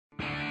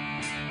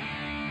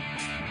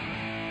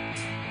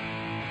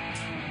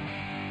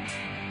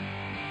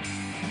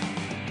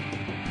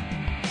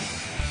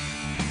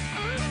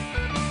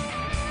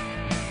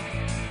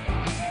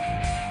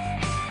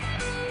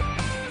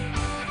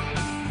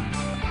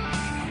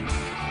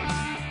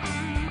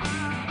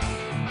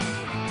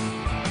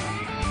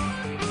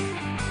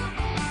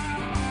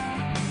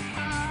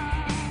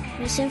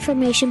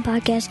Misinformation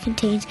Podcast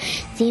contains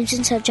themes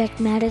and subject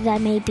matter that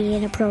may be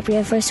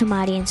inappropriate for some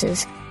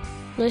audiences.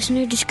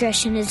 Listener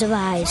discretion is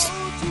advised.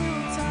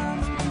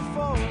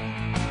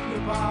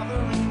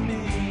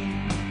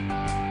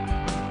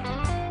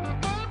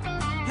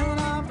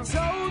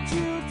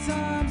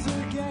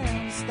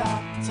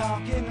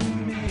 Talking to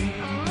me,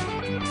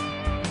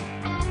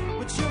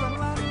 but you're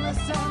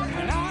relentless,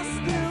 and I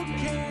still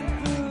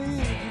can't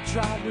believe you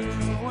tried to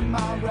ruin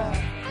my rap.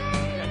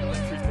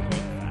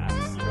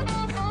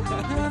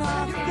 And I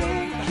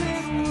think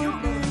it would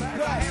be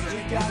best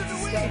you got to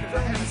step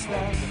and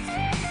step.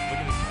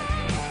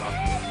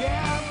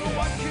 Yeah, but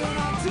what can I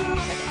do?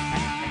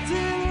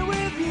 Dealing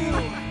with you,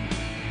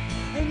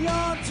 and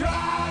you're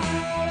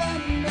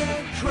driving me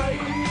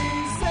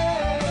crazy.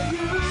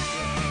 You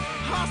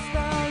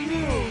hostile,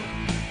 you.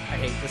 I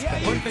hate this. But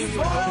one thing you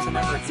always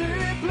remember here,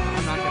 I'm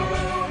not going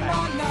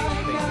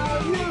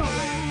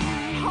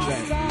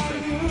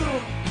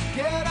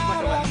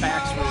to let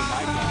facts ruin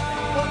my campaign.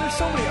 Well, there's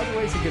so many other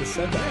ways he could have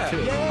said that, too.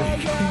 You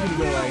could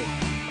go like,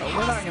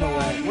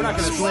 we're not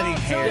going to splitting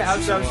hairs. Yeah, I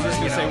was just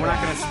going to say, we're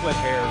not going to split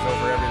hairs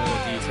over every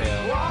little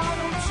detail.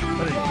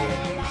 What an idiot.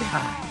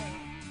 God.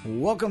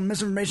 Welcome to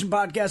Misinformation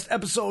Podcast,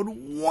 episode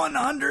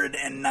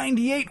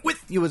 198.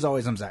 With you, as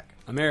always, I'm Zach.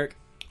 I'm Eric.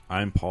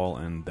 I'm Paul,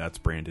 and that's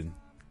Brandon.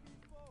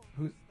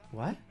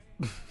 What?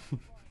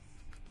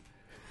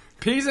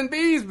 P's and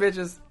B's,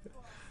 bitches.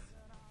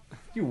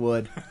 You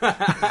would.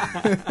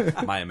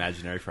 My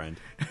imaginary friend.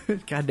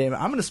 God damn it.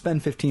 I'm going to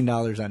spend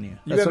 $15 on you.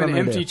 You have an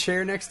empty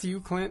chair next to you,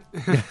 Clint?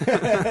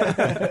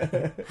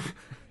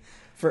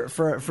 For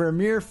a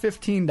mere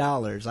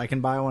 $15, I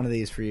can buy one of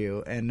these for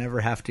you and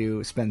never have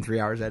to spend 3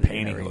 hours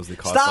editing. Pantyhose, they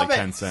cost like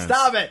 10 cents.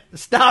 Stop it!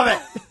 Stop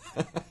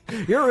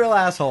it! You're a real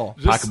asshole.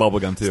 Pocket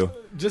bubblegum, too.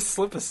 Just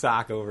slip a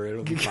sock over it.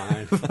 It'll be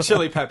fine.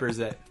 Chili peppers,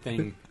 that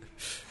thing.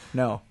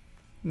 No.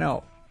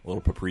 A little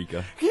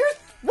paprika.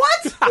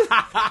 What?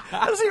 That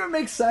doesn't even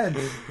make sense.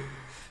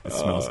 It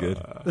smells good.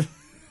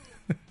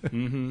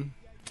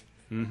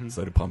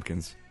 So do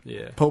pumpkins.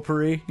 Yeah.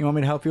 Potpourri. You want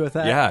me to help you with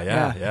that?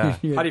 Yeah.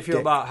 How do you feel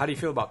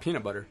about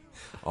peanut butter?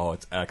 Oh,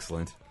 it's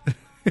excellent.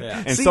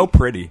 Yeah. And so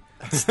pretty.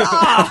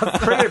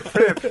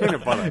 pretty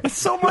peanut butter. It's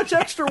so much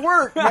extra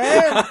work,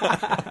 man.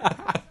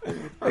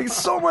 Like,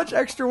 so much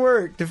extra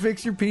work to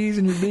fix your P's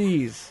and your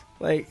B's.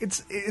 Like,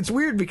 it's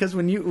weird because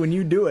when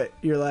you do it,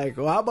 you're like,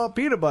 well, how about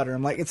peanut butter?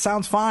 I'm like, it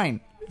sounds fine.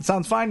 It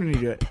sounds fine when you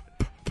do it.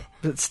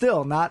 But it's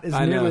still not as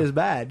nearly as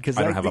bad. Cause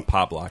I don't have a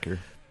pop blocker.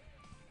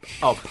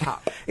 Oh,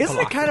 pop. Isn't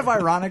it kind of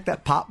ironic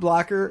that pop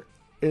blocker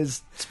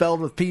is spelled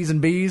with P's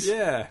and B's?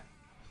 Yeah.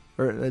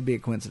 Or that'd be a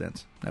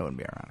coincidence. That wouldn't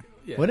be ironic.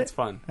 Yeah, Would it's it?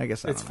 fun. I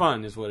guess it's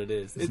fun is what it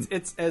is.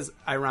 It's as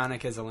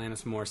ironic as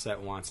Alanis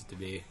Morissette wants it to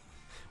be.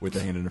 With the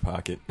hand in her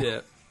pocket.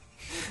 Yeah.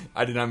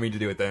 I did not mean to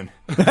do it then.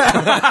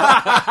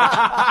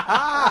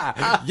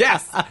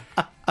 Yes!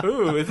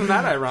 Ooh, isn't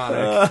that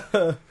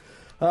ironic?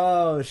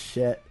 Oh,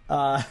 shit.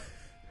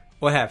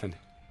 What happened?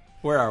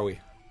 Where are we?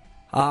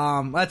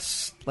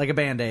 Let's, like a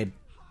Band-Aid.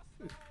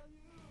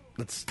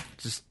 Let's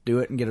just do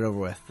it and get it over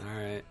with. All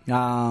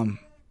right.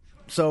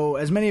 So,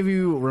 as many of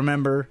you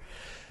remember,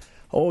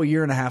 a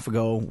year and a half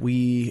ago,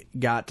 we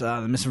got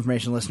the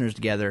Misinformation listeners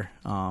together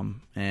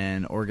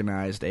and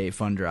organized a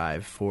fund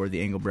drive for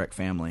the Engelbrecht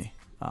family.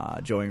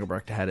 Joe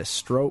Engelbrecht had a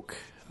stroke.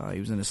 He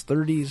was in his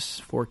 30s,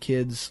 4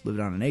 kids, lived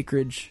on an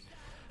acreage,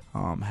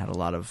 had a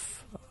lot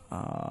of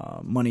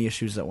money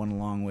issues that went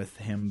along with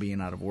him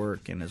being out of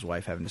work and his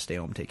wife having to stay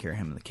home and take care of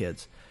him and the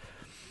kids.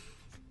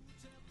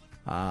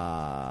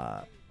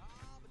 A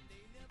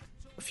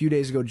few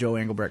days ago, Joe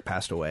Engelbrecht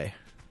passed away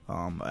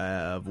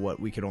of what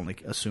we could only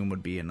assume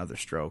would be another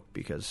stroke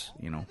because,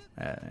 in your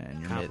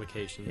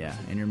complications.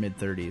 In your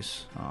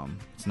mid-30s,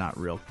 it's not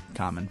real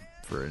common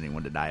for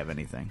anyone to die of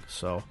anything.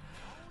 So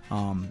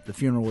the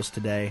funeral was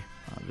today.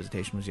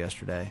 Visitation was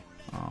yesterday.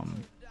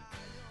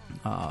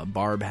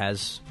 Barb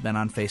has been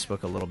on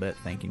Facebook a little bit,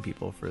 thanking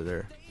people for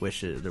their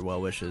wishes, their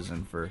well wishes,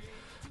 and for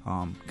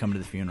coming to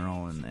the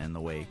funeral and the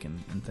wake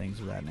and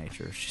things of that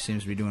nature. She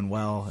seems to be doing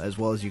well as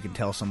you can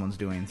tell someone's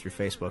doing through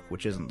Facebook,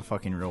 which isn't the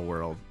fucking real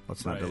world.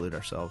 Let's not delude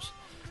ourselves.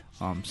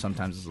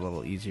 Sometimes it's a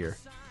little easier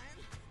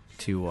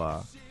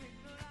to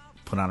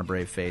put on a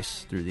brave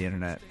face through the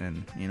internet,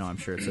 and I'm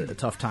sure it's a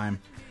tough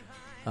time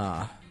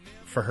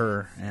for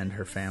her and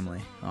her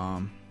family.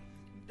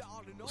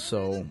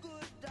 So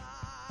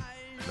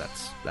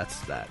that's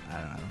that. I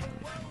don't have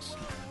anything else.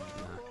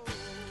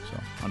 So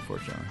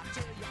unfortunately.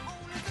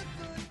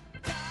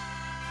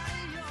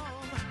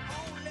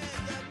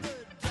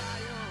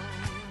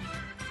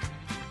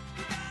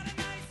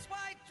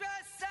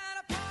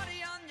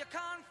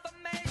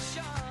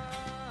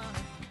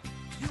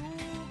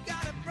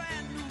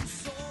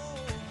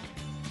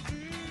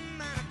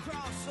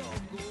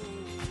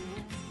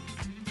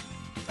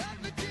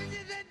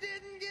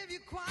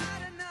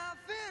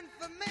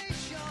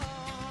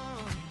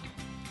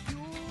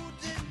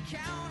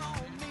 Count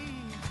on me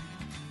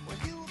when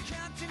you were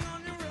counting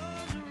on your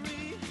rosary.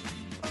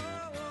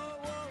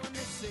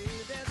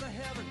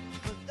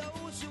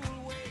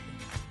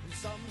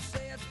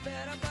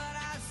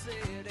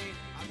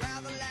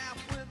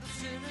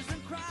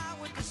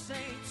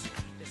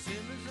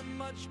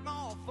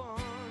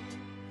 fun.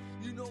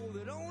 You know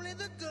that only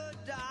the good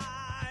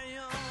die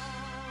young.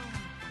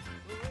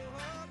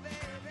 Oh,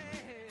 baby.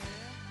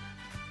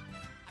 I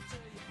tell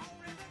you,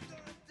 only the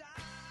good die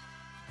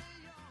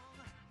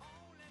young.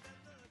 Only the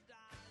good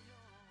die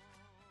young.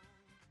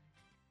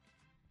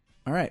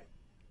 All right.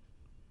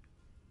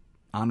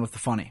 On with the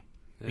funny.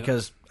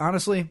 Because,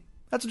 honestly,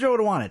 that's what Joe would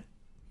have wanted.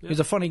 He's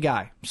a funny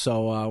guy.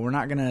 So we're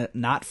not going to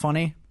not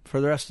funny for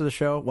the rest of the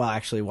show. Well,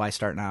 actually, why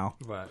start now?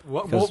 But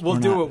 'Cause we'll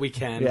we're do not- what we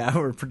can. Yeah,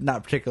 we're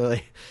not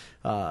particularly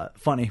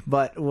funny,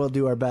 but we'll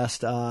do our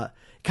best.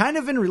 Kind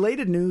of in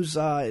related news,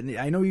 I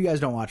know you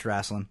guys don't watch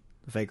wrestling,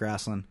 the fake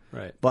wrestling.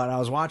 Right. But I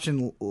was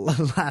watching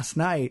last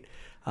night,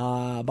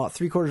 about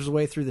 3/4 of the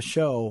way through the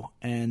show,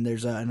 and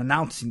there's an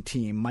announcing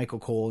team, Michael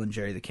Cole and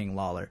Jerry the King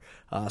Lawler.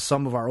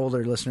 Some of our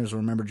older listeners will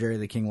remember Jerry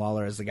the King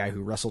Lawler as the guy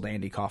who wrestled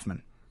Andy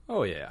Kaufman.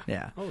 Oh, yeah.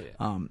 Yeah. Oh,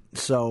 yeah.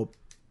 So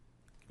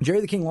Jerry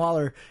the King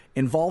Lawler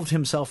involved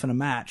himself in a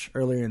match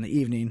earlier in the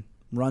evening,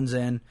 runs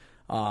in.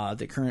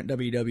 The current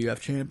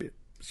WWF champion,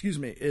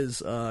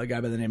 is a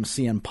guy by the name of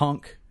CM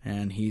Punk,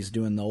 and he's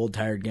doing the old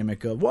tired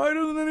gimmick of, why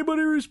doesn't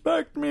anybody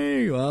respect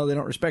me? Well, they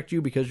don't respect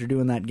you because you're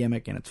doing that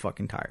gimmick, and it's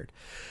fucking tired.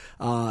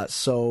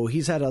 So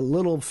he's had a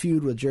little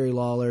feud with Jerry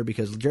Lawler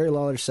because Jerry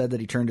Lawler said that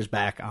he turned his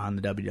back on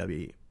the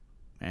WWE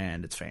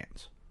and its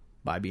fans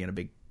by being a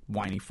big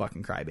whiny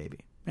fucking crybaby.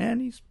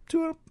 And he's,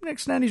 to an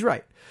extent, he's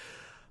right.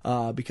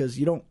 Because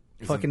you don't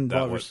fucking... Isn't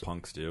that what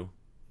punks do?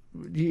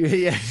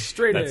 Yeah,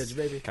 Straight That's edge,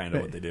 baby. kind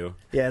of what they do.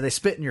 yeah, they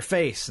spit in your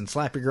face and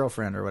slap your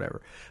girlfriend or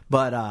whatever.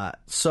 But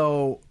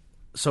so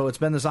it's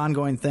been this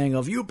ongoing thing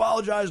of, you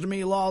apologize to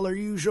me, Lawler,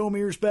 you show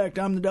me respect,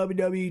 I'm the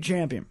WWE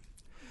champion.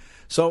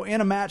 So in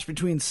a match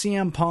between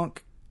CM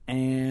Punk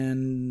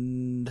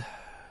and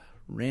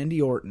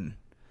Randy Orton,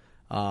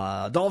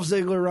 Dolph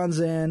Ziggler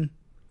runs in,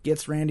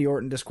 gets Randy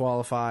Orton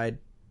disqualified,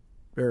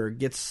 or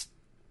gets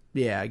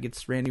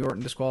Randy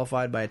Orton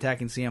disqualified by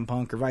attacking CM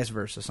Punk, or vice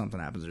versa. Something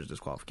happens, there's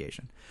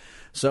disqualification.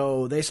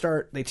 So they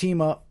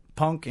team up.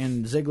 Punk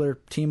and Ziggler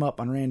team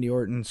up on Randy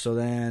Orton. So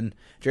then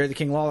Jerry the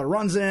King Lawler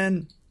runs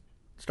in,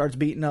 starts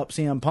beating up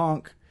CM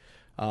Punk.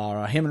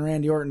 Him and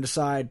Randy Orton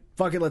decide,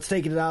 fuck it, let's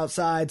take it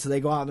outside. So they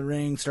go out in the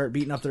ring, start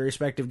beating up their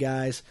respective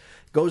guys.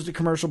 Goes to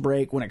commercial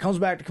break. When it comes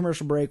back to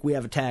commercial break, we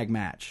have a tag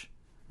match.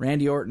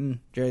 Randy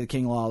Orton, Jerry the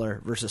King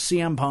Lawler versus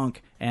CM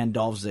Punk and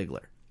Dolph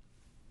Ziggler.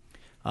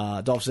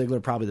 Dolph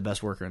Ziggler, probably the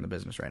best worker in the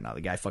business right now.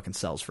 The guy fucking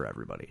sells for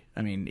everybody.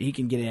 I mean, he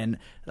can get in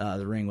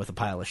the ring with a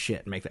pile of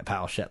shit and make that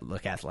pile of shit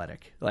look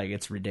athletic. Like,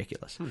 it's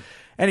ridiculous.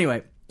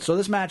 Anyway, so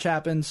this match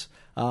happens.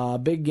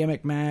 Big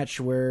gimmick match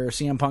where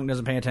CM Punk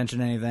doesn't pay attention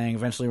to anything.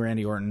 Eventually,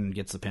 Randy Orton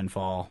gets the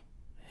pinfall.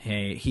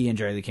 He and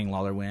Jerry the King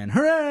Lawler win.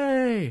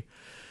 Hooray!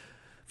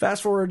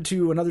 Fast forward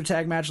to another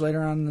tag match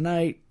later on in the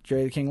night.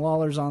 Jerry the King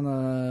Lawler's on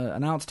the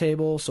announce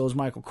table. So is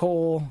Michael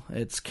Cole.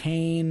 It's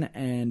Kane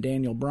and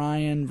Daniel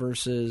Bryan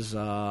versus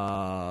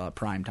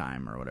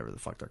Primetime, or whatever the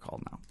fuck they're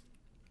called now.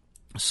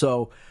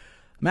 So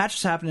match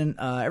is happening.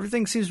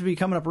 Everything seems to be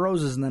coming up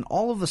roses. And then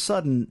all of a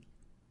sudden,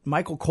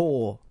 Michael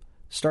Cole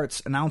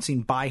starts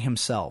announcing by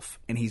himself.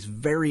 And he's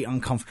very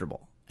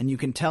uncomfortable. And you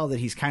can tell that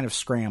he's kind of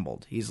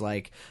scrambled. He's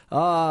like,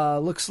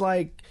 looks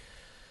like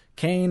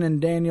Kane and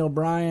Daniel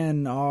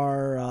Bryan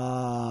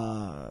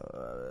are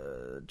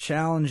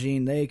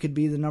challenging. They could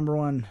be the number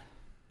one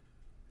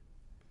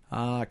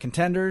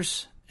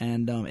contenders,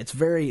 and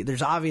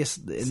there's obvious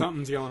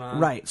Something's going on,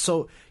 right?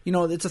 So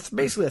it's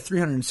basically a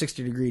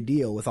 360-degree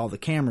deal with all the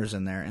cameras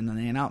in there, and then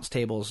the announce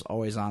table's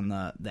always on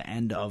the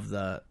end of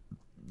the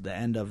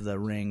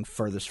ring,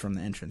 furthest from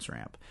the entrance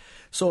ramp.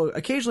 So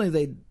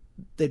occasionally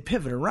they'd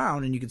pivot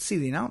around and you could see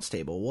the announce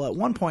table. Well, at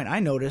one point I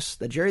noticed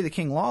that Jerry the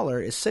King Lawler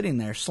is sitting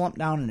there slumped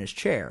down in his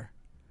chair.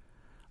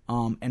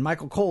 And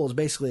Michael Cole is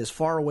basically as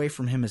far away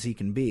from him as he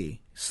can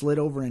be, slid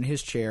over in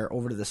his chair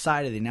over to the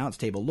side of the announce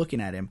table looking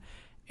at him,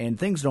 and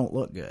things don't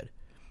look good.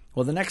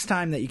 Well, the next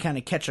time that you kind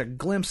of catch a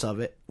glimpse of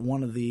it,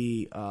 one of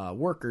the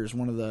workers,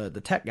 one of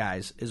the tech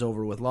guys, is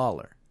over with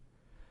Lawler.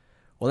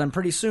 Well, then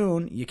pretty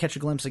soon you catch a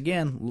glimpse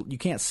again. You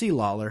can't see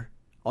Lawler.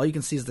 All you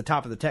can see is the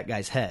top of the tech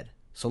guy's head.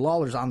 So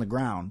Lawler's on the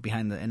ground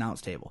behind the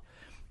announce table.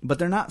 But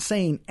they're not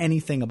saying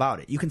anything about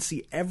it. You can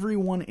see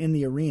everyone in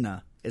the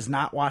arena is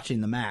not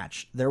watching the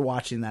match. They're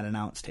watching that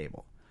announce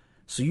table.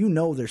 So you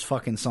know there's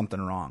fucking something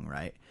wrong,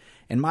 right?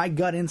 And my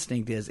gut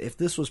instinct is, if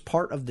this was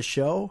part of the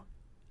show,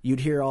 you'd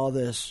hear all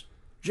this,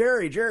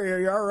 Jerry, are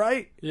you all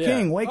right? Yeah.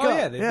 King, wake up.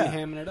 Yeah, they'd be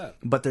hamming it up.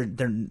 But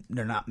they're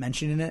not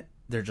mentioning it.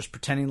 They're just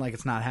pretending like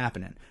it's not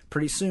happening.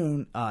 Pretty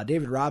soon,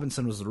 David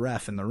Robinson was the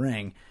ref in the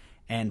ring,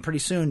 and pretty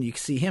soon you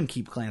see him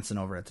keep glancing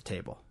over at the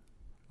table,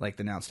 like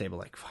the announce table,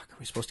 like, fuck, are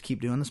we supposed to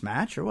keep doing this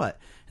match or what?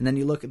 And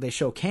then they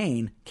show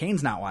Kane.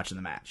 Kane's not watching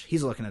the match.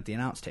 He's looking at the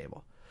announce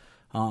table.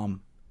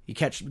 You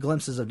catch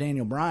glimpses of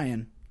Daniel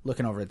Bryan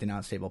looking over at the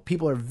announce table.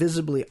 People are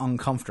visibly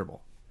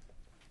uncomfortable.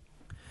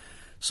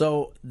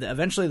 So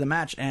eventually the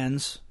match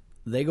ends.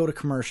 They go to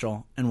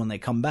commercial, and when they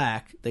come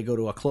back, they go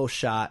to a close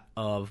shot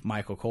of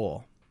Michael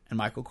Cole. And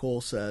Michael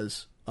Cole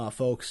says,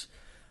 folks,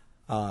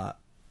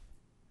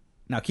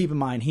 Now, keep in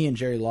mind, he and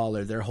Jerry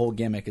Lawler, their whole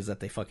gimmick is that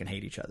they fucking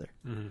hate each other.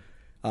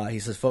 He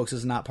says, folks, this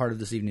is not part of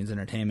this evening's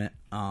entertainment.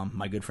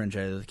 My good friend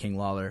Jerry the King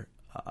Lawler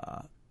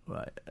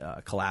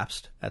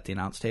collapsed at the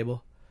announce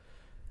table.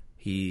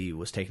 He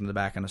was taken to the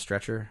back on a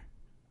stretcher,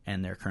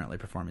 and they're currently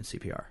performing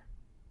CPR.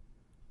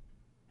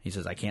 He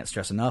says, I can't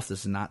stress enough, this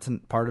is not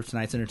part of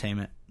tonight's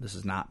entertainment. This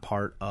is not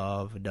part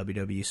of a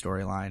WWE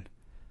storyline.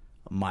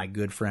 My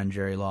good friend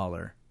Jerry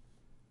Lawler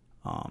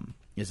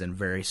is in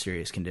very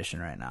serious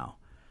condition right now.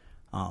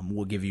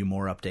 We'll give you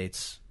more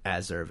updates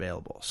as they're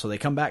available. So they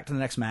come back to the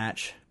next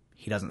match.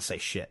 He doesn't say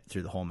shit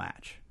through the whole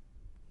match.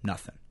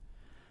 Nothing.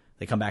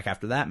 They come back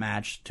after that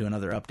match to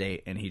another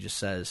update, and he just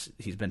says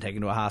he's been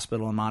taken to a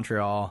hospital in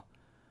Montreal.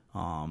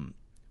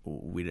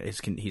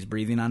 He's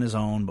breathing on his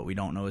own, but we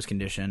don't know his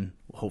condition.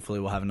 Hopefully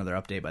we'll have another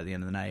update by the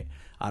end of the night.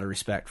 Out of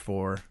respect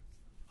for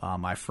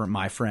my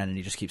friend, and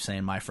he just keeps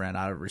saying my friend.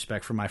 Out of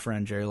respect for my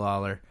friend Jerry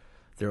Lawler,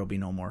 there will be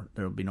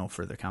no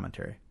further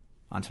commentary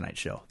on tonight's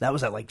show. That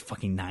was at like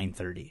fucking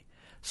 9:30.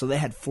 So they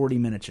had 40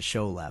 minutes of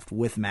show left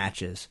with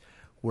matches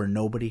where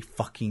nobody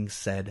fucking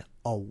said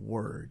a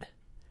word.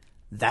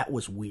 That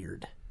was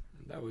weird.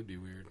 That would be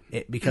weird.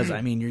 Because,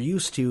 I mean, you're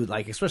used to,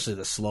 like, especially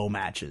the slow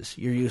matches.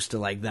 You're used to,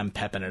 like, them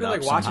pepping it It'd be up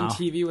like somehow.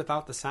 watching TV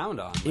without the sound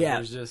on. Like, Yeah.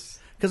 there's just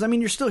Because, I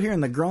mean, you're still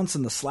hearing the grunts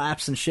and the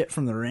slaps and shit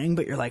from the ring,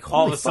 but you're like, holy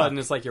all of a fuck. sudden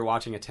it's like you're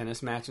watching a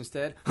tennis match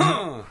instead.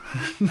 Huh.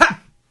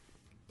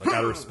 Like,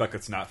 out of respect,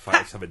 let's not fight.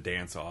 Let's have a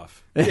dance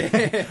off. Oh,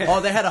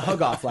 they had a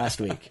hug-off last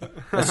week.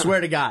 I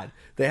swear to God.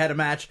 They had a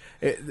match.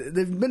 They've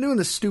been doing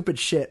this stupid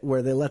shit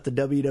where they let the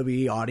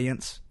WWE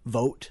audience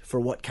vote for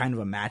what kind of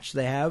a match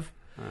they have.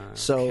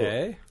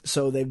 Okay.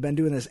 So they've been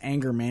doing this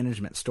anger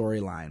management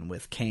storyline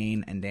with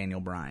Kane and Daniel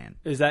Bryan.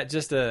 Is that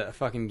just a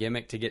fucking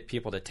gimmick to get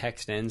people to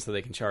text in so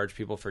they can charge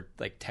people for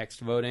like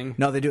text voting?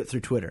 No, they do it through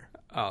Twitter.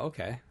 Oh,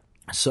 okay.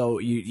 So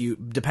you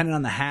depending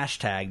on the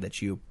hashtag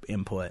that you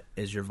input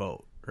is your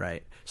vote,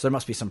 right? So there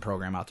must be some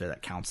program out there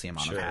that counts the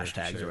amount of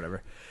hashtags or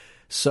whatever.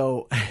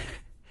 So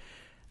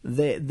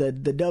the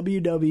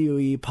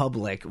WWE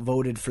public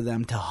voted for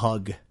them to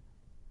hug.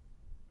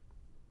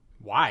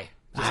 Why?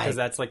 Just because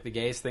that's like the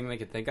gayest thing they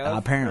could think of?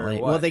 Apparently.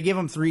 Or what? Well, they give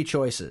them 3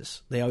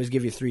 choices. They always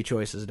give you 3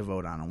 choices to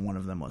vote on, and one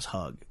of them was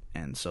hug.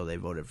 And so they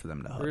voted for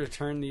them to We're hug. going to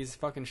turn these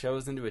fucking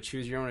shows into a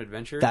choose your own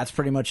adventure? That's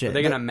pretty much it. Are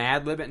they going to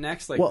Mad Lib it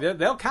next? Like, Well-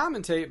 they'll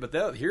commentate,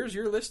 but here's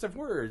your list of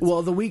words.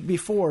 Well, the week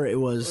before it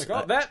was...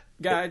 like, oh, that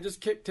guy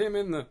just kicked him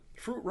in the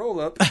fruit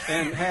roll-up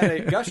and had a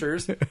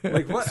Gushers.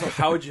 Like, what? So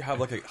how would you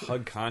have like a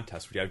hug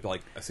contest? Would you have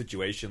like a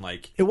situation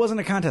like It wasn't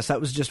a contest. That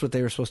was just what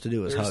they were supposed to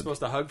do, was They're hug. supposed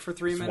to hug for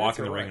 3 just minutes? walk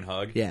in or the ring what? and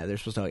hug? Yeah, they're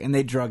supposed to hug. And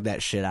they drug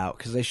that shit out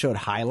because they showed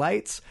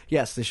highlights.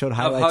 Yes, they showed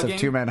highlights of hugging?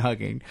 2 men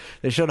hugging.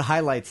 They showed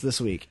highlights this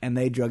week, and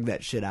they drug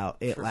that shit out.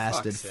 It For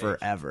lasted fuck's sake.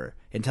 forever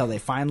until they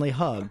finally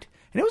hugged.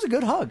 And it was a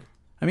good hug.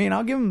 I mean,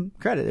 I'll give them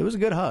credit. It was a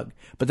good hug.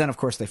 But then, of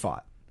course, they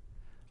fought.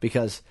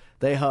 Because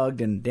they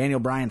hugged, and Daniel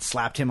Bryan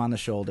slapped him on the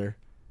shoulder.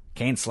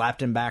 Kane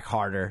slapped him back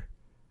harder.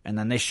 And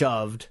then they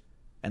shoved.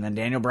 And then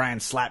Daniel Bryan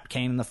slapped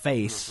Kane in the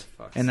face.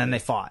 fuck's And then they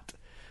fought.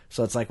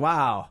 So it's like,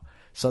 wow.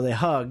 So they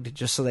hugged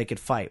just so they could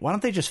fight. Why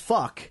don't they just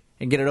fuck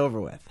and get it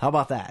over with? How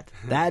about that?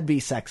 That'd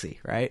be sexy,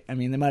 right? I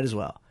mean, they might as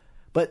well.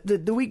 But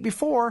the week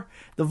before,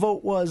 the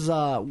vote was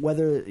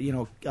whether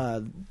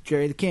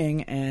Jerry the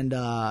King and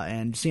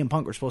CM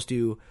Punk were supposed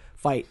to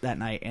fight that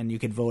night, and you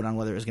could vote on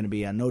whether it was going to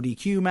be a no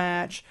DQ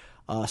match,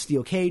 a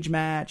steel cage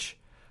match,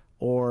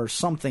 or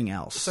something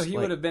else. So he Like,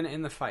 would have been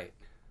in the fight.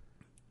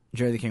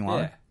 Jerry the King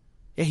Lawler. Yeah.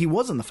 Yeah, he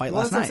was in the fight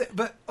Well, last that's night.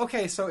 what I'm saying. But,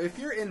 okay, so if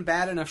you're in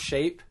bad enough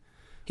shape,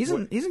 He's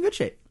in good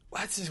shape.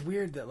 that's just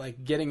weird that,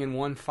 like, getting in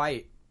one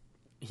fight,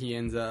 he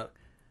ends up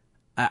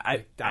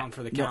down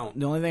for the the- count.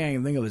 The only thing I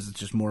can think of is it's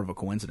just more of a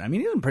coincidence. I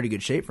mean, he's in pretty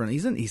good shape for him.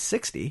 He's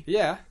 60.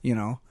 Yeah. You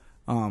know,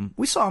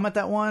 we saw him at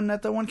that one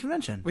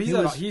convention.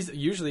 Well, he's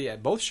usually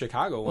at both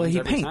Chicago ones Well, he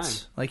every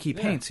paints. time. Like, he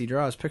paints. He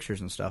draws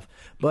pictures and stuff.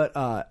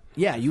 But,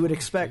 yeah, you would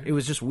expect... It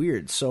was just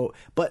weird. So,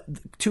 but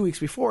 2 weeks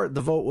before,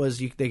 the vote was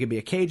they could be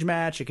a cage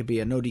match, it could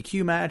be a no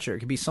DQ match, or it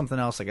could be something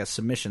else, like a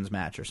submissions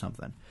match or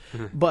something.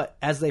 But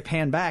as they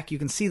pan back, you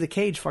can see the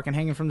cage fucking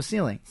hanging from the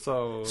ceiling.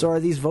 So So are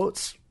these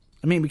votes...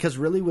 I mean, because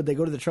really, would they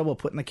go to the trouble of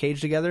putting the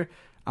cage together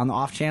on the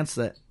off chance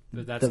that...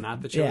 that's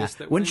not the choice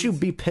that Wouldn't you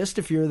wins? be pissed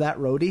if you're that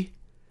roadie?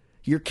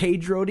 You're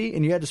cage roadie,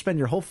 and you had to spend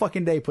your whole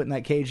fucking day putting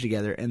that cage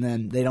together, and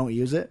then they don't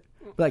use it?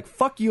 Be like,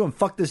 fuck you and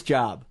fuck this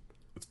job.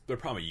 They're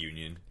probably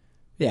union.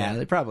 Yeah,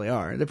 they probably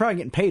are. They're probably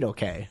getting paid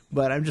okay.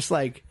 But I'm just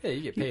like... Yeah,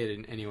 you get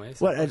paid anyway.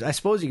 So What? I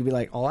suppose you could be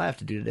like, all I have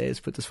to do today is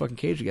put this fucking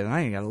cage together.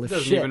 I ain't got to it lift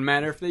doesn't shit. even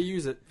matter if they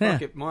use it. Yeah.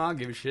 Fuck it. Well, I'll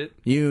give a shit.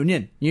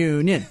 Union,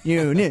 union,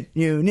 union,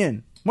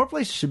 union. More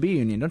places should be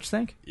union, don't you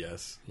think?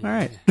 Yes. All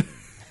right.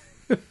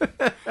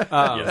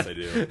 Yes, I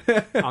do.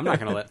 I'm not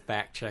going to let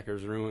fact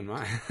checkers ruin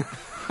mine.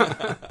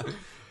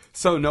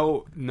 So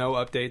no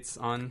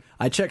updates on...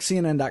 I checked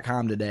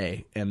CNN.com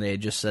today, and they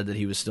just said that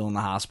he was still in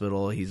the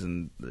hospital. He's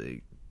in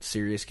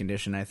serious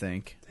condition, I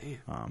think.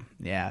 Damn.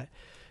 Yeah.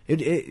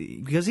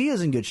 Because he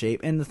is in good shape.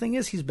 And the thing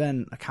is, he's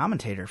been a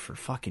commentator for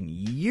fucking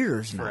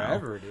years now.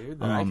 Forever,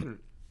 dude.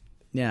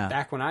 Yeah.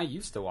 Back when I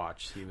used to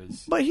watch, he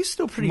was But he's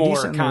still pretty more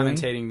decent in the ring.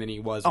 commentating than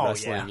he was Oh,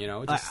 wrestling. yeah. You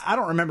know, just, I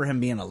don't remember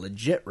him being a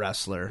legit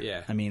wrestler.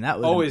 yeah. I mean, that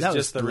was always that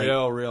just was the late,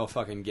 real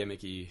fucking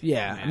gimmicky.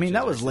 Yeah, I mean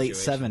that matches was or late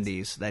situations.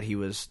 '70s that he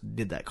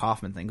did that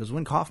Kaufman thing. Because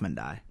when Kaufman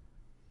died,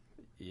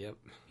 Yep.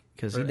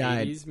 because Or he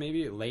died. 80s,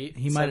 maybe late.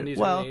 He might- 70s,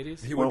 well, early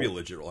 80s. He would be a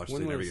legit wrestler.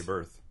 when Never was- give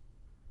birth.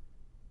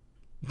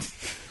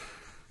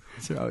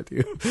 What's wrong with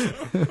you?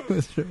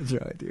 What's wrong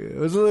with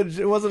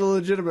you? It wasn't a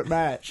legitimate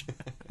match.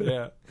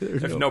 Yeah.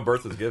 If no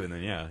birth was given,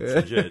 then yeah,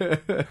 it's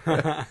legit.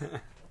 I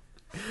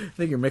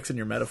think you're mixing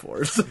your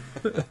metaphors.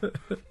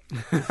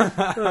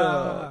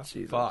 Oh,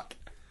 Jesus. Fuck.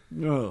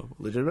 No,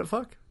 legitimate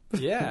fuck?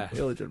 Yeah.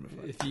 Illegitimate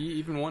fuck. If you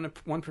even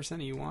 1%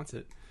 of you wants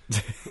it.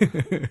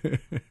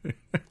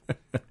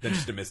 Then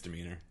just a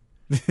misdemeanor.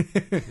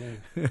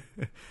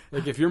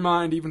 Like if your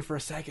mind even for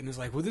a second is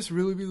like, would this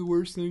really be the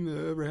worst thing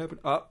that ever happened?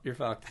 Oh, you're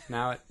fucked.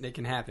 Now it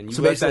can happen. You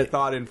So let basically- that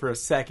thought in for a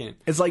second.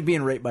 It's like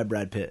being raped by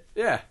Brad Pitt.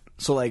 Yeah.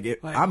 So like,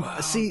 Wow,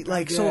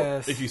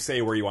 yes. If you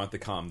say where you want it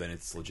to come, then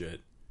it's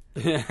legit.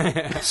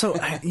 So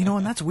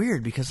and that's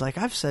weird because like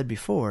I've said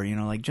before,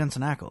 like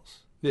Jensen Ackles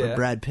Yeah. or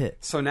Brad Pitt.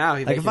 So now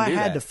Like they if can I do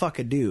had that. to fuck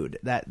a dude,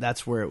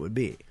 that's where it would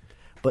be.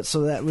 But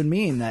so that would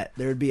mean that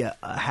there would be a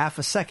half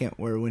a second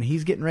where when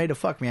he's getting ready to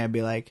fuck me, I'd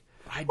be like,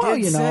 I well,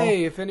 did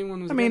say if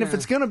anyone was I mean, gonna... if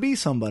it's gonna be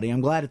somebody, I'm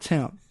glad it's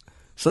him.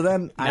 So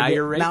then Now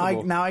you're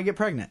rapeable. now I get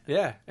pregnant.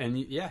 Yeah, and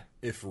yeah.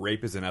 If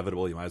rape is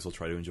inevitable, you might as well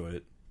try to enjoy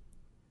it.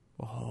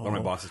 One of my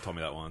bosses told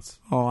me that once.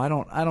 Oh, I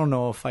don't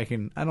know if I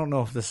can. I don't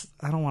know if this.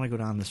 I don't want to go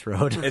down this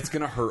road. It's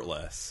gonna hurt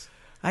less.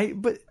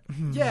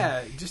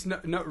 Yeah, just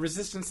no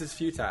resistance is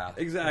futile.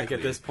 Exactly. Like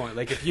at this point,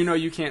 like if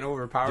you can't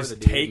overpower the Just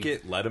dude. take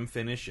it, let him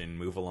finish, and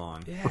move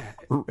along. Yeah,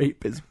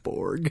 Rape is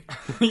Borg.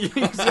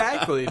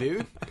 exactly,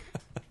 dude.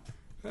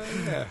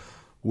 Yeah,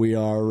 We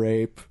are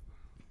rape.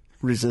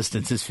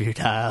 Resistance is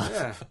futile.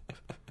 yeah.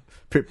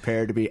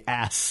 Prepare to be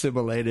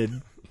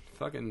assimilated.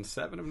 Fucking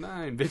 7 of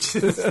 9,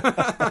 bitches. Is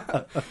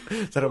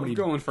that how I'm many,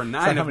 going for is 9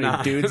 that how of many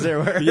 9. dudes there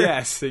were?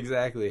 Yes,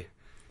 exactly.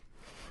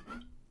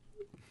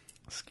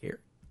 Scary.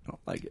 I don't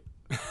like it.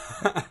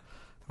 I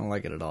don't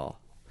like it at all.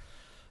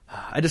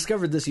 I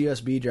discovered this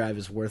USB drive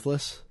is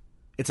worthless.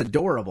 It's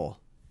adorable,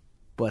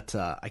 but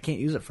I can't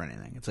use it for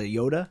anything. It's a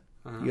Yoda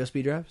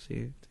USB drive.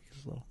 See,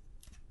 it's a little.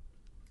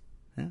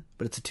 Yeah,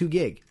 but it's a 2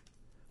 gig.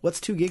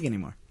 What's 2 gig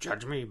anymore?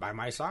 Judge me by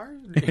my size.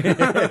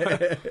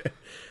 I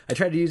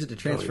tried to use it to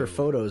transfer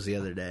photos the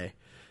other day,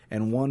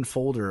 and one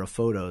folder of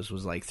photos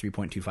was like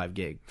 3.25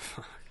 gig.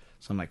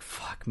 So I'm like,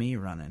 fuck me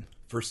running.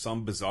 For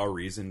some bizarre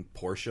reason,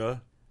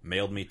 Porsche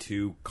mailed me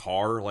 2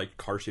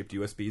 car-shaped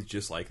USBs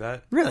just like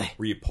that. Really?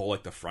 Where you pull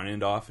like the front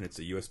end off and it's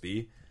a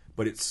USB,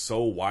 but it's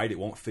so wide it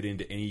won't fit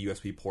into any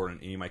USB port on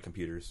any of my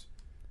computers.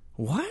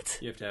 What?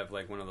 You have to have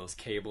like one of those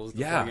cables to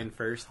Yeah. plug in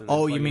first. And then Oh,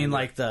 plug you in mean the-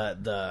 like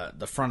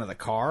the front of the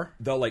car?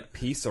 The like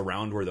piece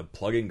around where the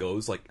plug-in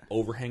goes like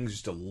overhangs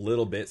just a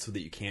little bit so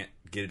that you can't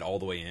get it all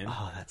the way in.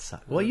 Oh, that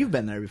sucks. Well, you've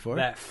been there before.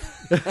 that?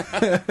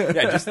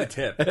 Yeah, just the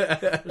tip.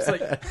 It's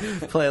like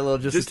Play a little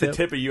Just the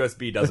tip of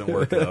USB doesn't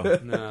work though.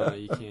 no,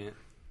 you can't.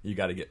 You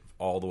got to get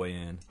all the way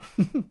in.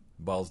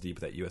 Balls deep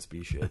with that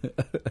USB shit.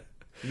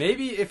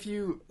 Maybe if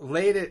you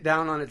laid it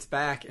down on its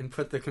back and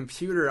put the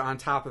computer on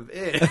top of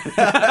it, It's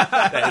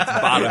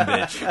bottom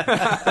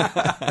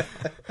bitch.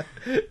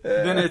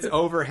 then its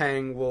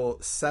overhang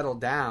will settle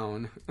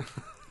down.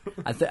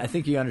 I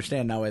think you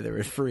understand now why they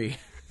were free.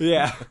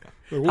 Yeah.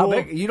 How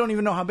big? You don't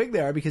even know how big they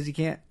are because you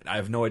can't. I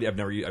have no idea.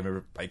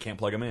 I can't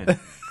plug them in.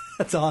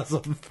 That's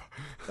awesome.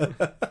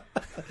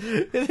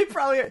 They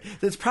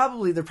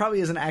probably. There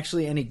probably isn't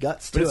actually any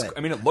guts to But it. I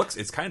mean,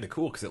 it's kind of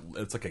cool because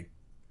it's like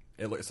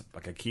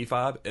a key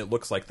fob. It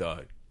looks like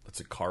it's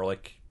a car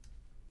like.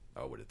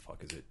 Oh, what the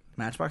fuck is it?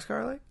 Matchbox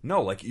car, like?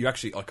 No, like you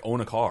actually like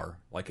own a car.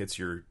 Like it's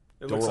your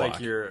It door looks lock.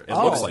 like your It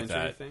looks like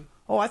Century that. thing.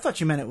 Oh, I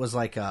thought you meant it was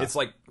like. It's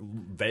like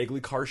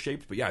vaguely car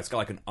shaped, but yeah, it's got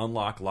like an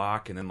unlock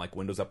lock and then like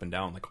windows up and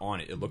down like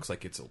on it. It looks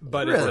like it's a.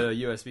 But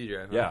Really? it's a USB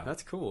drive. Huh? Yeah.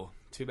 That's cool.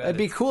 Too bad. It'd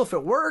be cool if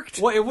it worked.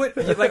 Well, it would.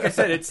 Like I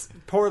said, it's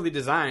poorly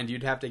designed.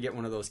 You'd have to get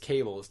one of those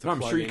cables. To No, I'm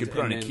plug sure you could into, put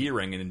it on and a then- key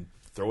ring and then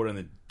throw it on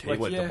the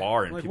table Like, at yeah, the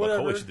bar, and like, people are like,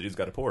 whatever. holy shit, the dude's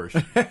got a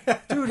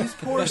Porsche. Dude, his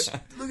Porsche.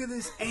 Look at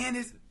this, and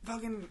his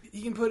fucking.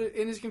 He can put it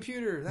in his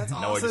computer. That's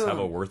awesome. No, I just have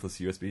a worthless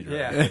USB drive.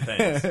 Yeah.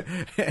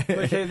 Thanks.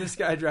 Like, hey, this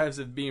guy drives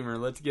a Beamer.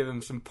 Let's give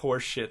him some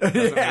Porsche shit that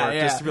doesn't work.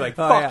 Just to be like,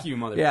 Oh, fuck yeah. you,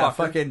 motherfucker. Yeah,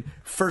 fucking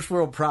first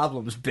world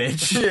problems,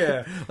 bitch.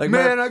 Yeah. Like,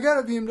 man, I got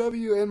a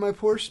BMW and my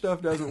Porsche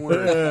stuff doesn't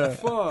work.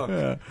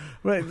 Fuck.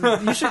 Right,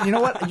 you should. You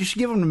know what? You should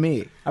give them to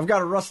me. I've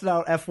got a rusted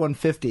out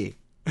F-150.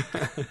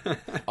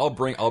 I'll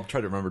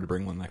try to remember to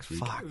bring one next week.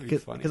 Fuck, be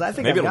funny. because I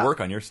think Maybe I've it'll got-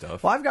 work on your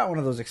stuff. Well, I've got one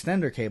of those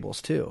extender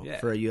cables too Yeah.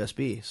 for a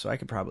USB, so I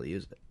could probably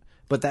use it.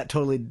 But that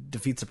totally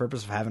defeats the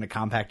purpose of having a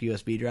compact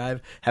USB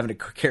drive, having to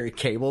carry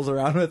cables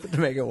around with it to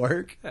make it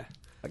work. Yeah.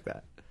 Like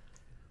that.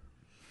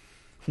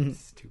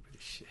 Stupid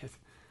as shit.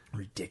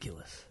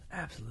 Ridiculous.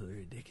 Absolutely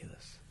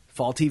ridiculous.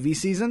 Fall TV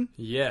season?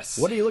 Yes.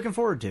 What are you looking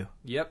forward to?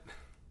 Yep.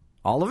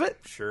 All of it?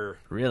 Sure.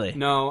 Really?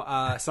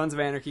 No, Sons of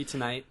Anarchy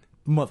tonight.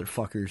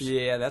 motherfuckers.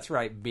 Yeah, that's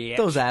right, bitch.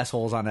 Those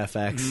assholes on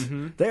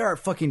FX. They are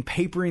fucking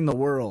papering the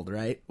world,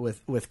 right?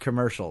 With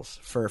commercials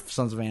for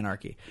Sons of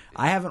Anarchy.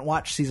 I haven't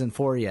watched season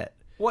 4 yet.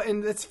 Well,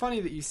 and it's funny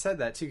that you said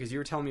that, too, because you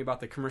were telling me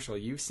about the commercial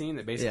you've seen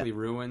that basically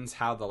ruins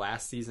how the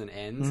last season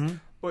ends.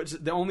 Which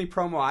the only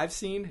promo I've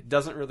seen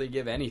doesn't really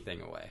give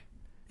anything away.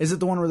 Is it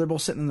the one where they're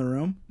both sitting in the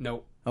room?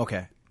 Nope.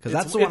 Okay. Because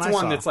that's the one I saw. It's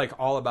one that's like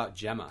all about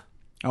Gemma.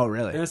 Oh,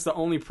 really? And it's the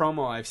only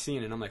promo I've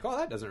seen, and I'm like, oh,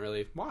 that doesn't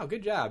really... Wow,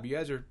 good job. You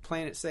guys are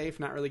playing it safe,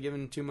 not really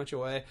giving too much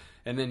away.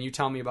 And then you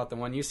tell me about the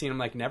one you've seen, I'm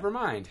like, never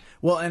mind.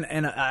 Well,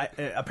 and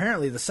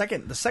apparently the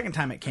second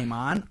time it came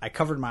on, I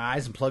covered my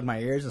eyes and plugged my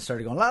ears and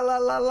started going, la, la,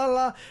 la, la,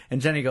 la. And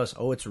Jenny goes,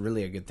 oh, it's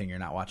really a good thing you're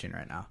not watching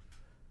right now.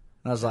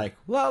 And I was like,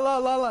 la, la,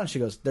 la, la. And she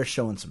goes, they're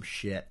showing some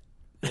shit.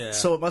 Yeah.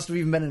 So it must have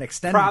even been an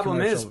extended Problem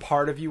commercial. is,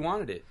 part of you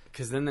wanted it,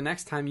 because then the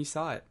next time you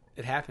saw it,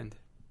 it happened.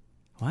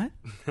 What?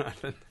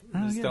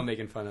 I'm still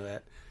making fun of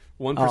that.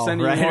 1% Oh, of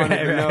you right, wanted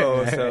right, to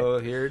know, right. so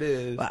here it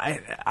is.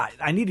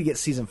 I need to get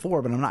season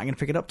 4, but I'm not going to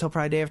pick it up till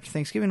probably day after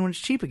Thanksgiving when it's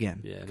cheap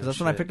again. Yeah, no because that's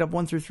when I shit. picked up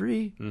 1 through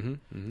 3.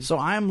 So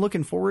I'm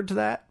looking forward to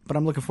that, but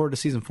I'm looking forward to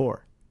season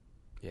 4,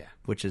 Yeah,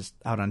 which is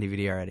out on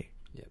DVD already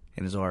yep,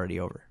 and is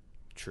already over.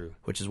 true.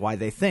 Which is why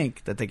they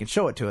think that they can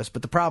show it to us.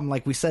 But the problem,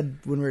 like we said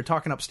when we were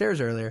talking upstairs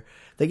earlier,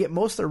 they get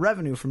most of their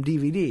revenue from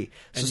DVD.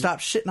 So stop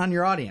shitting on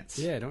your audience.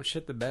 Yeah, don't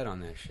shit the bed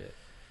on that shit.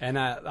 And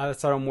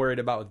that's what I'm worried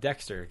about with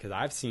Dexter, because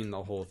I've seen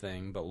the whole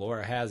thing, but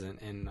Laura hasn't.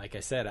 And like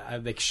I said,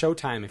 like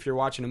Showtime, if you're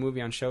watching a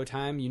movie on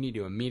Showtime, you need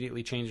to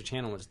immediately change the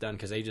channel when it's done,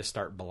 because they just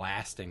start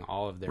blasting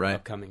all of their Right.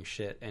 upcoming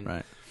shit. And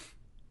Right.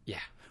 yeah,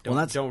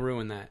 Well, don't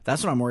ruin that.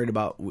 That's what I'm worried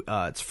about.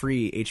 It's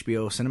free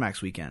HBO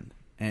Cinemax weekend.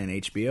 And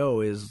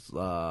HBO is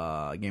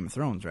Game of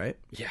Thrones, right?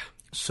 Yeah.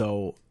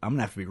 So I'm going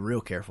to have to be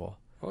real careful.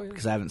 Oh, yeah.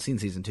 Because I haven't seen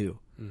season 2.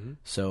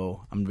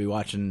 So I'm going to be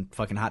watching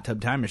fucking Hot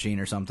Tub Time Machine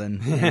or something.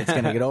 And it's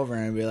going to get over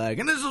and be like,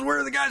 and this is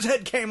where the guy's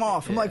head came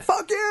off. I'm like,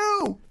 fuck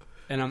you!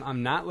 And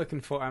I'm not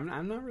looking for.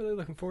 I'm not really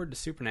looking forward to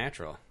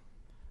Supernatural.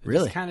 It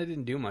Really? kind of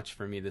didn't do much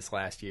for me this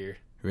last year.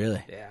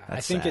 Really? Yeah, That's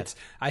I think sad. it's.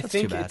 I That's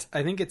think too bad. it's.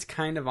 I think it's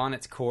kind of on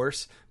its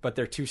course, but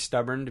they're too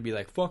stubborn to be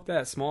like, "Fuck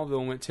that!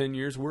 Smallville went 10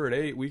 years. We're at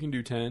 8. We can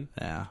do 10."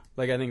 Yeah.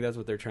 Like I think that's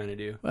what they're trying to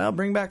do. Well,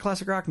 bring back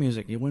classic rock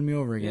music. You win me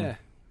over again.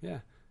 Yeah.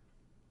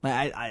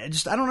 I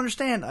don't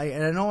understand.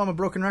 I know I'm a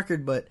broken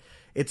record, but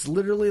it's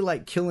literally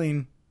like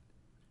killing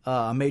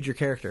a major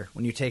character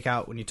when you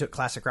took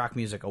classic rock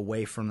music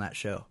away from that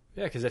show.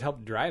 Yeah, because it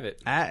helped drive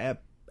it.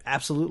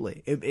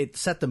 Absolutely, it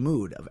set the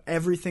mood of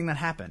everything that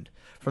happened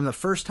from the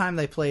first time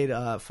they played.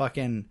 Was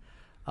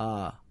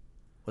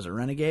it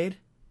Renegade?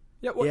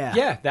 Yeah, well, Yeah.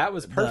 yeah, that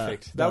was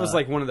perfect. that was the-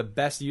 like one of the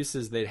best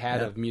uses they'd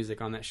had Yeah. of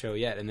music on that show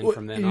yet. And then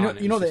from then you know, on,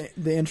 it you know was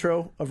just- the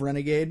intro of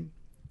Renegade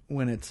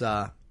when it's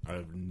I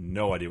have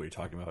no idea what you're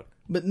talking about.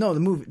 but no,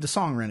 the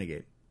song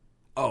Renegade.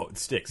 Oh, it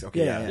sticks.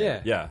 Okay,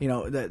 Yeah. yeah. You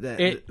know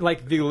the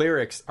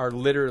lyrics are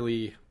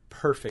literally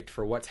perfect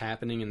for what's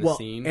happening in the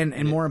scene. and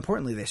it- more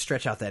importantly, they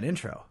stretch out that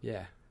intro.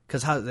 yeah.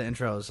 Because how the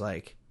intro is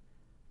like,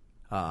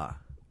 how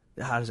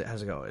does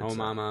it go? It's, Oh,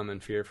 mama, I'm in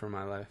fear for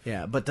my life.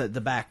 yeah, but the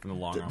back, the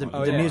long arm the, of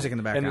Oh, the yeah. music in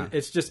the background, And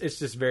it's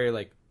just very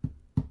like,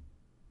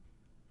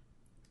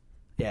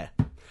 yeah,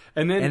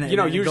 and then And you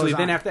know it usually goes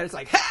then on. after that it's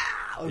like, ha!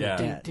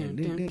 Yeah.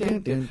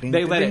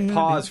 They let it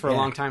pause for a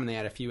long time, and they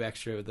add a few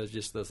extra of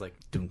those like,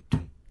 Dun,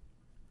 dun.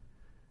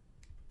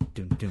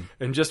 Dun, dun.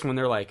 and just when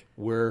they're like,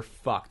 we're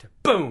fucked,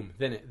 boom,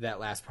 then that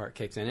last part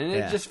kicks in, and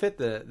Yeah. it just fit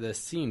the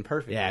scene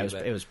perfectly. Yeah,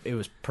 but- it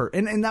was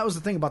and that was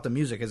the thing about the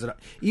music is that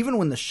even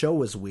when the show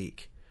was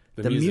weak,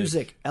 the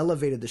music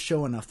elevated the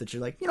show enough that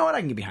you're like, you know what, I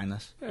can get behind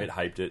this. It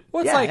hyped it.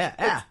 Well, it's Yeah, like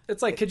yeah.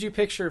 It's like, could you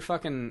picture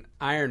fucking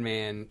Iron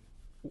Man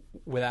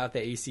without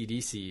the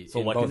AC/DC?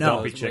 So in like both a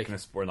dumpy those? chick Like,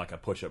 wearing like a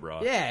push-up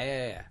bra.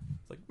 yeah.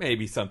 It's like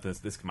maybe something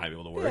this might be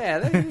able to work. Yeah,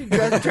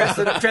 dress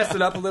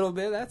it up a little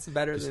bit. That's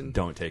better than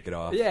Don't take it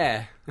off.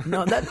 yeah.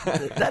 No,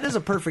 that is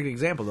a perfect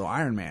example though.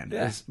 Iron Man,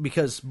 Yeah. is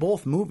because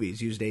both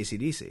movies used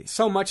AC/DC.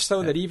 So much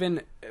so that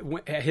even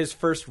his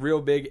first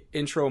real big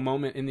intro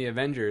moment in the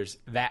Avengers,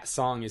 that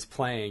song is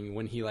playing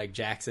when he like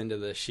jacks into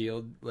the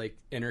Shield like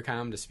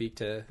intercom to speak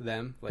to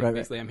them. Like Right,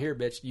 basically, I'm here,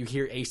 bitch. You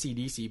hear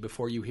AC/DC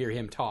before you hear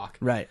him talk.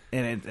 Right,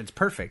 and it's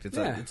perfect. It's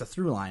Yeah. a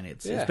through line.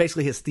 It's Yeah.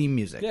 basically his theme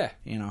music. Yeah.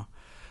 you know.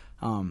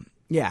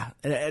 Yeah,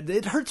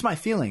 it hurts my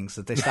feelings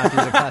that they stopped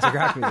using classic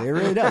rock music. It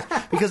really does,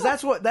 because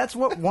that's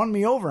what won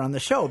me over on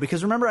the show.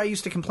 Because remember, I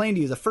used to complain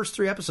to you the first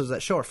 3 episodes of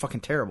that show are fucking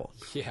terrible.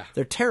 Yeah.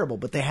 They're terrible,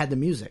 but they had the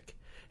music,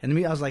 and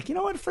I was like, you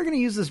know what? If they're gonna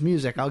use this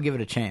music, I'll give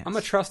it a chance. I'm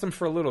gonna trust them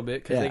for a little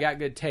bit because Yeah. they got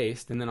good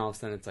taste, and then all of a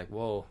sudden it's like,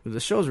 whoa. The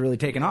show's really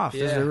taken off.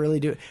 Yeah. They really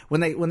do. When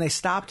they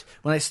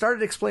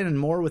started explaining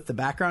more with the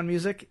background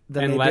music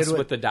than And they less did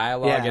with the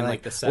dialogue and,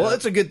 like, the setup. Well,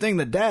 it's a good thing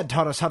that Dad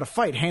taught us how to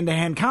fight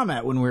hand-to-hand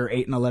combat when we were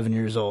 8 and 11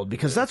 years old,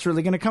 because that's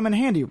really going to come in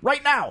handy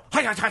right now.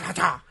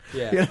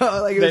 Yeah. You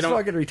know, like it They was don't-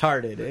 fucking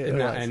retarded.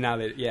 And now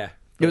that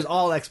It was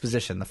all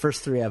exposition, the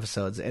first 3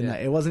 episodes, and Yeah.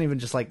 it wasn't even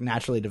just like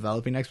naturally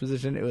developing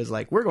exposition. It was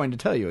like, we're going to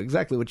tell you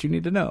exactly what you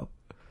need to know.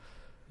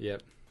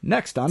 Yep.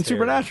 Next on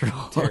Terrible.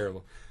 Supernatural.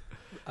 Terrible.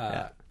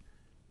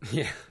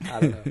 Yeah, I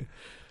don't know.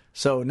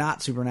 So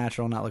not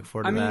Supernatural. Not looking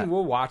forward to I mean, that.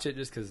 we'll watch it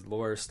just because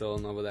Laura's still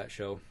in love with that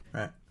show.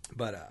 Right.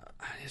 But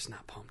I'm just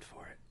not pumped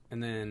for it.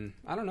 And then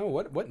I don't know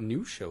what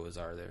new shows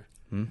are there.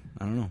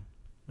 I don't know.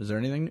 Is there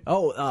anything?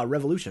 Oh,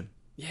 Revolution.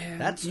 Yeah,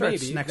 That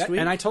starts maybe. next week.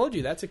 And I told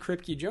you that's a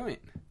Kripke joint.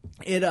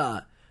 It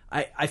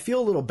I feel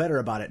a little better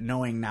about it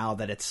knowing now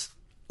that it's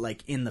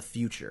like in the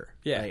future.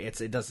 Yeah.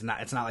 Like, it's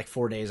not like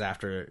 4 days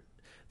after.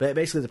 But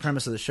basically, the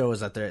premise of the show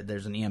is that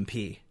there's an EMP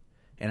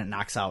and it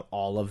knocks out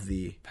all of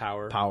the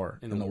Power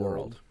in the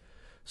world.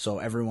 So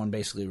everyone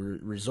basically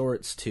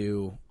resorts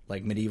to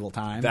like medieval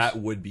times. That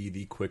would be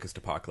the quickest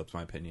apocalypse, in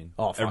my opinion.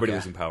 Oh, fuck everybody yeah.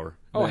 losing power.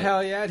 Oh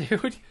hell yeah, dude!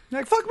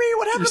 like fuck me.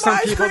 What happened There's to my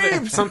ice people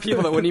cream? some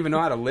people that wouldn't even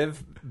know how to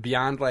live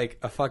beyond like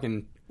a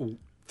fucking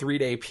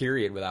 3-day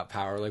period without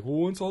power. Like, well,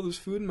 once all this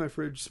food in my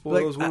fridge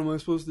spoils, what am I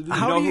supposed to do?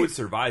 how You know do who you- would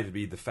survive would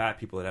be the fat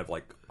people that have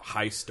like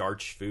high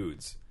starch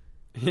foods.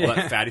 All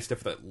that fatty stuff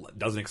that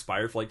doesn't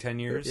expire for like 10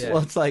 years. Yeah.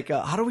 Well, it's like,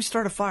 how do we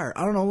start a fire?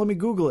 I don't know. Let me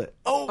Google it.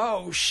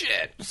 Oh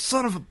shit!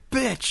 Son of a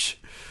bitch.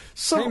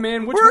 So Hey,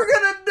 man, which we're one-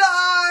 gonna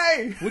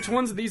die. Which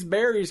ones of these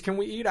berries can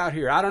we eat out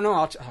here? I don't know.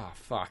 Oh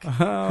fuck!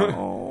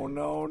 Oh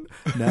no,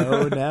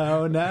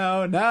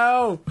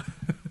 no.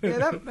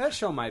 Yeah, that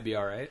show might be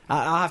all right.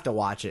 I'll have to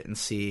watch it and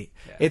see.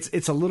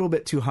 It's a little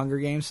bit too Hunger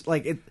Games.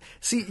 Like it.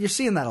 See, you're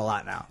seeing that a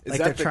lot now. Is Like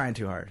that they're the- trying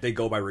too hard. They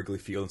go by Wrigley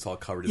Field and it's all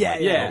covered in Yeah,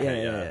 like, yeah,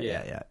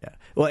 okay, yeah.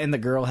 Well, and the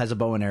girl has a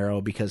bow and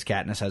arrow because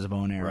Katniss has a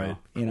bow and arrow. Right.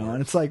 You know,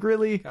 and it's like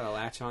really. Gotta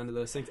latch on to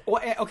those things.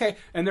 Well, okay,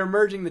 and they're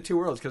merging the two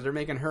worlds because they're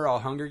making her all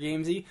Hunger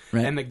Gamesy,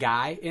 Right. and the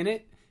guy in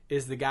it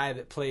is the guy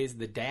that plays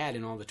the dad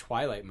in all the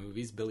Twilight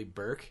movies, Billy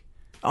Burke.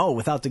 Oh,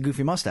 without the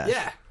goofy mustache.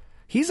 Yeah.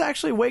 He's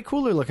actually way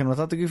cooler looking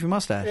without the goofy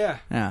mustache. Yeah.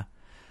 Yeah.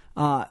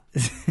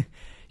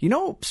 You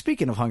know,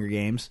 speaking of Hunger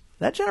Games,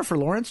 that Jennifer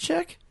Lawrence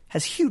chick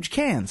has huge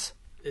cans.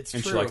 It's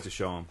And true. she likes to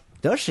show them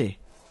Does she?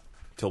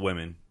 to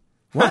women.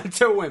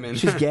 to women.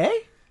 She's gay?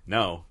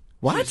 No. She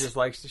What? just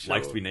likes to show.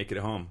 Likes to be naked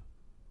at home.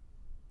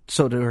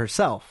 So to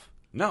herself.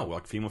 No,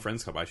 like female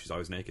friends come by, she's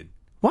always naked.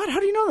 What?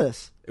 How do you know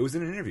this? It was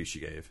in an interview she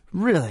gave.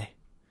 Really?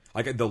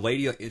 Like the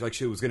lady, like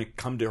she was going to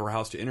come to her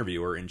house to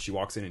interview her, and she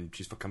walks in and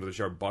she comes to the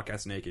shower buck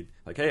ass naked.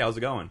 Like, hey, how's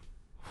it going?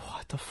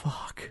 What the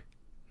fuck?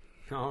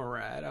 All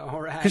right.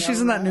 Because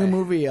she's in that new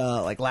movie,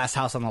 like Last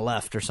House on the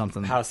Left or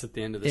something. House at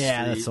the end of the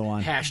Yeah, street. that's the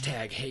one.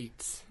 Hashtag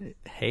hates.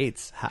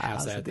 Hates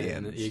House at the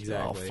end.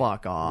 Exactly. Oh,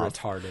 fuck off.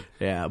 Retarded.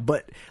 Yeah,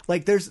 but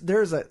like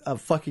there's a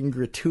fucking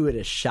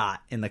gratuitous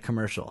shot in the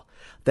commercial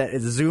that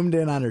is zoomed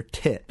in on her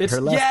tit, It's- her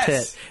left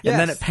yes, tit, and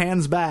then yes. it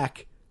pans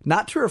back,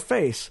 not to her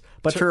face,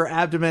 but to her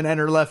abdomen and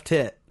her left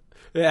tit.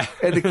 Yeah.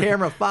 And the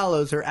camera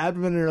follows her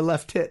abdomen and her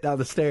left tit down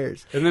the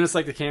stairs. And then it's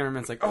like the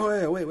cameraman's like, oh,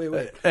 yeah,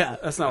 wait. Yeah.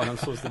 That's not what I'm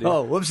supposed to do.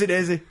 Oh, whoopsie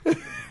daisy!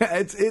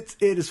 it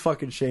is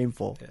fucking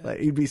shameful. Like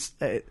you'd be,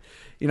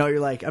 you're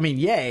like, I mean,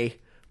 yay,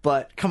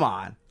 but come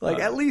on, like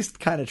at least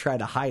kind of try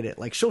to hide it.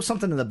 Like show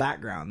something in the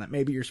background that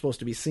maybe you're supposed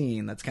to be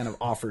seeing that's kind of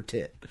off her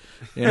tit.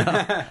 You know?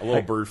 A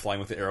little bird flying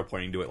with the arrow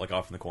pointing to it, like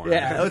off in the corner.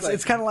 Yeah,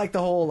 it's kind of like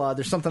the whole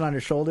 "there's something on your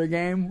shoulder"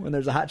 game. When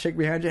there's a hot chick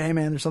behind you, hey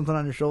man, there's something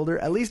on your shoulder.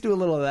 At least do a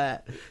little of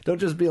that. Don't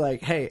just be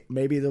like, hey,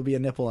 maybe there'll be a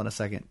nipple in a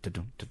second.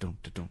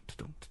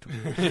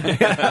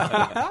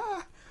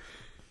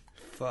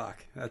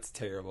 Fuck. That's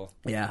terrible.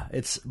 Yeah,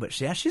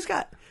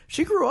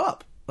 she grew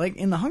up. Like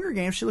in the Hunger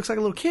Games, she looks like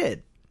a little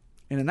kid,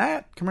 and in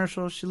that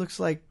commercial, she looks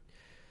like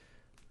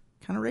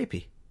kind of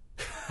rapey.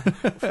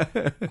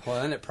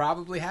 Well, then it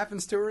probably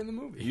happens to her in the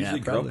movie. You usually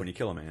grow probably. up when you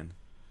kill a man.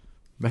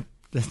 But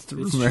that's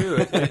the It's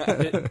rumor.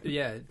 true.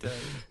 It does.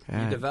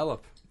 You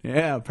develop.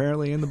 Yeah,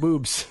 apparently in the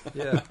boobs.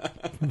 Yeah.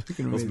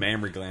 Those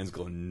mammary glands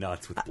go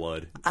nuts with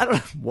blood. I don't.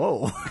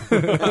 Whoa.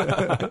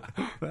 I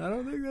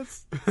don't think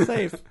that's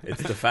safe.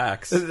 It's the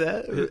facts. Is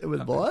that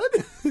with blood?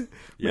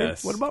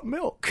 Yes. What about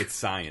milk? It's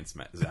science,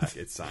 Zach.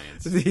 It's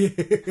science.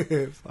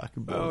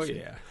 Fucking Oh, bullshit.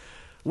 yeah.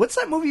 What's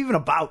that movie even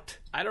about?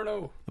 I don't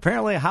know.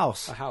 Apparently a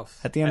house. A house.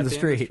 At the end of the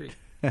street.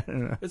 I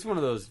don't know. It's one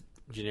of those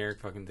generic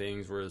fucking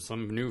things where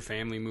some new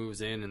family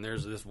moves in and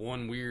there's this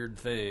one weird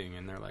thing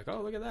and they're like,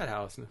 oh, look at that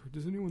house.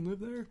 Does anyone live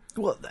there?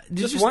 Well,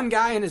 Just one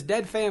guy and his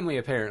dead family,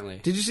 apparently.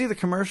 Did you see the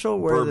commercial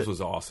where Burbs was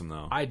awesome,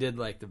 though. I did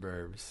like the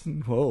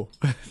Burbs. Whoa,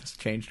 it's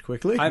changed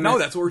quickly. I No, meant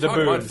that's what we're the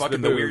talking about. boobs,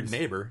 Fucking the the weird boobs.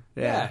 neighbor.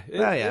 Yeah, it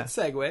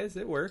segues.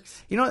 It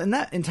works. You know, in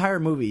that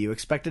entire movie, you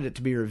expected it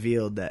to be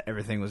revealed that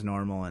everything was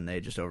normal and they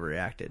just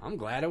overreacted. I'm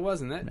glad it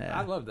wasn't. Yeah.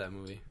 I love that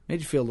movie.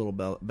 Made you feel a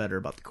little better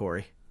about the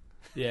Corey.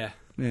 Yeah.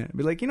 Yeah,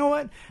 be like, you know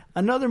what?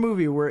 Another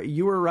movie where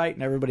you were right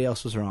and everybody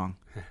else was wrong.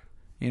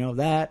 You know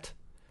that,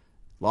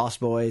 Lost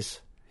Boys,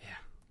 Yeah.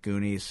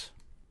 Goonies,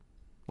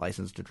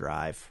 License to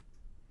Drive.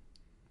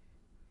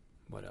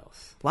 What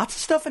else? Lots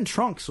of stuff in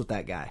trunks with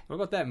that guy. What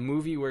about that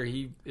movie where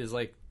he is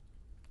like,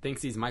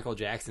 thinks he's Michael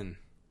Jackson?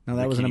 No,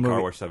 that wasn't a Bikini movie.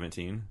 Car Wash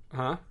 17.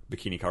 Huh?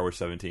 Bikini Car Wash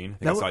 17. I think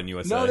That I saw wa- it in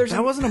USA. No, there's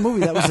That wasn't a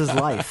movie. That was his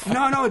life.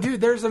 No, dude.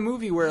 There's a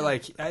movie where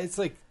like it's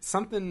like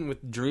something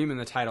with "dream" in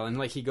the title, and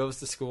like he goes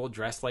to school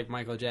dressed like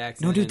Michael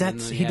Jackson. No, dude, and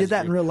that's then he has did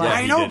that in dream- real life. Yeah,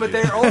 I he know, did but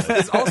do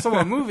there's also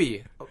a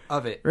movie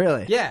of it.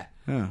 Really? Yeah.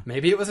 Huh.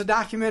 Maybe it was a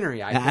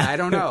documentary. I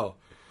don't know.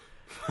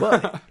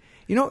 Well,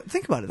 You know,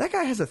 think about it. That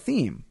guy has a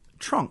theme.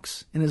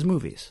 Trunks in his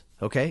movies.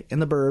 Okay? In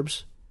The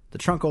Burbs, the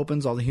trunk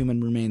opens, all the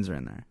human remains are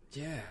in there.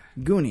 Yeah.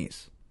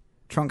 Goonies,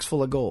 trunks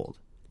full of gold.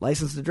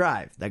 License to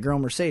Drive, that girl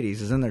Mercedes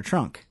is in their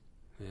trunk.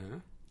 Yeah.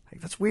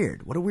 Like, that's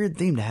weird. What a weird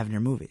theme to have in your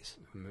movies.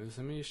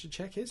 Somebody you should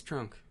check his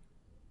trunk.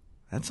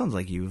 That sounds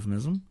like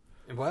euphemism.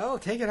 Well,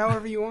 take it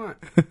however you want.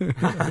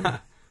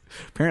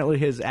 Apparently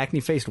his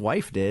acne-faced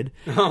wife did.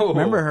 Oh.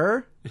 Remember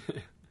her?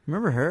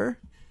 Remember her?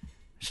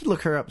 I should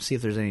look her up and see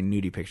if there's any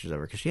nudie pictures of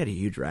her, because she had a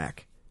huge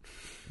rack.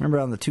 Remember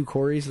on the Two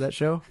Corys of that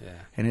show? Yeah.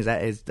 And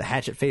his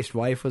hatchet-faced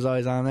wife was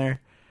always on there.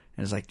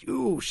 And it's like,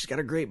 ooh, she's got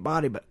a great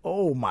body, but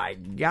oh my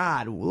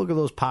God, look at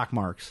those pock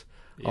marks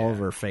all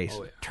over her face.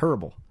 Oh, yeah.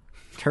 Terrible.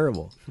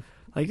 Terrible.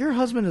 Like, your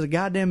husband is a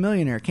goddamn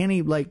millionaire. Can't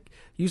he, like,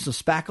 use some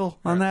spackle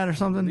on that or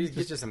something? Please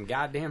get you some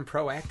goddamn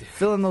Proactive.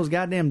 Fill in those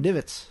goddamn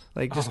divots.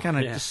 Like, just kind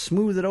of yeah. just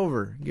smooth it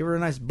over. Give her a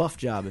nice buff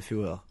job, if you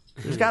will.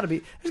 There's got to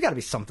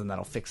be something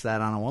that'll fix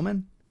that on a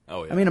woman.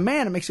 Oh, yeah. I mean, a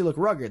man, it makes you look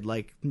rugged,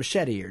 like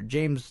Machete or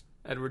James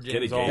Edward Get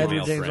a James gay Olmos. Edward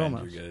male James friend.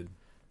 Olmos. You're good.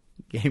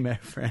 Gay man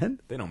friend.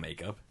 They don't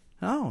make up.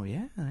 Oh,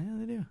 yeah,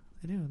 they do.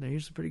 They do. They're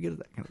usually pretty good at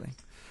that kind of thing.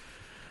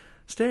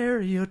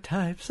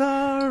 Stereotypes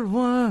are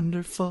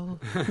wonderful.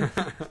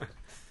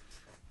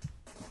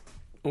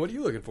 What are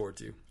you looking forward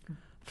to?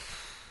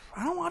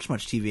 I don't watch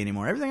much TV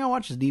anymore. Everything I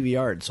watch is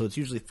DVR'd, so it's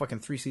usually fucking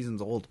 3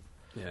 seasons old.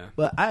 Yeah.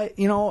 But I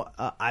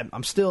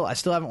still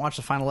haven't watched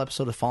the final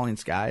episode of Falling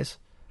Skies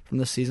from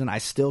this season. I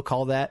still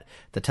call that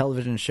the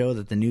television show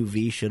that the new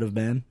V should have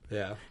been.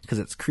 Yeah. Because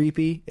it's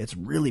creepy, it's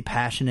really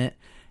passionate,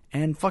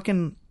 and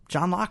fucking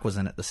John Locke was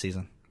in it this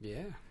season.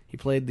 Yeah. He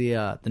played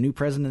the new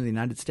president of the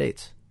United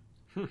States.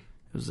 It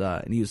was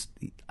and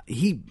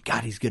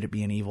he's good at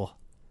being evil.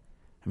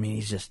 I mean,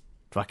 he's just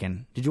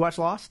fucking. Did you watch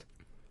Lost?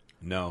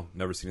 No,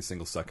 never seen a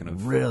single second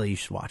of. Really, you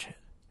should watch it.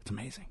 It's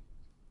amazing.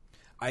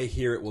 I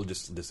hear it will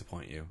just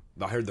disappoint you.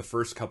 I heard the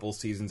first couple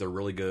seasons are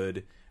really good,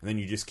 and then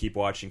you just keep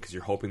watching because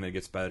you're hoping that it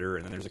gets better,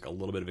 and then there's like a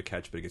little bit of a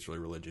catch, but it gets really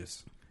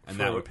religious, and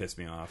that would piss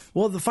me off.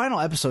 Well, the final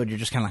episode, you're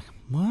just kind of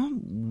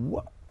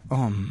like,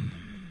 what?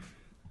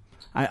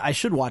 I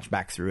should watch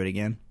back through it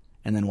again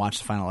and then watch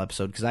the final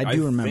episode because I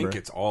do remember. I think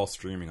it's all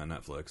streaming on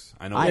Netflix.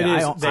 I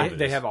know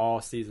They have all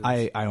seasons.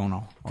 I don't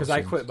know Because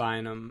I quit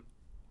buying them.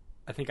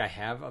 I think I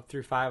have up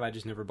through 5. I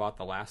just never bought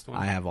the last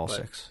one. I have all But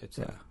 6. It's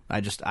Yeah.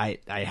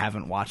 I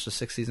haven't watched the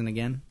 6th season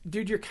again.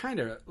 dude, you're kind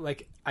of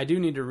like, I do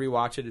need to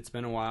rewatch it. It's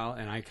been a while,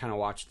 and I kind of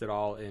watched it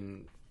all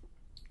in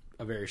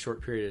a very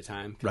short period of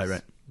time.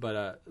 Right.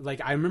 But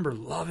like, I remember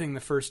loving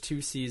the first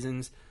 2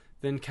 seasons,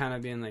 then kind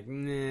of being like,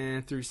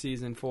 nah, through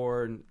season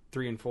 4 and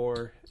 3 and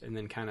 4, and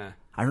then kind of.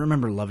 I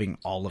remember loving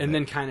all of it. And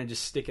then kind of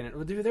just sticking it.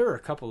 Well, dude, there were a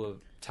couple of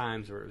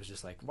times where it was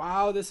just like,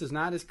 wow, this is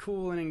not as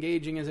cool and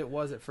engaging as it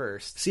was at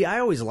first. See, I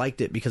always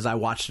liked it because I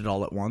watched it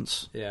all at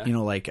once. Yeah. You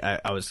know, like,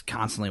 I was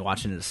constantly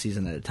watching it a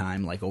season at a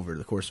time, like, over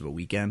the course of a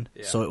weekend.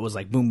 Yeah. So it was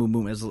like, boom, boom,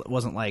 boom. It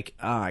wasn't like,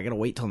 I gotta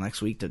wait till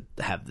next week to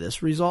have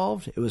this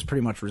resolved. It was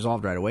pretty much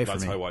resolved right away for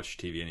That's me. how I watch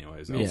TV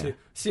anyways. Yeah.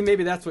 See,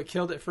 maybe that's what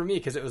killed it for me,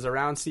 because it was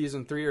around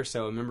season 3 or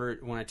so. Remember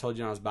when I told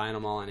you I was buying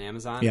them all on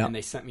Amazon, Yeah. and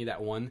they sent me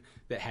that one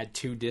that had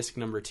 2 disc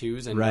number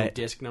 2s and no Right.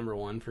 disc number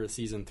 1 for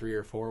season 3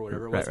 or 4,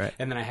 whatever it was. Right.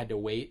 And then I had to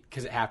wait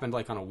because it happened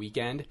like on a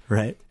weekend.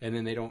 Right. And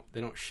then they don't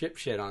ship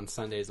shit on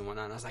Sundays and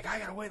whatnot. And I was like, I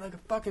gotta wait like a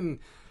fucking.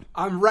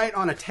 I'm right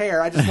on a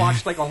tear. I just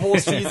watched like a whole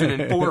season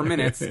in 4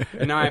 minutes,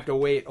 and now I have to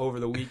wait over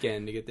the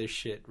weekend to get this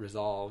shit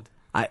resolved.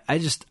 I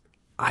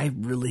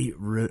really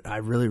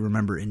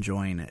remember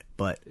enjoying it,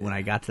 but when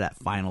I got to that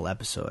final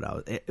episode,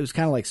 it was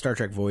kind of like Star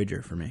Trek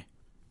Voyager for me,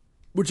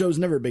 which I was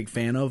never a big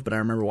fan of, but I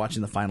remember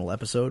watching the final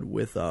episode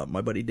with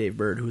my buddy Dave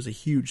Bird, who was a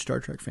huge Star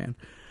Trek fan,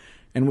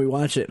 and we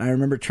watched it, and I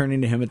remember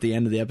turning to him at the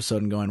end of the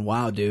episode and going,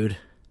 wow, dude,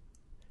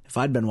 if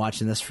I'd been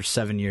watching this for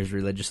 7 years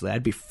religiously,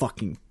 I'd be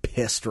fucking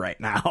pissed right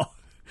now.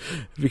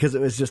 Because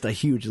it was just a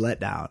huge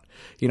letdown,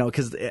 you know.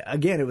 Because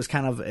again, it was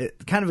kind of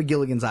a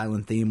Gilligan's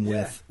Island theme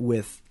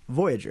with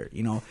Voyager.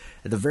 You know,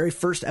 at the very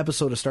first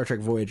episode of Star Trek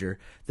Voyager,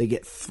 they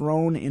get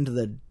thrown into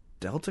the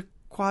Delta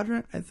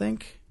Quadrant, I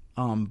think,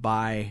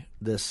 by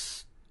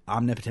this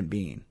omnipotent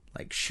being.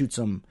 Like, shoots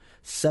them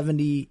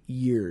 70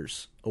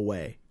 years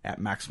away at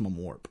maximum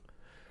warp.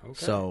 Okay.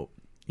 So,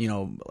 you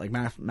know, like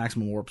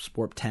maximum warp's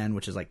warp 10,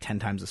 which is like 10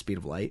 times the speed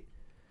of light.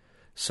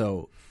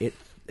 So it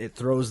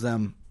throws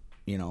them,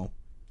 you know,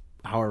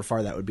 however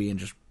far that would be in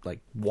just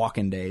like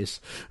walking days.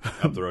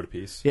 Up the road a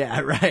piece. Yeah,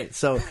 right.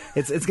 So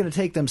it's going to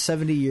take them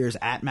 70 years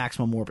at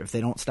maximum warp if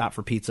they don't stop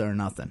for pizza or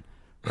nothing,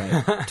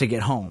 right, to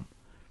get home.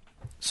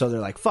 So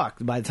they're like, fuck.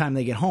 By the time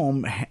they get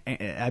home,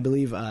 I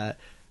believe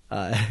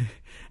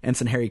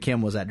Ensign Harry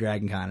Kim was at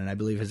DragonCon, and I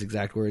believe his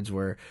exact words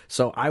were,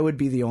 so I would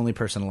be the only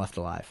person left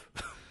alive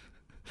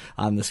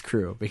on this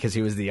crew because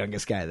he was the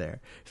youngest guy there.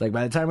 He's like,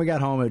 by the time we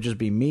got home, it would just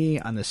be me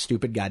on this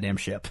stupid goddamn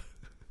ship.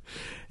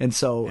 And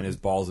his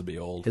balls would be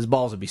old. His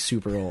balls would be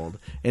super old.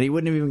 And he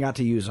wouldn't have even got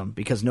to use them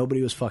because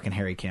nobody was fucking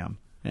Harry Kim.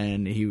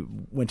 And he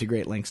went to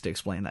great lengths to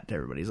explain that to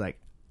everybody. He's like,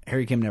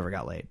 Harry Kim never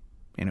got laid.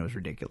 And it was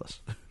ridiculous.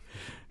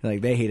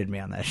 Like, they hated me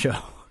on that show.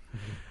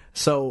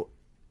 So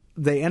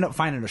they end up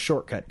finding a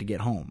shortcut to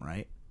get home,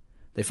 right?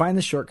 They find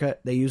the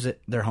shortcut, they use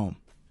it, they're home.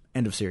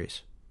 End of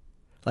series.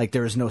 Like,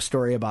 there is no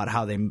story about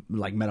how they,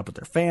 like, met up with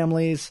their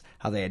families,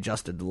 how they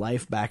adjusted to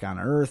life back on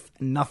Earth,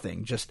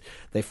 nothing. Just,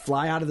 they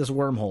fly out of this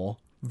wormhole,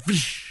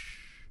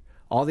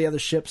 all the other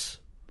ships,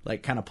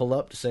 like, kind of pull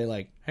up to say,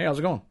 like, hey, how's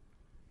it going?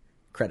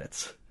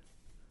 Credits.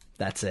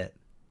 That's it.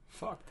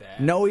 Fuck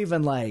that. No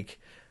even, like,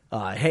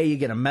 hey, you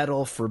get a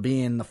medal for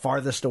being the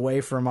farthest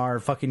away from our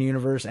fucking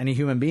universe any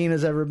human being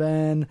has ever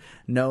been.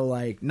 No,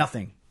 like,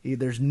 nothing.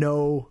 There's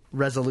no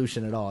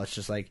resolution at all. It's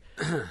just like,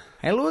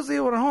 hey, Lucy,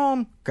 we're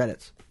home.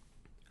 Credits.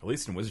 At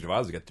least in Wizard of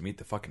Oz, we got to meet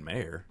the fucking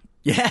mayor.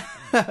 Yeah.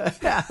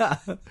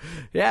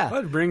 Yeah.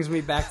 Well, it brings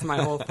me back to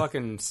my whole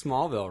fucking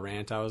Smallville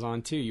rant I was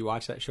on, too. You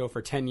watch that show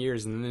for 10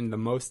 years, and then the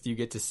most you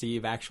get to see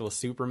of actual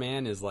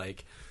Superman is,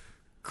 like,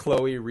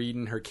 Chloe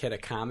reading her kid a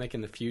comic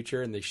in the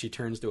future, and she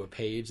turns to a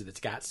page that's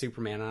got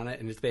Superman on it,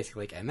 and it's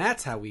basically like, and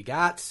that's how we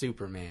got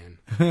Superman.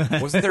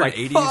 Wasn't there Like,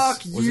 an 80s?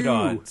 fuck Was it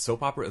a you.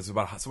 soap opera? It was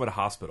about a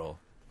hospital.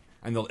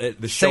 And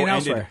the show Saint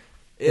ended. Elsewhere.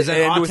 Is it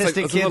It was autistic like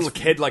it was a kids? little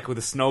kid like with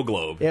a snow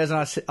globe. Yeah, it's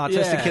an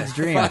autistic kid's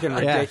dream. Fucking Yeah.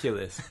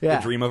 ridiculous. Yeah.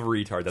 The dream of a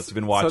retard that's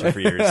been watching for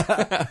years.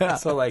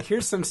 So, like,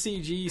 here's some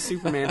CG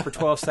Superman for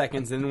 12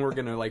 seconds, and then we're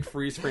going to, like,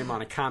 freeze frame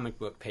on a comic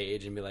book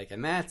page and be like,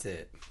 and that's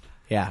it.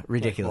 Yeah,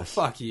 ridiculous.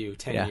 Well, fuck you,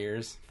 10 Yeah.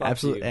 years. Fuck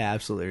Absolutely, you. yeah,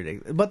 absolutely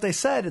ridiculous. But they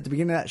said at the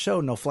beginning of that show,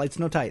 no flights,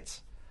 no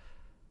tights.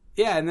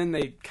 Yeah, and then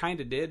they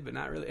kind of did, but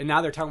not really. And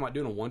now they're talking about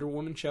doing a Wonder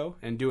Woman show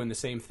and doing the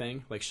same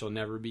thing. Like, she'll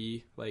never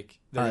be, like...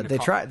 They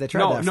tried that for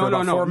no,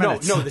 about 4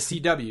 minutes. No, the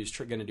CW's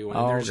going to do one.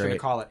 And Oh, they're just going to great.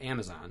 call it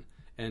Amazon.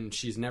 And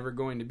she's never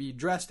going to be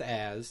dressed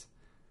as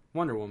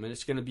Wonder Woman.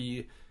 It's going to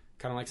be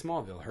kind of like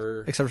Smallville.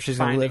 Her Except for she's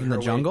going to live in finding the her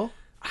way- jungle?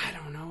 I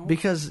don't know.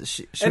 Because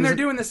she and was they're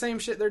doing the same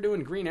shit they're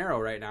doing Green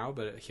Arrow right now,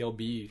 but he'll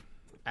be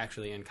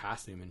actually in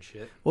costume and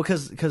shit. Well,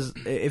 because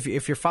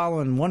if you're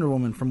following Wonder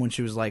Woman from when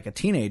she was like a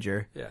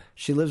teenager, Yeah.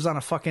 she lives on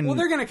a fucking... Well,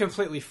 they're going to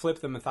completely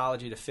flip the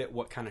mythology to fit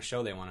what kind of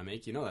show they want to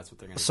make. You know that's what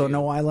they're going to So do.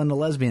 no island of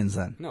lesbians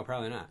then. No,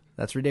 probably not.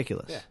 That's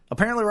ridiculous. Yeah.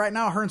 Apparently right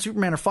now her and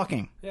Superman are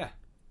fucking. Yeah,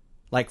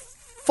 Like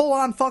full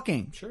on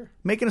fucking. Sure.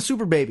 Making a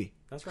super baby.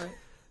 that's right.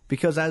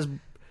 Because as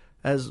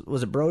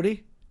was it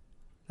Brody?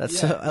 That's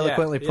Yeah, so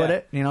eloquently put yeah.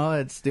 it. You know,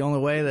 it's the only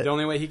way that... The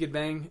only way he could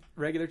bang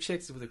regular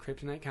chicks is with a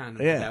kryptonite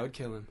condom. Yeah. That would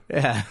kill him.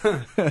 Yeah.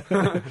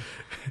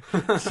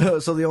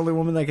 so the only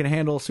woman that can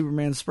handle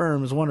Superman's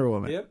sperm is Wonder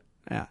Woman. Yep.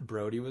 Yeah.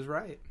 Brody was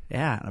right.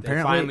 Yeah. And They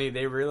apparently... finally,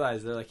 they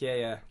realized, they're like,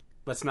 yeah,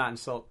 let's not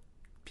insult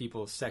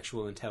people's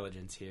sexual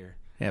intelligence here.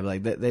 Yeah, but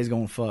like they's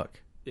going fuck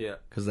Yeah.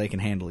 because they can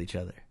handle each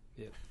other.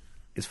 Yeah.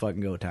 It's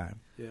fucking go time.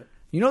 Yeah.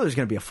 You know there's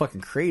going to be a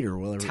fucking crater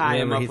wherever... Tie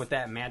him wherever up with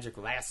that magic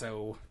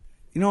lasso.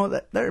 You know,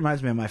 that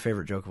reminds me of my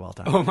favorite joke of all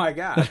time. Oh my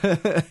god.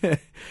 It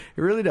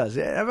really does.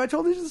 Have I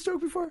told you this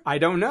joke before? I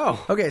don't know.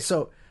 Okay,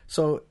 so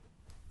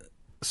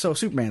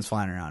Superman's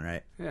flying around,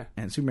 right? Yeah.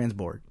 And Superman's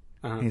bored.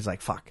 Uh-huh. And he's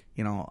like, fuck,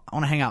 I want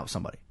to hang out with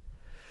somebody.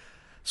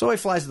 So he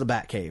flies to the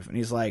Batcave, and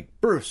he's like,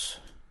 Bruce,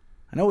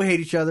 I know we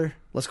hate each other.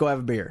 Let's go have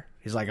a beer.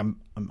 He's like, I'm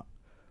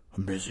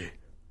busy.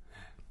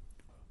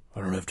 I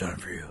don't have time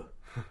for you.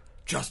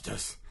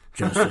 Justice.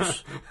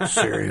 Justice,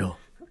 cereal,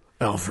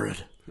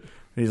 Alfred.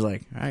 And he's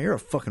like, "Ah, you're a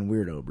fucking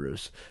weirdo,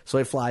 Bruce." So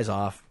he flies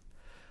off,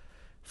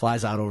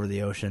 flies out over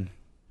the ocean.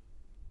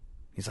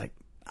 He's like,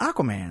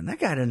 Aquaman, that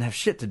guy doesn't have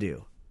shit to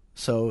do.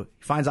 So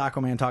he finds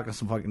Aquaman talking to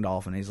some fucking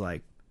dolphin. He's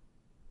like,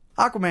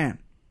 Aquaman,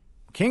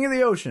 king of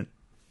the ocean,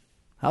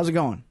 how's it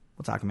going?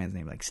 What's Aquaman's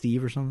name? Like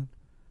Steve or something?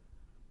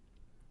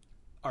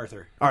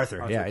 Arthur.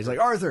 Arthur. Yeah, he's like,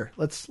 Arthur,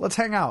 let's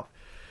hang out.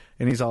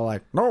 And he's all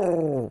like,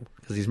 no,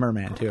 because he's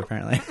merman too,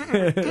 apparently.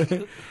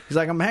 He's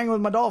like, I'm hanging with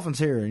my dolphins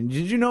here. And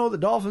did you know that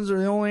dolphins are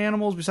the only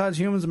animals besides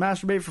humans that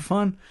masturbate for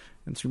fun?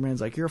 And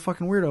Superman's like, you're a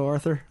fucking weirdo,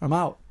 Arthur. I'm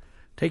out.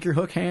 Take your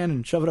hook hand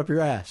and shove it up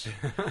your ass.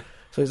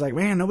 So he's like,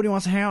 man, nobody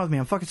wants to hang out with me.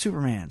 I'm fucking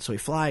Superman. So he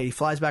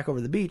flies back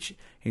over the beach, and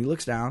he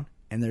looks down,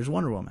 and there's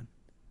Wonder Woman.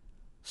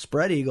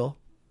 Spread eagle,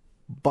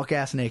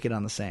 buck-ass naked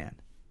on the sand.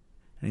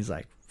 And he's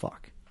like,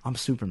 fuck, I'm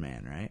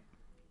Superman, right?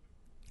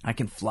 I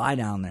can fly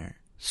down there,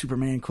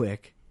 Superman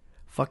quick,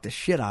 fuck the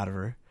shit out of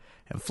her,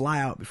 and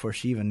fly out before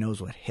she even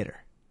knows what hit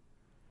her.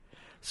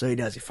 So he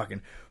does. He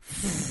fucking...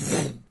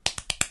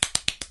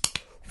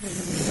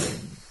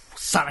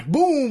 Sonic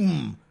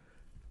boom!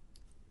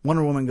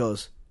 Wonder Woman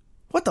goes,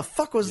 what the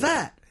fuck was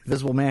that?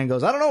 Invisible Man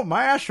goes, I don't know,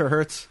 my ass sure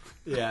hurts.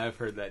 Yeah, I've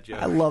heard that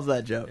joke. I love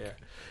that joke. Yeah.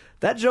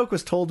 That joke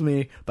was told to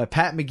me by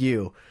Pat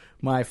McGew,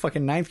 my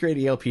fucking 9th grade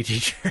ELP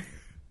teacher.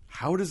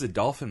 How does a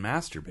dolphin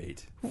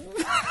masturbate?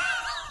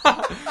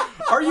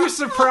 Are you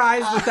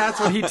surprised that that's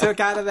what he took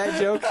out of that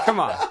joke? Come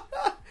on.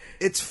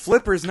 Its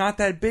flipper's not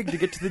that big to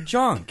get to the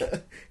junk.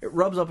 It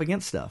rubs up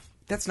against stuff.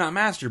 That's not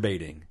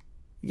masturbating.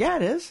 Yeah,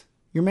 it is.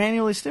 You're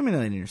manually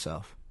stimulating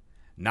yourself.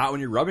 Not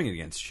when you're rubbing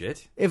against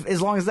shit.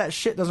 As long as that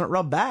shit doesn't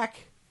rub back.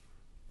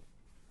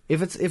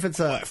 If it's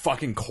a What,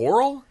 fucking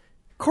coral?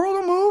 coral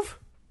don't move.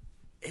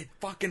 It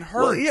fucking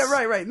hurts. Well, yeah,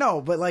 right. No,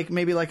 but like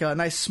maybe like a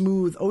nice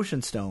smooth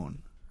ocean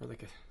stone. Or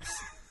like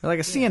They're like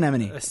a sea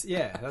anemone.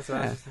 Yeah, that's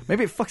what I was.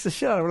 Maybe it fucks the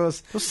shit out of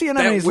those sea That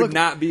anemones. would Look,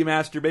 not be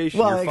masturbation.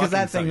 well, You're because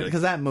that fucking thing,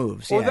 because that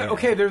moves. Well, yeah,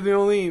 okay, they're the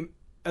only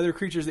other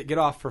creatures that get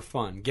off for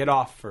fun. Get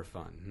off for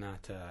fun,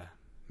 not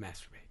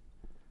masturbate.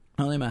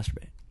 No, they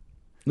masturbate.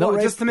 Well,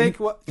 They'll just to make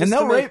what, and just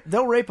they'll to make- rape.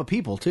 They'll rape a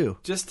people too.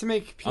 just to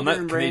make Peter I'm not,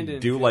 and can Brandon they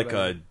do feel like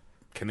better.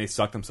 can they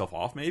suck themselves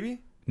off maybe?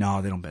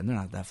 No, they don't bend. They're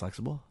not that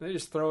flexible. They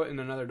just throw it in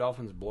another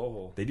dolphin's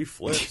blowhole. They do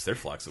flips. They're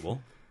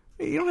flexible.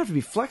 You don't have to be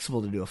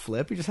flexible to do a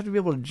flip. You just have to be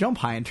able to jump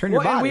high and turn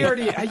Well, your and body. we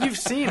already you've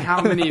seen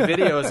how many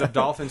videos of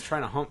dolphins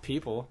trying to hump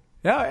people.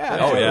 yeah. Oh yeah,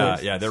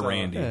 totally. yeah, they're So,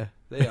 randy. Yeah.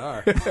 They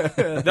are.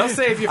 They'll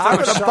save you I'm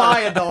from a gonna shark. buy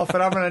a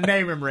dolphin. I'm gonna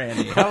name him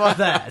Randy. How about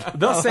that?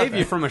 They'll save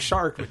you from a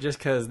shark just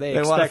because they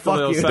wanna expect a fuck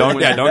little you. something Don't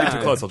when get you're too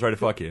done. close. I'll try to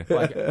fuck you.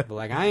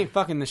 Like I ain't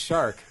fucking the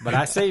shark, but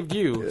I saved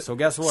you. So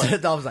guess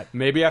what? Dolphin's like.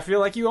 Maybe I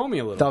feel like you owe me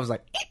a little. Dolphin's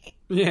like.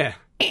 Yeah,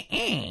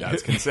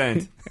 That's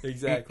consent.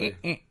 exactly.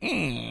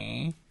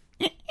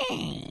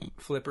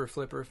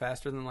 Flipper,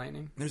 faster than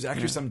lightning. There's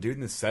actually some dude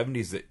in the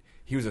 70s that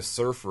he was a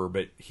surfer,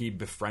 but he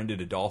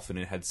befriended a dolphin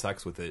and had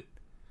sex with it.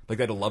 Like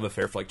they had a love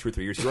affair for like 2 or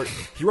 3 years.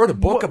 He wrote a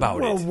book about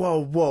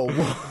whoa, it.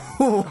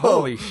 Whoa.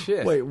 Holy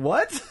shit! Wait,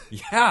 what?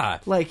 Yeah,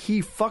 Like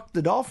he fucked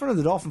the dolphin, or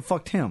the dolphin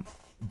fucked him?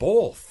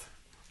 both.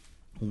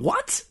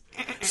 What?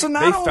 So not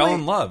They only fell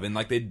in love and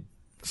like he'd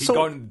So-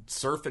 go and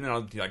surfing and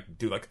I'll like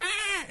do like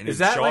and Is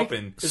he'd that show like- up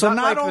and is So that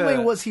not like only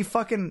the- was he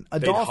fucking a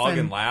They'd dolphin, hug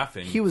and laugh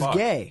and he was fuck.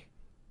 gay.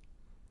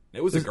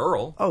 it was a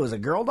girl. Oh, it was a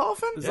girl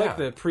dolphin? It's Yeah. like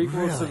the prequels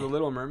to Really? The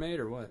Little Mermaid,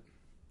 or what?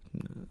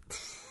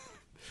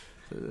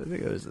 I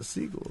think it was a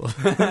sequel.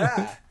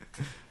 But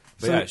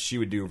yeah, she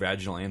would do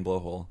vaginal and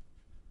blowhole.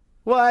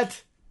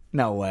 What?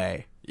 No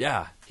way.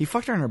 Yeah, He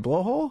fucked her in her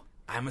blowhole?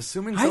 I'm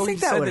assuming. I so. think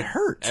He that said would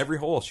hurt. Every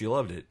hole, she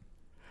loved it.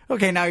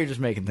 Okay, now you're just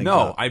making things No,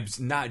 up. I'm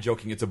not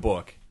joking. It's a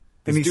book.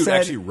 This And he dude said-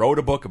 actually wrote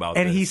a book about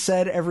And this. he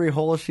said every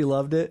hole she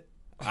loved it.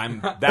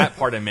 That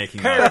part I'm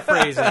making up.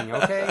 Paraphrasing,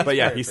 okay? But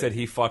yeah, he said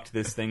he fucked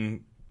this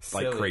thing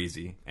like Silly.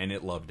 crazy, and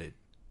it loved it,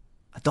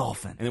 A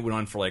dolphin. and it went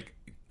on for like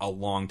a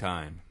long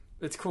time.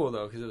 It's cool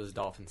though because it was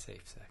dolphin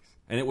safe sex.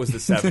 And it was the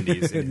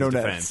 70s in No his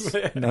nets.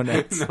 defense. No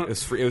nets. It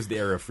was free. It was the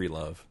era of free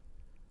love.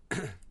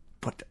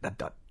 But a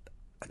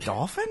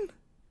dolphin?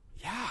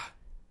 Yeah,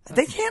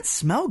 They can't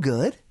smell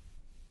good.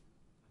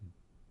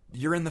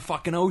 you're in the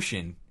fucking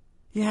ocean.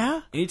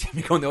 Yeah? Anytime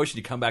you go in the ocean,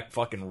 you come back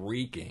fucking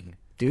reeking.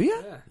 Do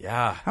you?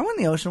 Yeah. I went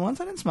in the ocean once.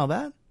 I didn't smell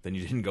bad. Then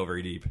you didn't go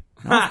very deep.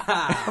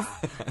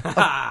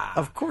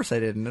 Of course I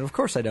didn't. And of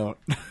course I don't.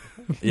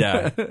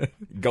 Yeah.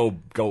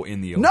 Go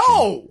in the ocean.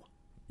 No!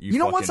 You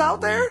know what's fucking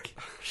out there? reek.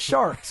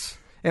 Sharks.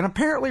 And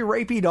apparently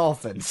rapey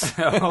dolphins.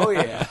 Oh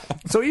yeah.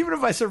 So even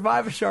if I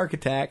survive a shark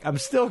attack, I'm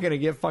still going to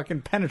get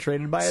fucking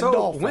penetrated by a So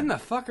dolphin. when the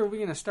fuck are we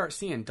gonna start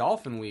seeing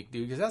Dolphin Week,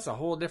 dude? Because that's a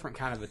whole different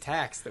kind of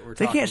attacks that we're.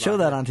 They talking can't show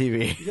about that here.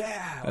 on TV.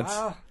 Yeah, That's-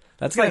 wow.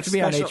 That's It's going like to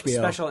be on special, HBO.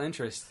 Special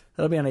interest.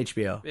 That'll be on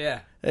HBO.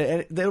 Yeah.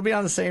 And they'll be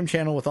on the same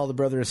channel with all the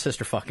brother and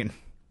sister fucking.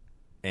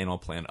 Animal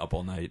Planet up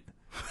all night.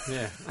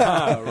 Yeah.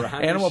 Rhonda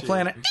Animal Shear.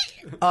 Planet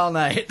all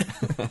night.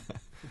 Oh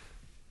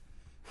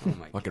my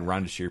god. Fucking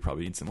Rhonda Shear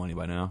probably needs some money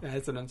by now.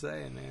 That's what I'm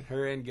saying, man.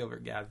 Her and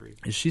Gilbert Godfrey.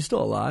 Is she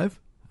still alive?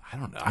 I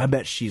don't know. I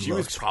bet she was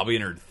looks- probably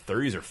in her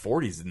 30s or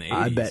 40s in the 80s.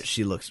 I bet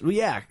she looks. Well,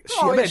 yeah. She,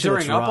 Oh I yeah, bet she during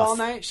looks Up rough. All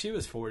Night, she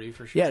was 40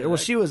 for sure. Yeah, well,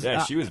 she was.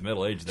 Yeah, she was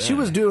middle aged then. She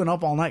was doing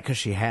Up All Night because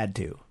she had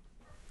to.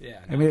 Yeah.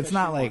 I mean, it's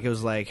not like it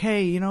was like,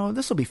 hey, you know,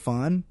 this will be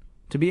fun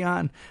to be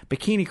on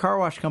Bikini Car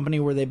Wash Company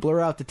where they blur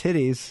out the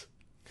titties.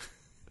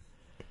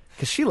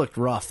 Because she looked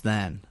rough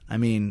then. I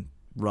mean,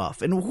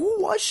 rough. And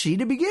who was she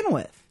to begin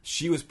with?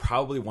 She was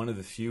probably one of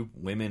the few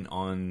women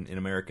in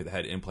America that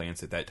had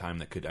implants at that time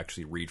that could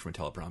actually read from a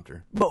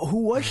teleprompter. But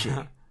who was she?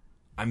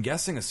 I'm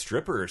guessing a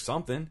stripper or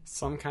something.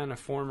 some kind of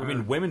former. I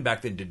mean, women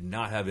back then did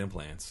not have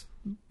implants,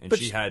 and But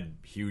she she- had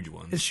huge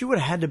ones. She would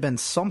have had to have been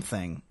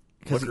something.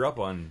 Look her up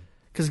on.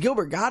 Because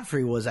Gilbert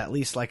Godfrey was at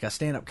least like a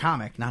stand-up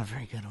comic. Not a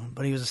very good one,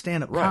 but he was a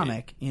stand-up Right.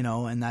 comic, you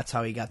know, and that's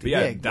how he got the But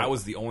yeah, gig. that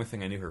was the only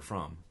thing I knew her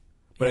from.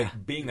 But Yeah.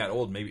 being that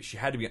old, maybe she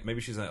had to be. Maybe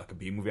she's like a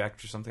B movie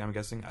actress or something. I'm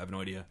guessing. I have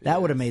no idea.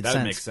 That would have made That would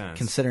sense, make sense.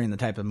 considering the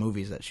type of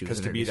movies that she was Because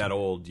to be introducing. that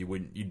old,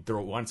 you'd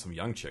want some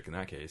young chick in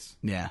that case.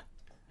 Yeah.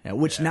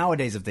 Which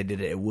nowadays, if they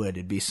did it,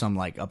 it'd be some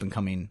like up and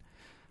coming,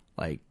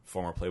 like,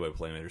 Former Playboy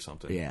playmate or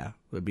something. yeah, it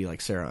would be like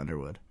Sarah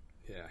Underwood.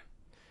 yeah.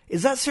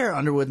 Is that Sarah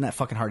Underwood in that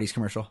fucking Hardee's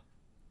commercial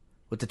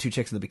with the two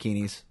chicks in the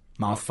bikinis,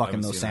 mouth I fucking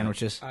haven't those seen that.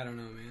 sandwiches? I don't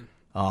know, man.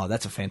 Oh,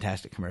 that's a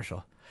fantastic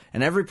commercial.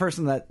 And every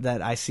person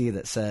that I see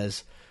that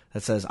says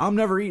I'm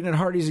never eating at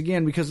Hardee's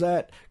again because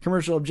that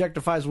commercial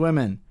objectifies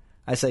women,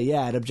 I say,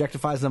 yeah, it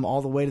objectifies them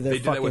all the way to their They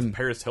did that fucking. with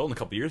Paris Hilton a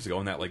couple years ago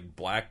in that like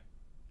black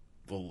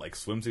little like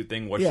swimsuit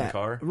thing, washing the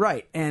car.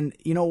 Right. And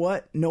you know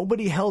what?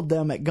 Nobody held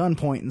them at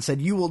gunpoint and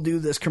said, you will do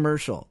this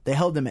commercial. They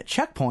held them at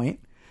checkpoint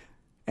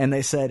and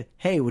they said,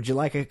 hey, would you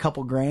like a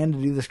couple grand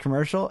to do this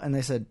commercial? And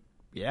they said,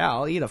 yeah,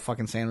 I'll eat a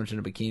fucking sandwich in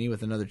a bikini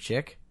with another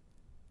chick.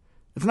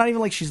 It's not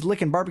even like she's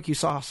licking barbecue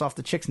sauce off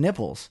the chick's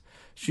nipples.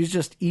 She's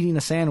just eating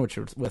a sandwich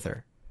with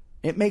her.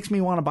 It makes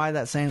me want to buy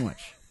that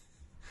sandwich.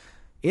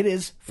 It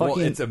is fucking.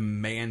 Well, it's a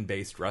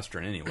man-based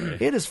restaurant anyway.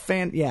 It is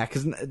yeah,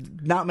 because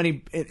not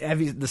many.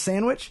 Have you the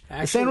sandwich? The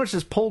Actually- sandwich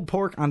is pulled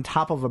pork on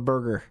top of a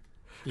burger.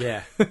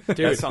 Yeah, That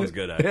dude. sounds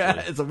good, actually.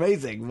 Yeah, it's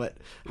amazing. But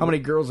how many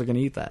girls are going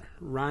to eat that?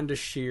 Rhonda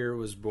Shear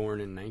was born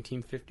in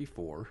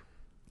 1954.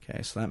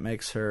 Okay, so that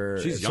makes her.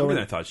 She's so younger in-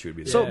 than I thought she would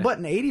be. So, Yeah. but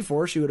in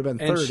 '84 she would have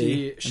been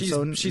 30. And and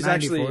so she's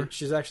 94.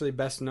 actually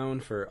best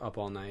known for Up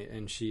All Night,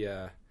 and she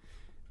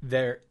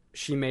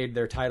made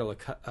their title a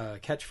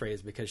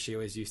catchphrase because she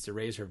always used to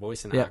raise her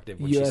voice an Yeah, octave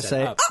when she USA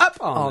said up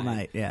all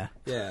night. Yeah.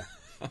 Yeah.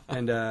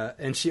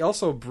 And she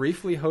also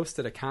briefly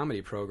hosted a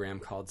comedy program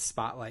called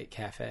Spotlight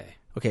Cafe.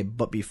 Okay,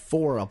 but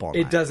before Up All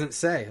Night, It doesn't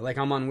say. Like,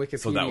 I'm on Wikipedia.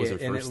 So that was her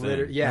and first it thing.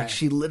 literally, yeah. Like,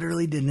 she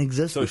literally didn't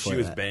exist. So before she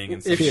was that. banging.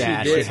 If somebody. she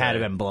Yeah, did. she had to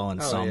have been blowing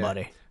Oh,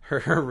 somebody. yeah.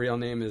 Her real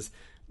name is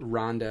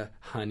Rhonda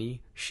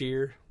Honey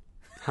Shear.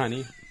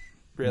 Honey.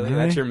 Really? Really?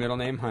 That's your middle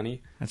name,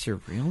 Honey? That's your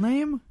real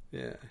name?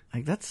 Yeah.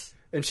 Like that's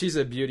And she's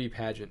a beauty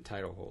pageant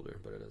title holder,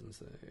 but it doesn't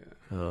say.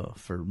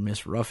 for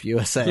Miss Rough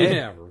USA.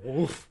 Yeah.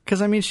 Woof.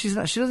 Because I mean, she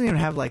doesn't even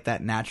have like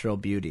that natural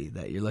beauty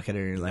that you look at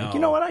her and you're like, No. you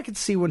know what? I could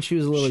see when she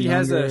was a little She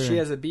younger.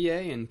 has a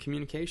BA in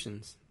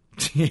communications.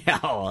 yeah,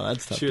 well,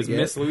 that's tough She to was get.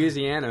 Miss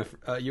Louisiana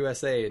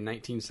USA in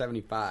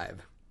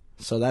 1975.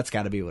 So that's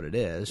got to be what it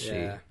is.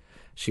 Yeah.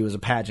 She was a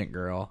pageant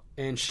girl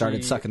And started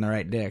she- sucking the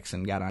right dicks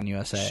and got on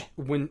USA.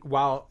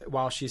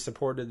 While she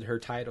supported her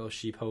title,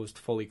 she posed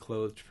fully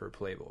clothed for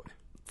Playboy.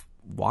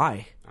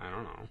 Why? I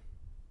don't know.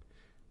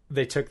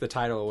 They took the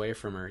title away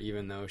from her,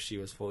 even though she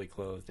was fully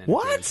clothed and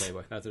What? appeared in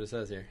Playboy. That's what it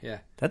says here. Yeah,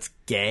 That's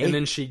gay. and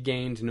then she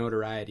gained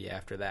notoriety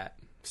after that.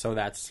 So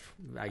that's,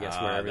 I guess,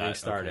 where everything that-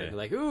 started. okay.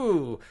 Like,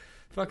 ooh,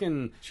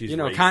 fucking, She's you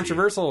know, racy.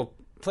 controversial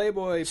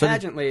Playboy So did-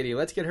 pageant lady.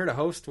 Let's get her to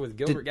host with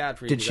Gilbert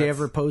Gottfried. Did she That's-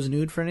 ever pose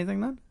nude for anything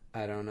then?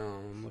 I don't know.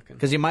 I'm looking.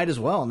 Because you might as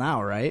well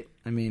now, right?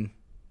 I mean,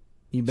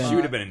 you've been. She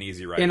would have been an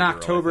easy ride. In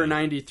October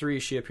 '93,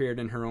 she appeared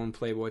in her own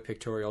Playboy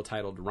pictorial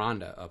titled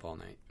 "Rhonda Up All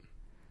Night."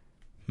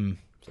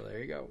 So there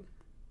you go.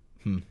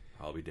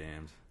 I'll be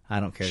damned. I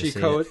don't care. She to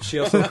see it. she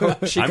also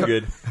I'm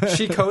good.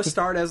 She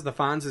co-starred as the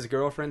Fonz's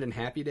girlfriend in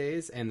Happy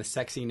Days and the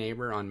sexy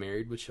neighbor on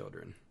Married with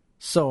Children.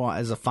 So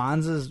as a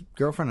Fonz's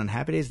girlfriend on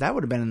Happy Days, that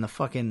would have been in the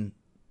fucking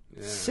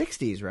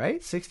 60s, right?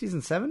 60s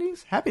and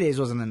 70s. Happy Days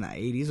wasn't in the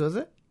 80s, was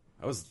it?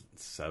 That was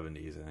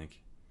 70s, I think.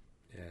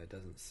 Yeah, it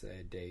doesn't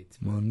say dates.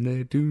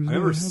 Monday, Tuesday. I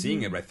remember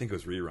seeing it, but I think it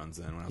was reruns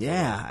then. When I was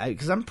Yeah,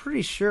 because I'm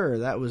pretty sure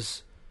that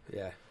was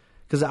Yeah.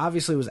 because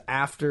obviously it was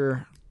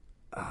after.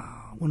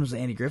 When was the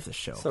Andy Griffith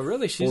show? So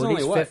really, she's 40s,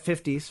 only what?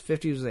 50s.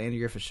 50s was the Andy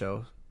Griffith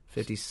show.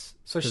 50s.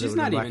 So 'cause it she's was in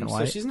not black even. and So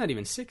white. she's not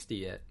even 60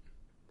 yet.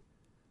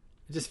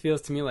 It just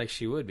feels to me like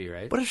she would be,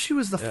 right? But if she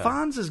was the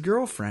Fonz's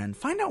girlfriend,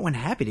 find out when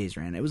Happy Days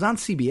ran. It was on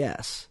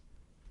CBS.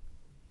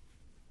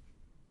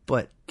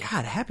 But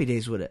God, Happy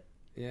Days would have.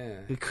 Yeah.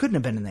 It couldn't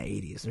have been in the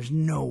 80s. There's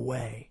no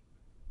way.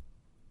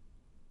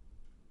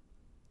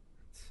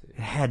 It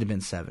had to have been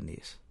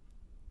 70s.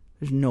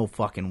 There's no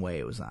fucking way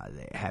it was not.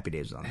 Happy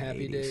Days was on the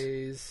Happy 80s.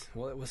 Days.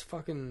 Well, it was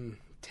fucking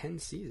 10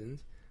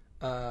 seasons.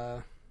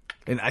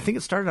 And I think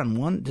it started on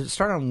one. Did it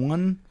start on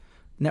one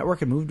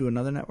network and move to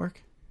another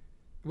network?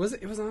 Was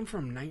it? It was on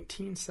from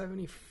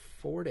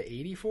 1974 to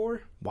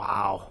 84.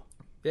 Wow.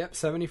 Yep,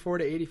 74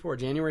 to 84.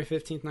 January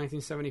 15th,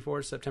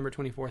 1974. September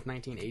 24th,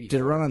 1984. Did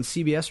it run on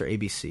CBS or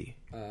ABC?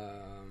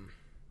 Um,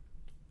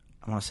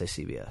 I want to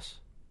say CBS.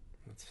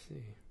 let's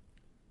see.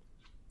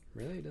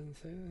 Really, it doesn't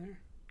say that there.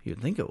 You'd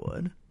think it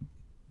would.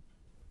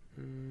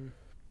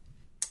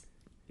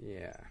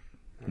 Yeah,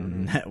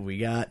 We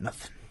got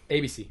nothing.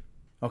 ABC.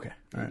 Okay.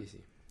 All right. ABC.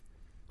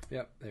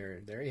 Yep,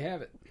 there you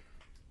have it.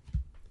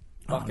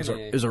 It was, Fucking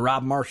it was a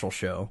Rob Marshall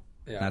show.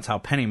 Yeah. That's how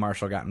Penny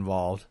Marshall got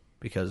involved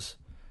because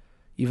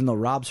even though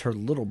Rob's her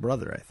little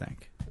brother, I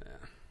think.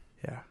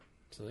 Yeah.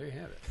 So there you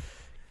have it.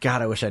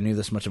 God, I wish I knew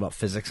this much about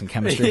physics and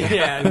chemistry.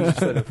 yeah, and just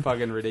sort of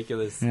fucking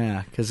ridiculous.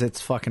 Yeah, because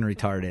it's fucking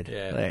retarded.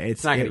 Yeah, Like,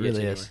 it's not gonna it get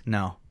really you is.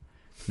 No,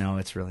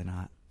 it's really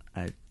not.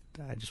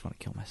 I just want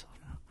to kill myself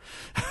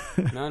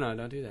now. No,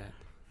 don't do that.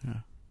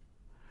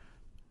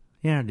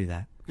 Yeah, I'll do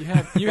that.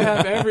 You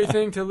have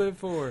everything to live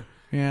for.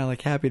 Yeah,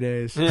 like Happy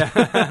Days.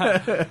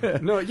 Yeah.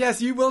 No,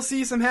 yes, you will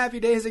see some happy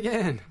days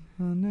again.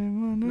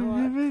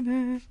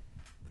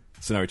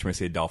 So now each time I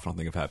see a dolphin, I'll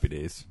think of Happy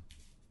Days.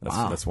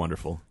 Wow. That's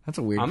wonderful. That's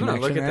a weird. I'm gonna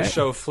look connection, at the right?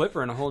 show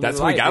Flipper in a whole That's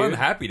new what light. we got dude. on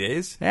Happy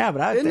Days. Yeah,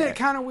 but Isn't it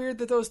kind of weird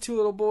that those two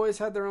little boys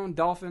had their own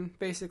dolphin,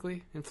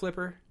 basically, in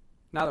Flipper?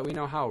 Now that we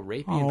know how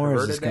rapey and where's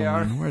perverted this they going?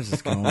 are. Where's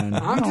this going? I'm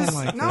I don't just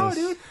like no, this.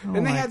 dude. I don't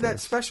And they like had that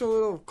this. special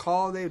little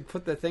call. They'd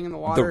put the thing in the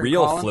water. The and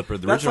real call 'em. Flipper,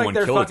 the That's original like one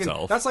their killed fucking,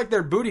 itself. That's like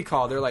their booty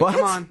call. They're like, What?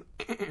 come on.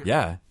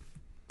 Yeah,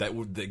 that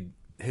would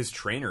his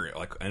trainer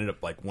ended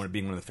up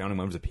being one of the founding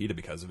members of PETA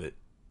because of it.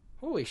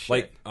 Holy shit!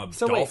 Like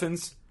So wait,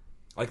 dolphins.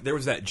 Like there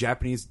was that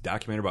Japanese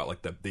documentary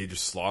about they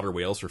just slaughter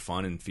whales for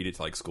fun and feed it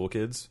to school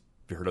kids.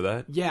 Have you heard of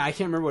that? yeah, I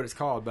can't remember what it's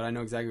called, but I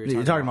know exactly what You're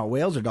you're talking about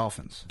whales or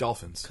dolphins?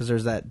 Dolphins. Because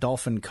there's that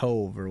Dolphin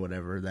Cove or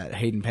whatever that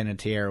Hayden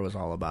Panettiere was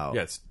all about.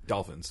 Yeah, it's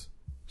dolphins.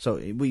 So,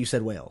 well, you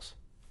said whales.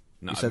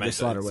 No, You said I they meant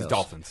slaughter it's whales.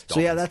 Dolphins. So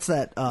yeah, that's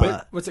that.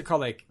 What's it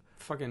called? Like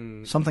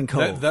fucking Something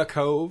Cove. The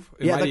Cove.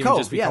 It Yeah, might the even Cove.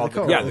 just be Yeah, the called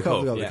Cove. Yeah, the the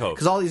Cove. Cove, the Cove.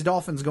 Because all these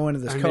dolphins go into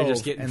this And they're cove,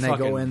 just getting and they go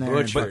fucking in there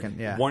and butchered. fucking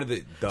yeah. One of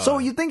the So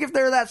you think if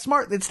they're that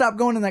smart, they'd stop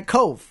going in that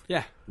cove?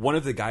 Yeah. one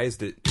of the guys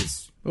that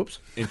is Oops.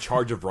 in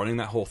charge of running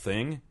that whole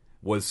thing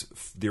was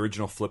the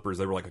original flippers.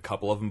 There were like a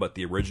couple of them, but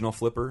the original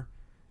flipper,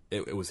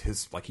 it was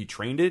his. Like he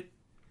trained it,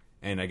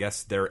 and I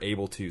guess they're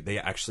able to. They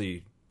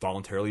actually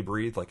voluntarily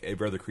breathe. Like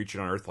every other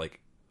creature on Earth, like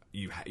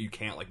you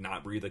can't like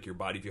not breathe. Like your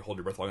body, if you hold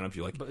your breath long enough,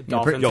 you like. But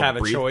dolphins you'll have a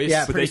breathe. choice.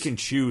 Yeah, but pretty they can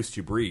choose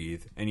to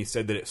breathe. And he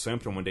said that it swam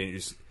to him one day and it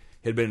just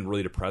had been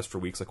really depressed for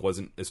weeks. Like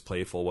wasn't as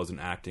playful, wasn't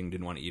acting,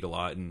 didn't want to eat a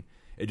lot, and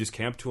it just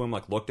camped to him.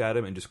 Like looked at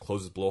him and just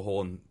closed his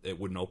blowhole, and it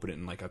wouldn't open it.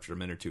 And like after a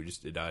minute or two,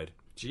 it died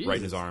right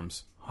in his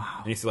arms. Wow.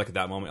 And he said like at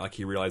that moment, like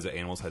he realized that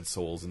animals had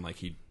souls, and like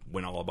he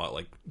went all about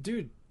like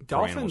Dude,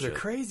 animal dolphins are shit.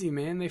 crazy,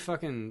 man. They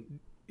fucking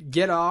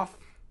get off,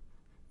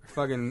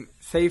 fucking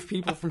save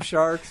people from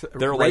sharks.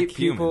 They're rape like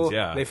people. humans,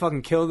 yeah. They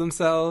fucking kill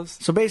themselves.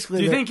 So basically,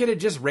 Do you they're- think it had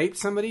just raped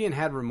somebody and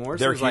had remorse?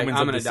 They're It was like, humans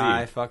I'm of gonna the sea.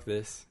 die. Fuck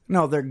this.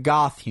 no, they're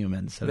goth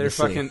humans. of They're the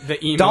sea. fucking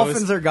the emos.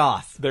 Dolphins are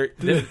goth.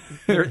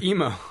 They're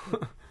emo.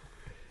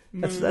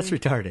 That's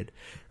retarded.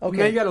 Now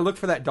Okay. you got to look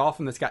for that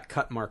dolphin that's got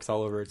cut marks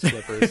all over its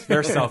flippers.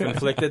 They're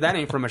self-inflicted. That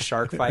ain't from a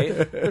shark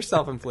fight. They're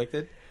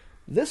self-inflicted.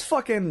 This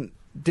fucking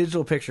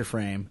digital picture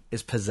frame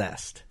is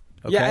possessed.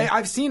 Okay? Yeah,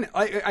 I've seen.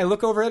 I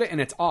look over at it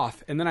and it's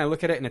off, and then I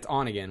look at it and it's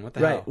on again. What the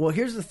hell? Right. Well,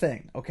 here's the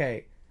thing.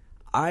 Okay,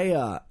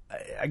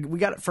 we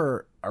got it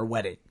for our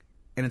wedding,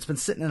 and it's been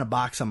sitting in a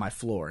box on my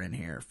floor in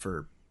here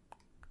for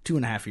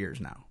 2.5 years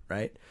now.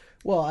 Right.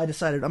 Well, I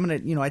decided I'm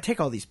gonna, I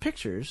take all these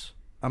pictures.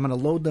 I'm gonna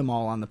load them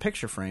all on the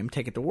picture frame,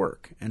 take it to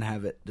work, and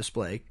have it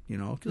display.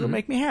 Because it'll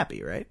make me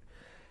happy, right?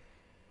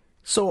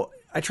 So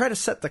I try to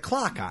set the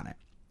clock on it,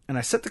 and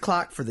I set the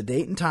clock for the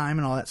date and time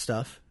and all that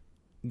stuff.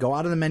 Go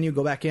out of the menu,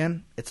 go back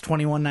in. It's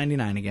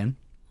 $21.99 again.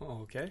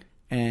 Oh, okay.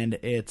 And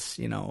it's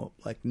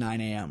like 9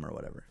 a.m. or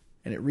whatever,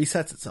 and it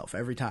resets itself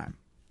every time.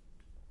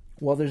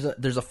 Well,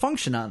 there's a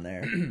function on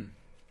there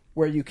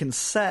where you can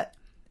set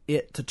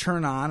it to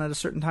turn on at a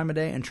certain time of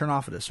day and turn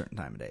off at a certain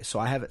time of day. So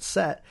I have it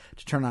set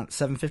to turn on at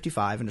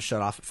 7:55 and to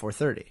shut off at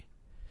 4:30.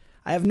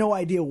 I have no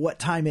idea what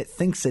time it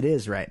thinks it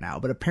is right now,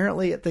 but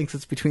apparently it thinks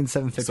it's between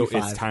 7:55. so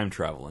it's time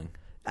traveling.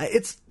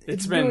 It's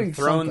been doing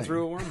thrown something.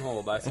 through a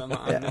wormhole by some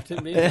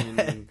omnipotent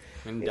being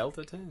in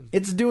Delta 10.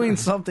 It's doing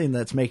something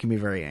that's making me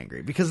very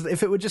angry, because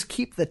if it would just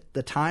keep the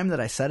time that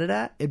I set it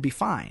at, it'd be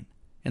fine,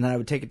 and then I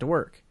would take it to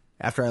work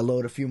after I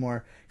load a few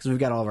more, because we've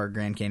got all of our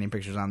Grand Canyon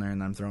pictures on there, and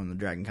then I'm throwing the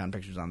Dragon Con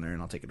pictures on there,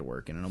 and I'll take it to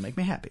work, and it'll make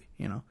me happy,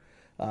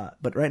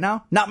 But right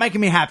now, not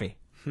making me happy,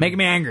 making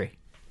me angry.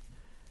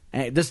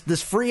 And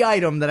this free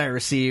item that I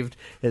received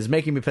is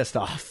making me pissed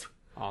off.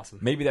 Awesome.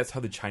 Maybe that's how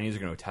the Chinese are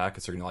going to attack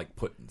us. They're going to like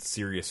put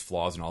serious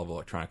flaws in all of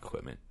electronic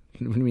equipment.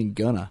 What do you mean,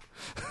 gonna?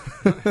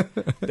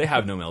 They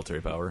have no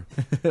military power.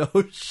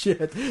 Oh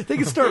shit! They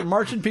can start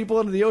marching people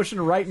into the ocean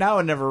right now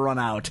and never run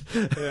out.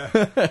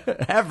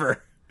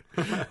 Ever.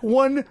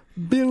 1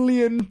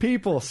 billion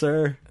people,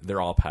 sir.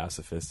 They're all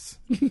pacifists.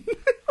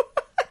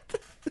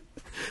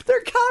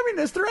 They're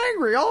communists. They're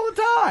angry all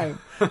the time.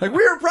 Like,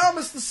 we were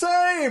promised the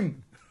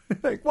same.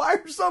 Like, why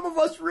are some of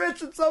us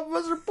rich and some of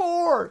us are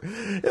poor?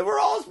 And we're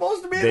all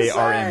supposed to be the They same.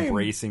 are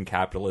embracing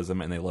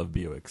capitalism and they love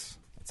Buicks.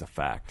 It's a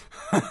fact.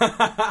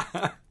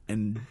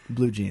 And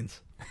blue jeans.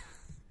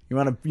 You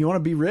want to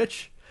be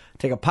rich?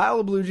 Take a pile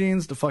of blue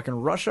jeans to fucking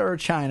Russia or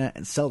China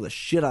and sell the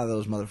shit out of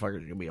those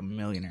motherfuckers. You'll be a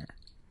millionaire.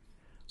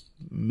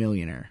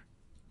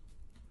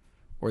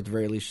 Or at the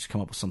very least, just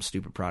come up with some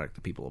stupid product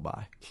that people will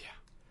buy.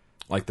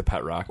 Like the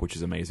Pet Rock, which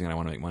is amazing, and I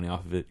want to make money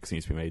off of it because it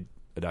needs to be made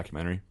a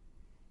documentary.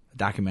 A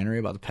documentary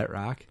about the pet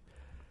rock.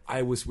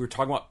 We were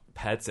talking about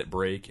pets at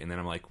break, and then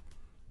I'm like,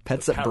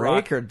 Pets that Pet break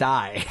rock? or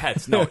die?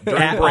 Pets. No, On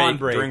during break,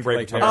 break. During break,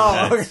 like we're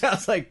talking about Oh, pets. okay. I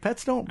was like,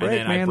 pets don't And break,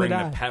 then I man. They bring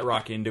die. the Pet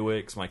Rock into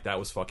it because I'm like, that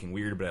was fucking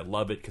weird, but I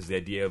love it because the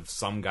idea of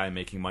some guy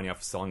making money off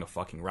of selling a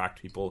fucking rock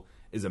to people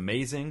is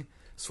amazing.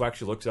 So I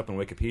actually looked it up on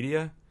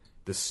Wikipedia.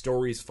 The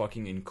story's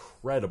fucking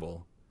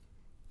incredible.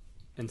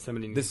 And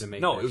somebody needs This- to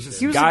make no, that it was shit. this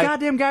He was guy- a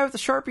goddamn guy with a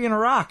Sharpie and a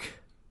rock.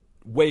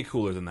 Way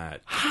cooler than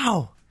that.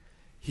 How?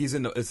 He's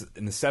in the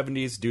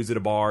 70s, dudes at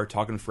a bar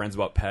talking to friends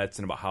about pets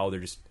and about how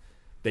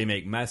they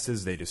make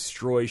messes, they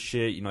destroy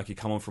shit. Like you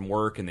come home from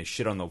work and they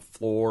shit on the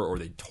floor, or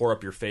they tore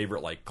up your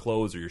favorite like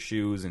clothes or your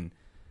shoes, and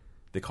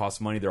they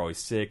cost money. They're always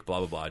sick. Blah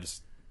blah blah.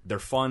 Just they're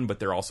fun, but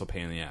they're also a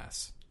pain in the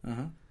ass.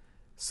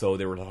 So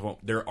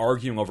they're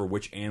arguing over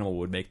which animal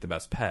would make the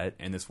best pet,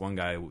 and this one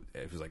guy was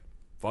like,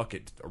 "Fuck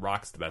it, a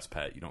rock's the best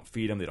pet. You don't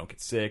feed them, they don't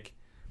get sick,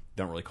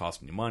 don't really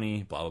cost any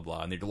money." Blah blah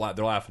blah, and they're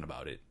laughing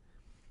about it.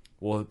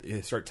 Well,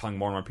 he started telling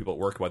more and more people at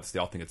work about this. They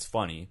all think it's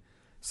funny.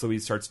 So he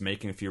starts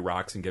making a few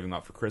rocks and giving them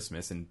out for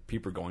Christmas, and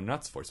people are going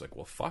nuts for it. He's like,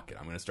 well, fuck it.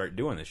 I'm going to start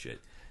doing this shit.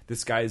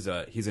 This guy's,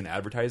 he's in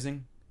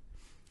advertising.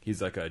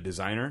 He's like a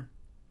designer.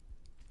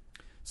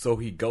 So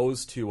he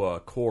goes to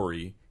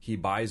Corey. He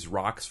buys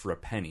rocks for a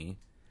penny,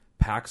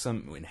 packs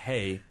them in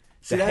hay.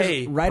 See, The that's-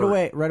 hay right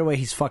away,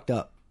 he's fucked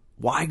up.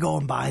 Why go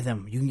and buy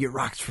them? You can get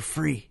rocks for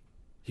free.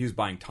 He was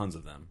buying tons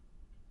of them.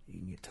 You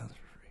can get tons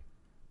for free.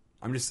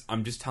 I'm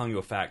just telling you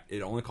a fact.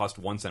 It only cost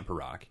 1 cent per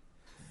rock.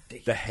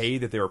 The hay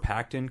that they were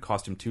packed in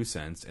cost him 2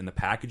 cents, and the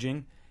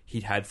packaging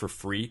he had for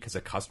free because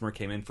a customer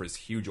came in for his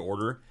huge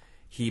order.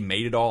 He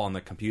made it all on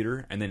the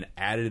computer and then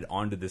added it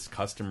onto this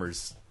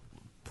customer's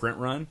print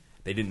run.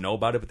 They didn't know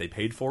about it, but they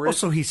paid for it. Oh,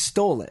 so he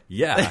stole it.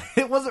 Yeah.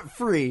 It wasn't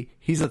free.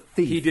 He's a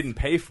thief. He didn't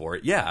pay for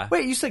it. Yeah.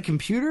 Wait, you said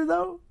computer,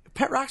 though?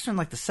 Pet rocks are in,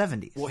 like, the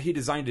 70s. Well, he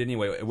designed it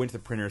anyway. It went to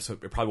the printer, so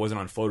it probably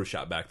wasn't on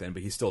Photoshop back then,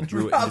 but he still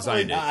drew it and Probably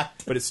designed not.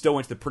 it. But it still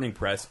went to the printing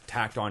press,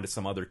 tacked onto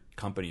some other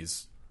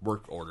company's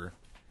work order.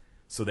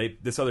 So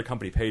this other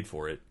company paid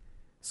for it.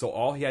 So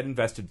all he had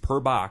invested per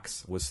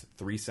box was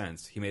 3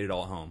 cents. He made it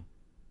all at home.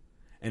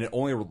 And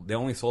they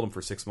only sold him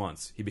for 6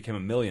 months. He became a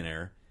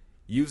millionaire,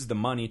 used the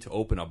money to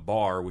open a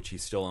bar, which he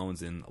still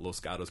owns in Los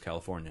Gatos,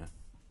 California.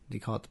 Do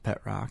you call it the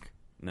Pet Rock?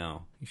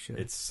 No. You should.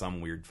 It's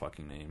some weird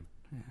fucking name.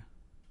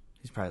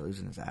 He's probably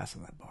losing his ass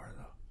in that bar,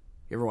 though.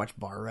 You ever watch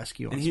Bar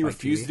Rescue on And he Spike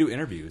refused TV? to do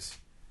interviews.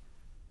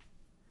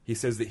 He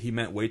says that he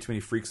met way too many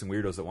freaks and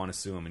weirdos that want to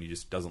sue him, and he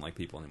just doesn't like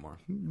people anymore.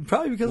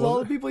 Probably because of all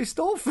the people he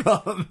stole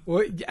from.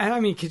 Well, and I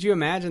mean, could you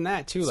imagine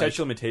that too? Like,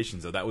 Sexual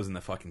limitations, though, that was in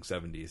the fucking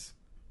 70s.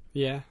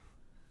 yeah.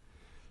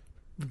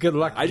 Good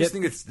luck. I just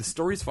think the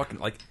story's fucking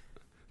like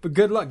but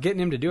good luck getting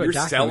him to do a you're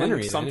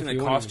documentary. selling something then, if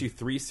that want cost to- you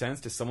 3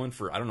 cents to someone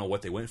for I don't know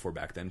what they went for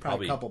back then,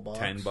 Probably probably a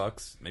couple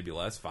bucks. $10, maybe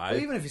less, 5.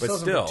 Well, even if he but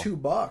sells still, them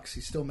for $2,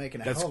 he's still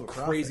making a that's hell of a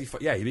profit. crazy.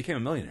 Yeah, he became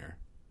a millionaire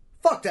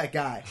Fuck that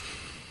guy.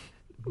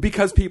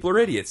 because people are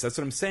idiots. That's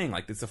what I'm saying.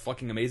 Like it's a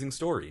fucking amazing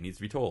story. It needs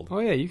to be told. Oh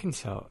yeah, you can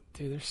tell,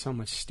 dude. There's so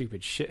much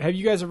stupid shit. Have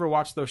you guys ever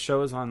watched those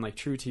shows on like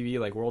True TV,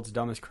 like World's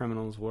Dumbest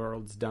Criminals,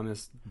 World's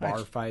Dumbest Bar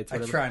Fights? I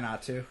Whatever? try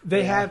not to.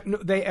 They have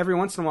they every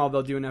once in a while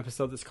they'll do an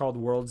episode that's called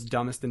World's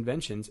Dumbest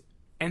Inventions,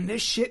 and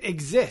this shit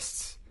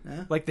exists.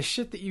 Yeah. Like the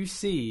shit that you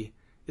see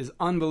is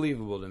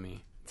unbelievable to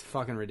me. It's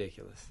fucking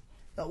ridiculous.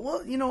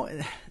 Well, you know,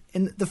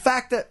 and the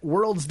fact that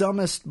World's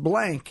Dumbest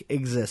Blank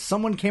exists.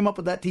 Someone came up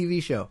with that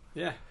TV show.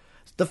 Yeah.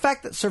 The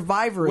fact that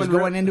Survivor is When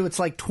going into its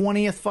like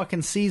 20th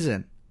fucking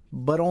season,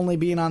 but only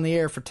being on the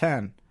air for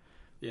 10.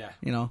 Yeah.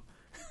 You know,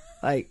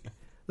 like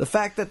the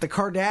fact that the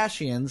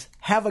Kardashians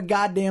have a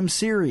goddamn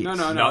series.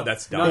 No,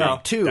 that's dying. No,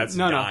 Two. That's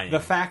dying. The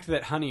fact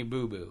that Honey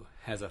Boo Boo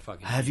has a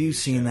fucking. Have you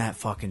seen that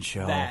fucking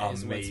show? That is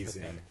what's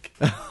amazing.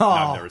 pathetic. No,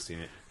 I've never seen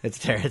it.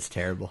 It's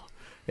terrible.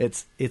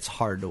 It's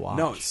hard to watch.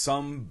 No,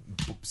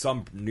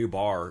 some new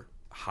bar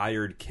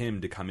hired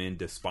Kim to come in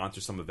to sponsor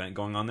some event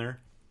going on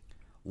there.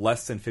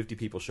 Less than 50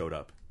 people showed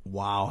up.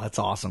 Wow, that's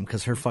awesome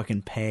because her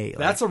fucking pay. Like,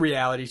 That's a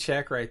reality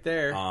check right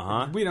there.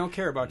 Uh-huh. We don't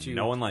care about you.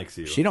 No one likes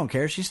you. she don't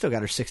care. She still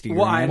got her 60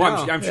 Well, I grand. know.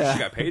 Well, I'm sure Yeah. she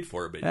got paid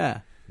for it, but Yeah.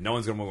 no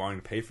one's going to be willing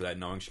to pay for that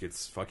knowing she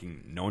gets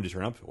fucking no one to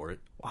turn up for it.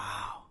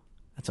 Wow,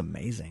 that's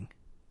amazing.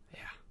 Yeah.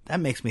 That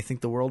makes me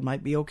think the world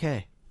might be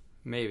okay.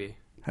 Maybe.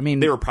 I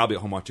mean, They were probably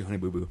at home watching Honey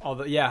Boo Boo.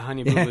 Although, yeah,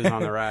 Honey Boo Boo's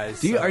on the rise.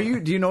 do you so-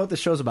 do you know what the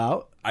show's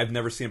about? I've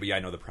never seen it, but yeah, I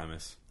know the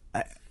premise.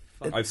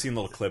 I've seen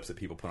little clips that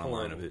people put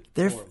online of it.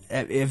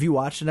 Have you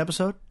watched an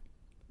episode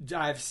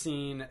I've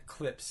seen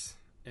clips,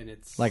 and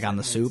it's like on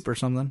the segments. Soup or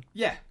something?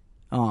 Yeah,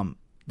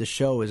 The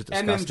show is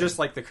disgusting. and then just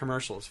like the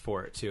commercials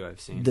for it too. I've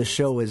seen. the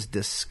show is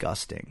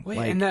disgusting. Wait,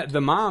 like, and that the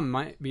mom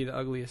might be the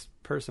ugliest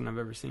person I've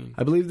ever seen.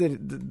 I believe that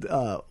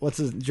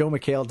Joe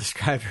McHale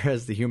described her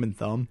as the human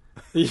thumb.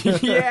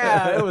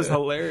 Yeah, it was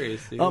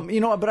hilarious. Dude.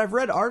 You know, but I've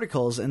read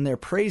articles and they're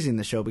praising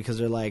the show because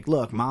they're like,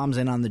 look, mom's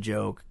in on the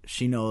joke.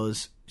 She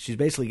knows she's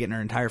basically getting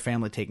her entire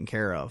family taken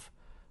care of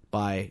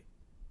by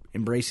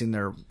embracing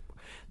their.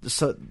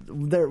 So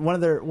one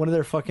of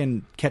their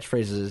fucking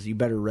catchphrases is "You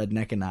better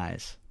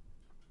redneckinize."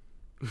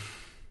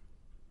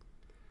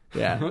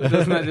 Yeah,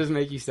 Doesn't that just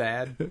make you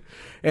sad?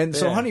 and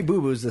so Yeah. Honey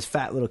Boo Boo is this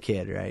fat little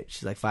kid, right?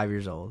 She's like 5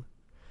 years old,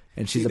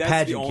 and she's See, a that's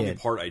pageant the only kid.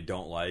 part I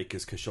don't like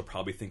is because she'll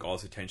probably think all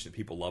this attention that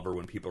people love her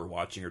when people are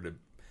watching her.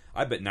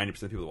 I bet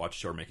 90% of people that watch the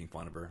show are making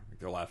fun of her. Like,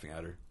 they're laughing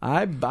at her.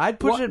 I'd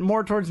push it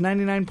more towards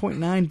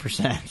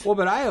 99.9%. Well,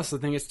 but I also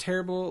think it's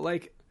terrible.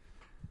 Like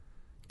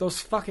those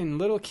fucking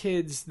little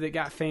kids that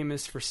got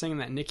famous for singing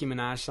that Nicki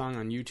Minaj song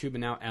on YouTube,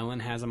 and now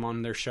Ellen has them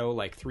on their show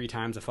like 3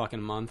 times a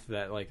fucking month.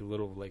 That like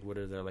little like what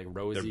are they like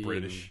Rosie? They're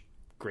British. and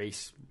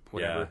Grace,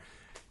 whatever. Yeah.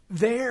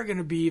 They're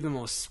gonna be the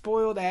most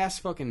spoiled ass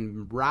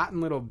fucking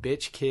rotten little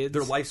bitch kids.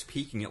 Their life's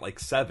peaking at like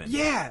 7.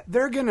 Yeah,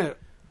 they're gonna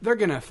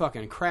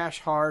fucking crash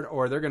hard,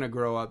 or they're gonna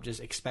grow up just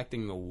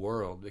expecting the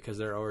world because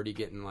they're already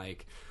getting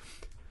like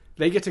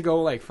they get to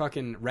go like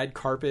fucking red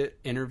carpet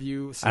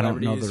interview I don't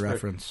celebrities. know the for-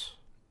 reference.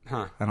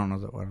 Huh? I don't know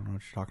what you're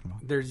talking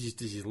about. There's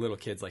these little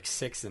kids like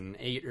 6 and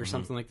 8 or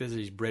something like this.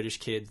 These British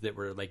kids that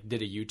were like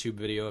did a YouTube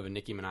video of a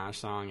Nicki Minaj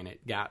song and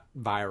it got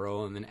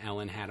viral, and then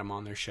Ellen had them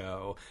on their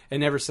show.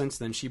 And ever since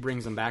then, she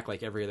brings them back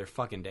like every other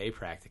fucking day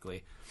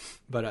practically.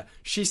 But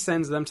she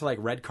sends them to like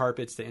red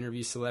carpets to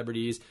interview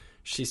celebrities.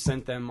 She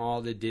sent them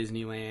all to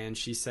Disneyland.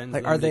 She sends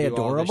Like, them are to they do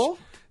all this adorable?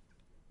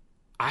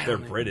 I They're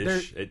don't know.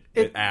 British. They're-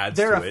 It adds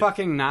They're to a it.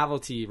 fucking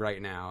novelty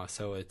right now,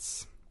 so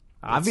it's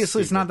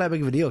Obviously, it's not that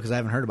big of a deal because I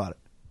haven't heard about it.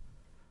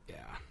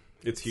 yeah.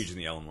 It's huge in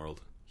the Ellen world.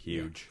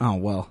 Huge. Oh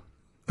well.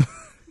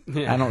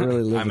 Yeah. I don't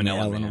really live I'm in an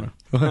Ellen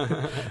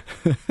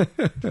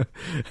Eleanor.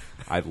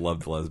 I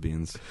love the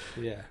lesbians.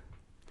 Yeah.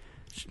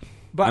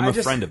 But I'm I a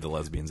just, friend of the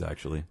lesbians,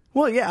 actually.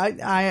 Well, yeah,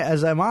 I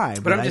as am I.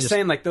 But I'm I just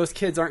saying, like, those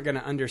kids aren't going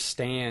to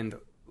understand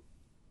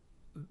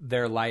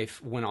their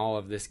life when all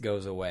of this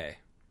goes away.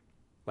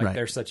 Like, Right.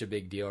 they're such a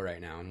big deal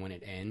right now, and when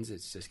it ends,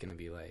 it's just going to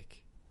be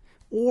like...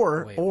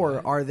 Or Wait, or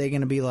what? are they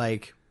going to be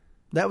like,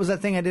 that was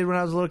that thing I did when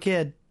I was a little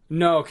kid?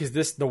 No,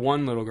 because the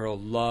one little girl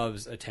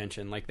loves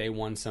attention. Like, they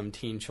won some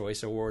Teen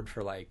Choice Award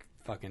for, like,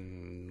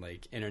 fucking,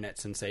 like, internet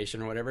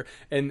sensation or whatever.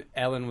 And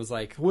Ellen was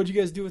like, what'd you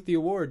guys do with the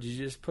award? Did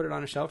you just put it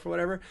on a shelf or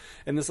whatever?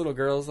 And this little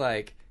girl's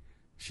like...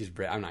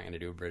 I'm not going to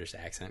do a British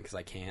accent because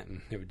I can't,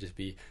 and it would just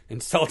be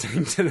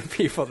insulting to the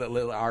people that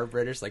are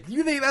British. Like,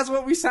 you think that's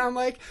what we sound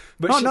like?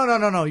 But Oh,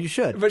 no, you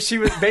should. But she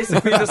was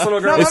basically this little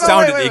girl. It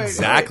sounded wait,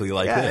 exactly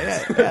like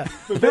this. Yeah.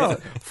 No,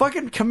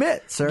 fucking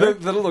commit, sir.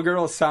 The little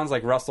girl sounds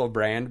like Russell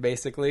Brand,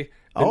 basically.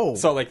 Oh.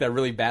 So, like, that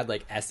really bad,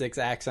 like, Essex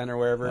accent or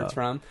wherever it's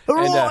from. And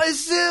And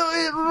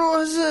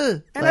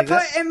I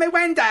put it in my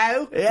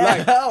window. Yeah,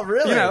 Like, oh,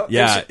 really? You know,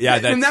 Yeah, yeah,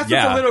 and that's what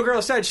yeah. the little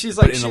girl said. She's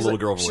like, in a she's little like-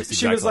 girl voice,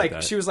 She exactly was like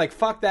like, that. she was like,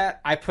 fuck that.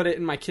 I put it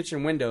in my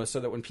kitchen window so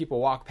that when people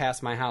walk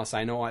past my house,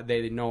 they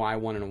know I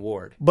won an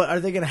award. But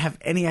are they going to have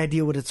any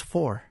idea what it's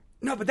for?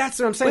 No, but that's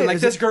what I'm saying. Wait, like,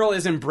 is this it- girl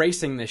is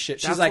embracing this shit.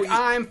 She's That's like, what you-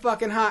 I'm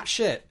fucking hot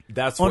shit.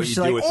 That's Or what you she's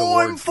do like, with oh,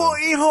 I'm awards. though.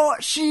 fucking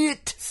hot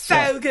shit.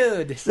 So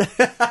good.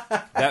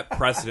 That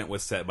precedent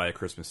was set by A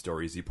Christmas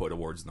Story. Is you put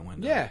awards in the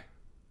window. Yeah.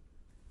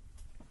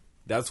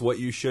 That's what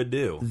you should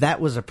do.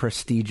 That was a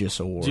prestigious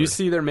award. Do you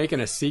see they're making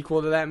a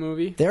sequel to that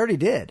movie? They already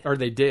did. Or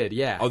they did,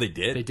 yeah. Oh, they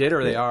did? They did,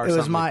 or they are. It was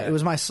something my like that.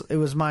 it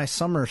was my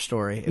summer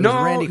story. It No,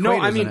 was Randy no. Quaid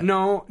I was in mean, it.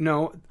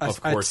 no. Of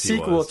A course he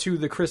sequel was. to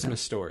the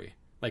Christmas Story,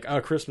 like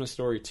A Christmas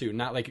Story 2,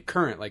 not like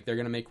current. Like they're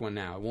gonna make one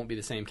now. It won't be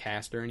the same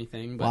cast or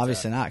anything. But Well,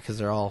 obviously not because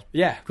they're all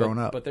grown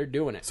up. But they're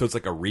doing it. So it's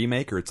like a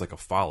remake or it's like a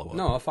follow-up?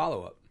 No, a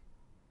follow up.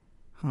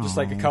 Just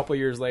like a couple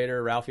years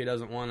later, Ralphie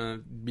doesn't want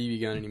a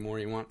BB gun anymore.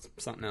 He wants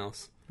something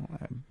else.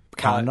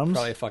 Condoms.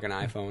 Probably a fucking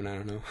iPhone. I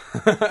don't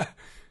know.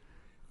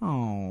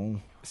 Oh,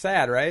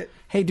 Sad, right?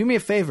 hey, do me a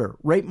favor.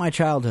 Rape my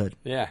childhood.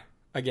 Yeah.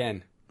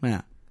 Again.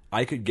 Yeah.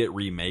 I could get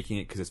remaking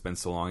it because it's been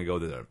so long ago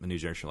that the new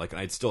generation like, and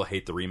I'd still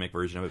hate the remake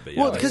version of it. But yeah,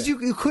 Well, like- because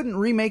you couldn't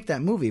remake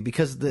that movie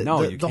because the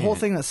you the whole can't.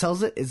 thing that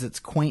sells it is its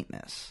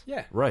quaintness.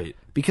 Yeah. right.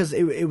 Because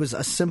it was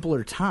a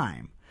simpler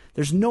time.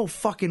 There's no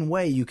fucking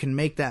way you can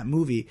make that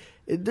movie.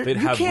 They'd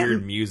have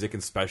weird music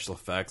and special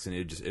effects, and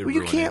it Well, you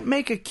ruin can't it.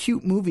 make a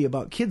cute movie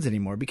about kids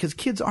anymore because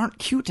kids aren't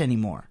cute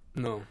anymore.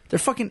 No. They're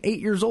fucking 8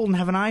 years old and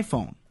have an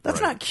iPhone. That's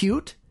Right. not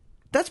cute.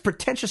 That's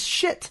pretentious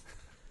shit.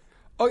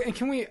 Oh, and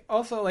can we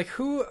also, like,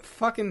 who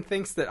fucking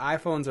thinks that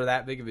iPhones are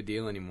that big of a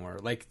deal anymore?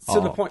 Like, to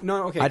the point,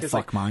 no, okay. I'd 'cause,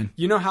 fuck like, mine.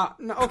 You know how,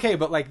 no, okay,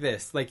 but like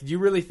this, like, do you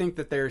really think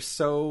that they're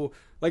so,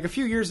 like, a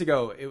few years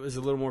ago, it was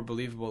a little more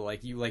believable,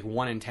 like,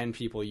 1 in 10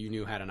 people you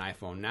knew had an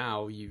iPhone.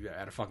 Now, you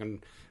had a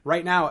fucking,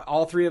 right now,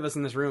 all 3 of us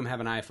in this room have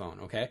an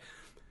iPhone, okay?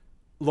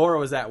 Laura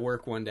was at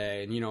work one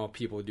day, and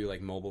people do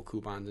like mobile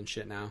coupons and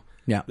shit now.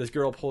 Yeah. This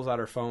girl pulls out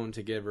her phone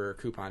to give her a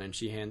coupon, and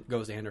she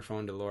goes to hand her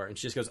phone to Laura, and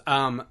she just goes,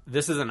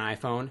 this is an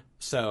iPhone,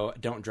 so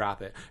don't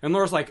drop it. And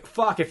Laura's like,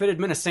 fuck, if it had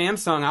been a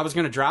Samsung, I was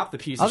going to drop the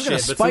piece I of was gonna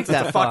shit, but spike since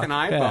it's that a fucking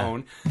fuck. Yeah.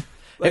 iPhone...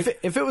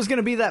 If it was going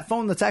to be that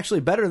phone that's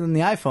actually better than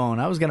the iPhone,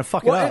 I was going to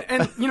fuck Well, it up.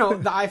 and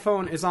the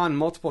iPhone is on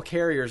multiple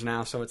carriers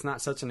now, so it's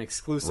not such an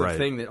exclusive Right.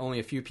 thing that only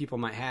a few people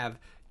might have.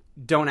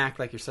 Don't act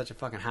like you're such a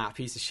fucking hot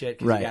piece of shit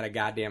because Right. you got a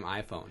goddamn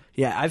iPhone.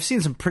 Yeah, I've seen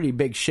some pretty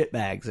big shit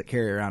bags that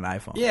carry around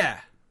iPhones. Yeah.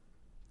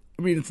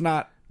 I mean, it's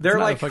not. They're it's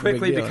not a like fucking big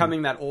quickly deal.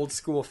 becoming that old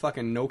school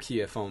fucking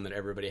Nokia phone that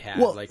everybody had,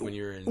 Well, like when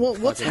you were in. Well,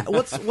 what's fucking-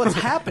 what's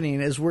happening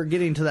is we're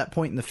getting to that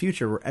point in the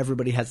future where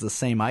everybody has the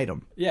same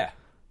item. Yeah.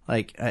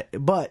 Like,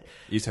 but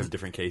You just have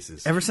different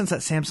cases. ever since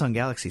that Samsung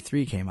Galaxy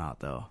 3 came out,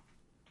 though,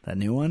 that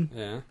new one,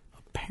 Yeah.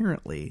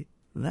 apparently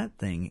that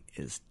thing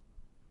is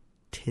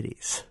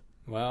titties.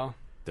 Well,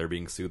 They're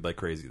being sued like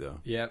crazy though.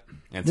 yep.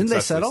 And Didn't they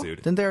successfully settle? Sued.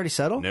 Didn't they already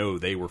settle? No,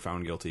 they were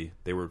found guilty.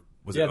 They were.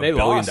 Was Yeah, it they $1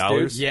 billion? lost,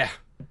 dude. Yeah.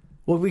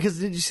 Well, because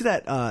did you see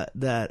that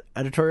that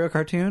editorial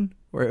cartoon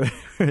where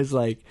it was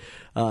like,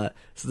 so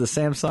the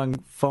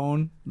Samsung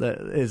phone that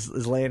is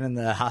laying in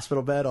the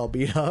hospital bed all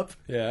beat up,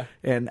 Yeah.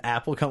 and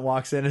Apple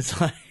walks in, it's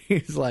like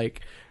he's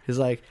like,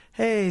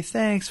 hey,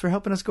 thanks for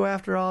helping us go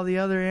after all the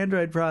other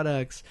Android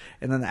products,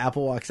 and then the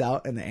Apple walks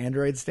out, and the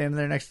Android's standing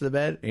there next to the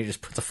bed, and he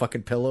just puts a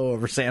fucking pillow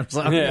over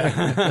Samsung.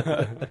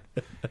 Yeah.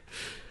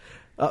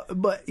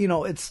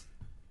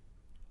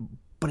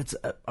 But it's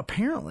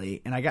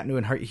apparently, and I got into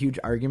a huge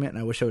argument,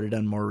 and I wish I would have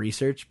done more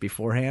research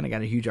beforehand. I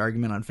got a huge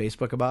argument on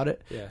Facebook about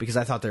it Yeah. because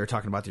I thought they were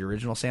talking about the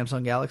original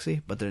Samsung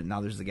Galaxy, but now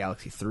there's the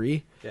Galaxy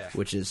 3, Yeah.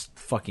 which is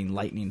fucking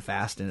lightning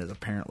fast and is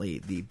apparently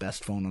the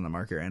best phone on the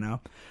market right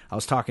now. I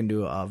was talking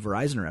to a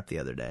Verizon rep the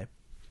other day,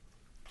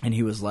 and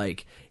he was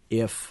like,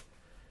 if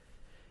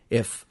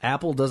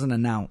Apple doesn't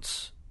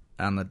announce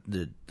on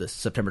the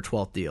September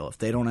 12th deal, if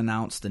they don't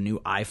announce the new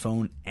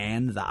iPhone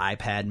and the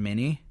iPad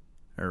mini,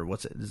 or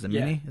what's it? Is it Yeah,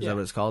 mini? Is yeah. that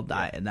what it's called?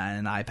 An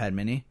iPad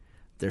mini.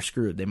 they're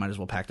screwed. They might as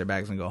well pack their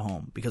bags and go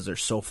home because they're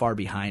so far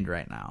behind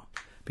right now.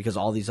 Because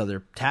all these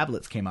other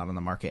tablets came out on the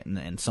market,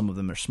 and some of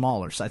them are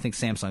smaller. So I think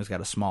Samsung's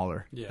got a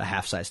smaller, a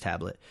half-size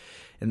tablet.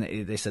 And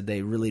they said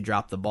they really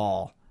dropped the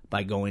ball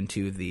by going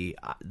to the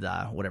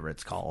whatever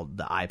it's called,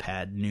 the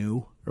iPad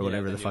new, or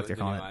whatever the fuck they're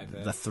calling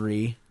it. The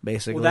 3,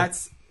 basically. Well,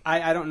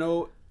 I don't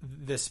know.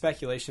 The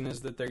speculation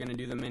is that they're going to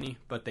do the mini,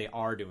 but they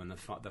are doing the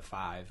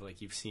 5.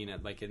 Like, you've seen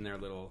it, like, in their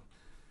little...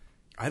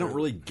 I don't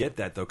really get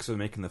that, though, because they're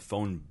making the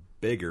phone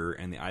bigger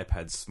and the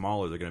iPad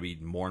smaller. They're going to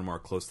be more and more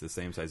close to the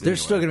same size.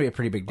 There's still going to be a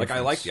pretty big difference. Like,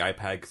 I like the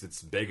iPad because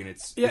it's big and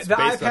it's the based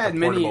like iPad a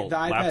mini. portable The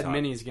iPad laptop.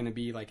 mini is going to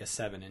be like a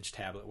 7-inch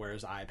tablet,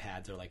 whereas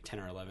iPads are like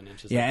 10 or 11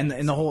 inches. Yeah, and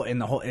the whole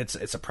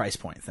it's a price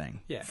point thing.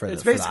 Yeah, for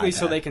it's for the basically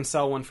so iPad. they can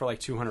sell one for like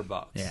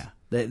 $200. Yeah,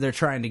 they're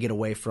trying to get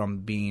away from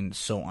being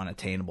so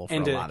unattainable for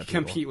and a to lot of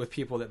people. compete with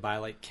people that buy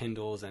like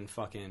Kindles and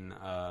fucking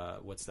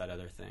what's that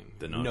other thing?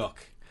 The Nook.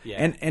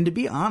 Yeah, And to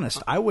be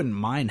honest, I wouldn't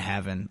mind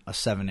having a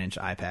 7-inch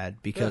iPad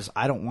because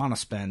I don't want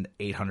to spend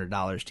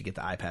 $800 to get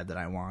the iPad that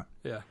I want.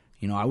 yeah.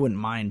 You know, I wouldn't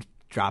mind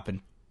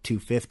dropping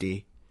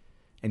 $250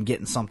 and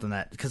getting something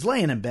that, because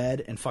laying in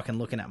bed and fucking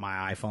looking at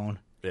my iPhone,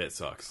 It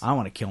sucks. I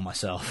want to kill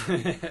myself.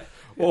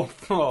 Well,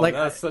 Like,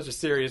 that's such a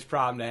serious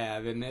problem to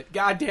have, isn't it?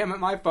 God damn it,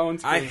 my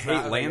phone's. I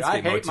hate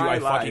landscape mode too. I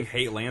fucking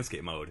hate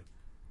landscape mode.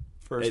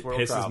 First It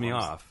world pisses problems. me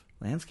off.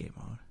 Landscape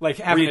mode. Like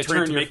Where having you to turn it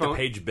turn to your make phone. the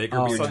page bigger,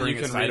 Oh, but you so turn you it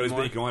can sideways, read but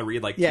more? you can only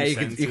read like Yeah, two you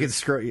sentences. can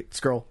scroll,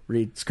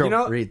 read, scroll, You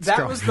know, read. that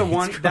scroll, was the read,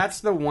 one. scroll. That's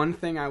the one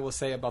thing I will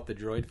say about the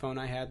Droid phone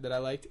I had that I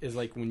liked is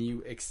like when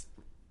you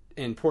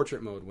in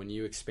portrait mode when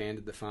you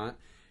expanded the font,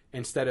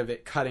 instead of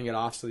it cutting it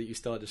off so that you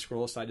still had to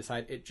scroll side to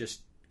side, it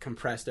just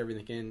compressed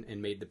everything in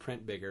and made the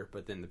print bigger.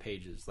 But then the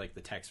pages, like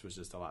the text, was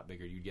just a lot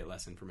bigger. You'd get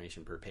less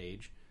information per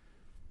page.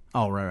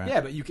 Oh, right.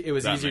 Yeah, but it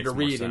was That easier to makes more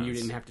read, and you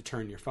sense. didn't have to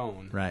turn your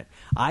phone. Right.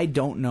 I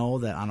don't know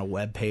that on a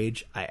web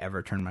page I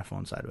ever turn my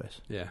phone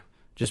sideways. Yeah.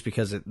 Just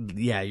because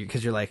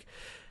because you're like,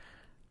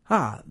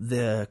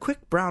 the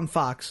quick brown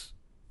fox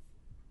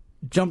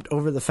jumped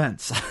over the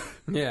fence.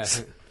 Yeah.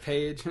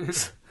 Page.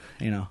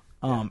 You know.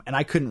 And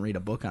I couldn't read a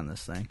book on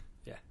this thing.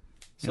 Yeah.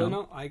 So You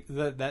know?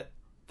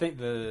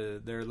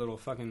 their little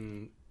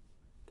fucking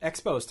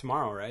expo's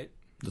tomorrow, right?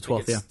 The I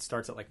think 12th, yeah.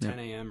 Starts at like 10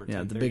 a.m. or 10:30.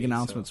 Yeah, the big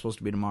announcement's supposed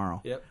to be tomorrow.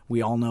 Yep.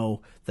 We all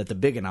know that the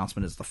big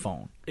announcement is the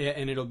phone. Yeah,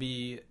 and it'll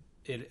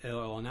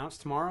announce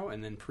tomorrow,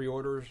 and then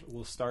pre-orders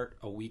will start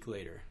a week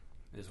later.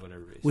 Is what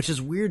everybody's. Which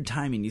is weird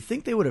timing. You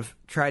think they would have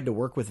tried to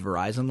work with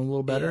Verizon a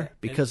little better Yeah,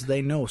 because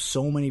they know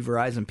so many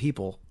Verizon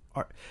people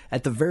are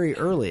at the very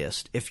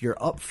earliest. If you're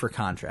up for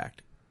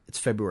contract, it's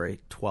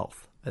February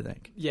 12th, I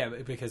think. Yeah,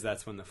 because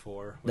that's when the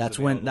 4. Was That's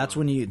available.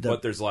 when you.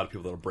 But there's a lot of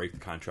people that'll break the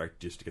contract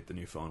just to get the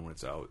new phone when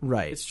it's out.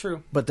 Right, It's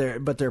true. But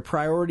they're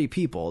priority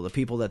people, the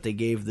people that they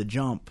gave the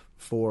jump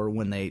for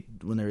when they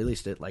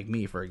released it. Like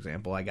me, for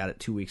example, I got it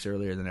 2 weeks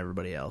earlier than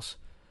everybody else.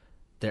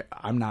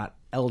 I'm not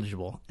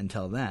eligible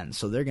until then,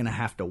 so they're going to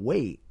have to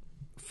wait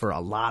for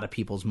a lot of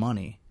people's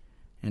money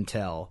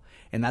until,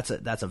 and that's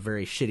a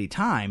very shitty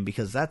time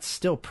because that's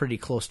still pretty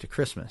close to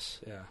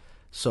Christmas. Yeah.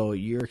 So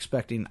you're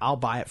expecting I'll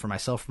buy it for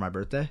myself for my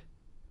birthday,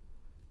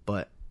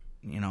 but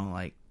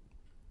like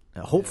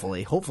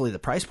hopefully the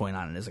price point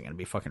on it isn't going to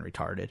be fucking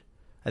retarded.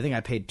 I think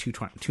I paid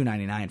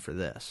 $299 for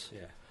this.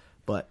 Yeah.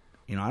 But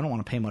I don't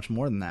want to pay much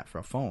more than that for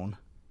a phone.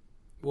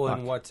 Well, Fuck.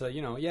 and what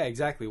yeah,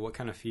 exactly. What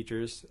kind of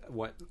features?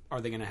 What are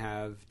they going to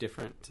have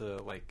different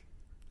like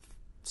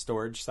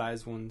storage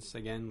size ones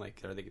again?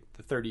 Like, are they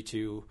the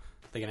 32?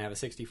 They going to have a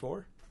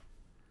 64?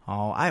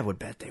 Oh, I would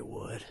bet they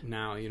would.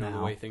 Now the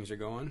No. way things are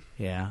going.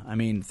 Yeah, I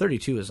mean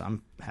 32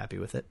 I'm happy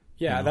with it.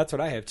 Yeah, that's what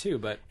I have too.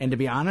 But And to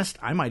be honest,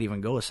 I might even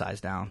go a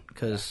size down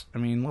because I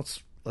mean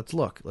let's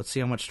look. Let's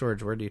see how much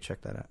storage. Where do you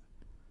check that at?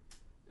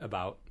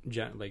 about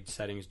like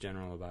settings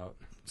general about.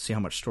 See how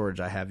much storage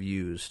I have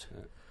used.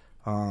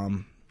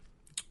 I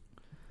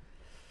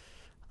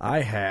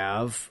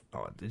have.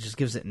 Oh, it just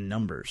gives it in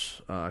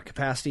numbers.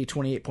 Capacity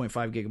 28.5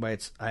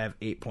 gigabytes. I have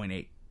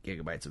 8.8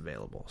 gigabytes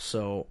available,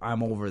 so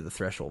I'm over the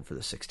threshold for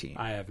the 16.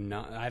 I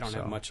don't So.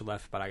 have much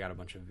left, but I got a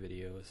bunch of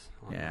videos.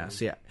 Yeah.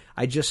 See,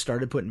 I just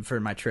started putting for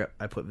my trip.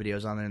 I put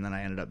videos on there, and then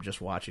I ended up just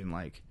watching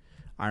like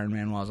Iron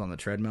Man while I was on the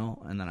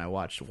treadmill, and then I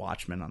watched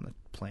Watchmen on the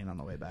plane on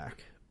the way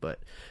back. But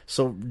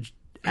so,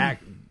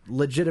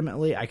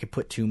 legitimately, I could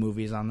put 2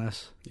 movies on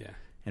this. Yeah.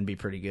 And be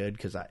pretty good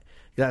because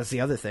that's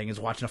the other thing is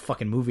watching a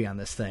fucking movie on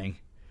this thing.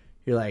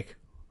 You're like,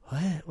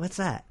 what? What's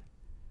that?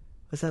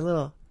 What's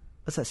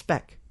that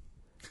speck?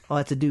 Oh,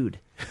 that's a dude.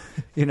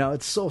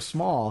 It's so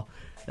small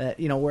that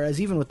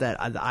Whereas even with the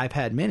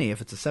iPad Mini,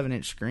 if it's a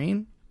 7-inch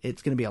screen,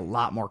 it's going to be a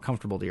lot more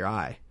comfortable to your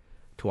eye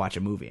to watch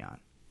a movie on.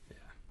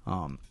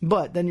 Yeah.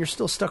 But then you're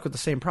still stuck with the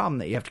same problem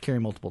that you have to carry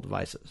multiple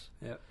devices.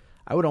 Yep.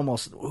 I would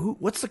almost.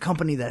 What's the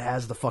company that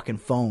has the fucking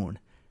phone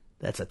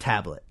that's a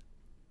tablet?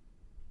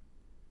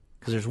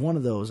 Because there's one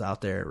of those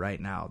out there right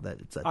now that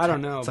it's I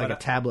don't know, It's like but a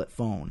tablet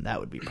phone. That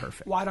would be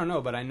perfect. Well, I don't know,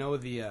 but I know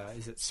the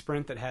is it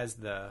Sprint that has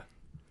the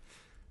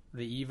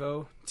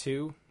Evo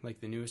 2,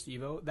 like the newest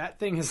Evo. That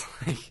thing is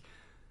like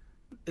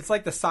it's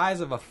like the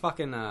size of a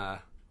fucking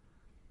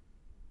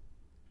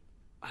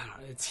I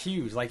don't know, it's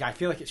huge. Like, I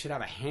feel like it should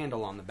have a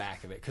handle on the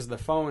back of it because the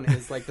phone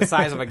is like the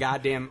size of a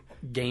goddamn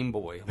Game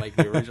Boy, like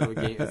the original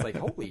game. It's like,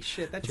 holy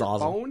shit, that's your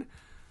awesome. phone?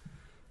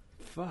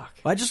 Fuck.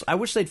 I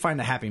wish they'd find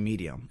a happy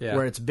medium Yeah.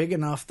 where it's big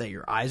enough that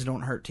your eyes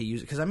don't hurt to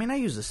use it. Because I mean, I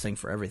use this thing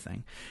for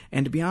everything,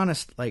 and to be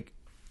honest, like,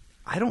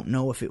 I don't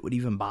know if it would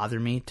even bother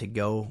me to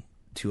go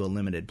to a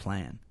limited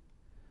plan.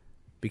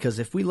 Because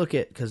if we look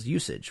at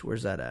usage,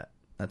 where's that at?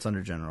 That's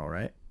under general,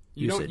 right?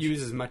 You don't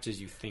use as much as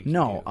you think.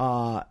 No,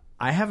 You do.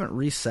 I haven't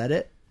reset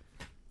it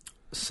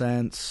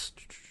since.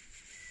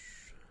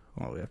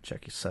 Well, we have to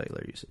check your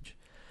cellular usage.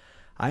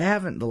 I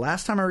haven't. The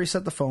last time I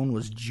reset the phone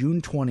was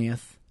June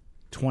 20th,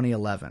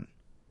 2011.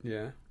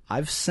 Yeah.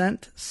 I've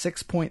sent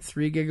 6.3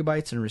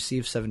 gigabytes and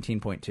received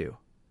 17.2.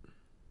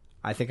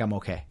 I think I'm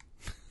okay.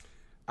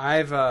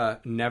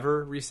 I've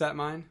never reset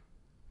mine.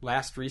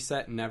 Last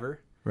reset, never.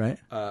 Right?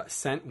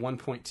 Sent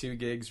 1.2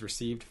 gigs,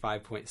 received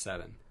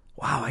 5.7.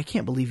 Wow, I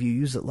can't believe you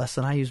use it less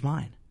than I use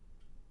mine.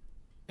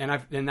 And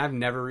I've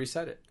never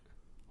reset it.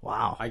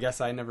 Wow. I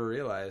guess I never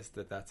realized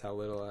that that's how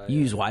little I... You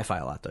use Wi-Fi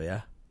a lot though,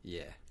 yeah?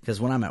 Yeah.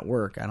 Because when I'm at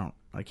work,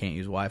 I can't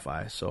use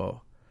Wi-Fi.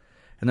 So,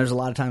 and there's a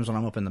lot of times when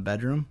I'm up in the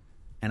bedroom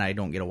and I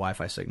don't get a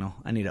Wi-Fi signal.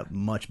 I need a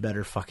much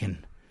better fucking.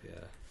 Yeah.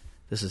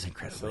 This is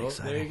incredibly So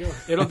exciting. there you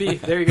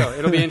go. There you go.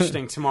 It'll be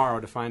interesting tomorrow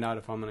to find out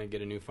if I'm going to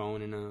get a new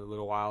phone in a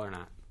little while or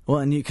not. Well,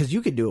 and because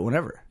you could do it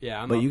whenever.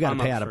 Yeah, but you got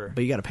to pay up out. for-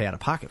 But you got to pay out of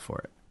pocket for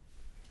it.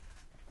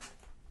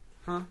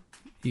 Huh?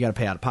 You got to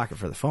pay out of pocket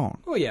for the phone.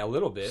 Oh yeah, a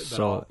little bit. But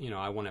So-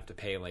 I won't have to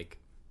pay like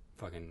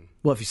fucking.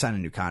 Well, if you sign a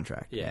new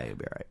contract, Yeah. you'll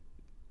be all right.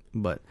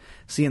 But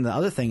see, and the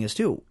other thing is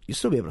too, you'll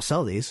still be able to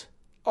sell these.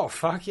 Oh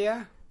fuck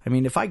yeah! I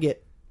mean, if I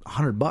get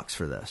 $100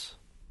 for this,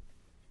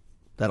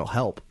 that'll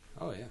help.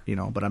 Oh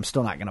yeah. But I'm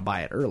still not going to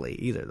buy it early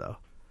either, though,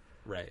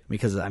 Right.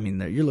 because I mean,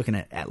 you're looking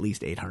at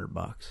least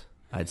 $800.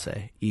 I'd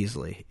say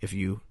easily if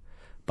you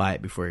buy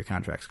it before your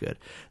contract's good.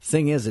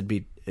 Thing is, it'd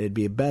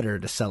be better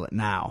to sell it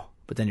now,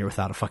 but then you're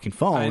without a fucking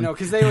phone. I know,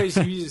 because they always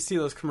you used to see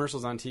those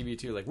commercials on TV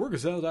too, like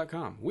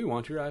WorkAZelle.com. We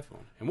want your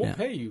iPhone, and we'll Yeah.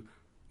 pay you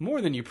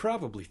more than you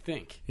probably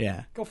think.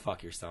 Yeah. Go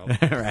fuck yourself.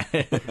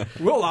 Right.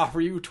 We'll offer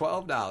you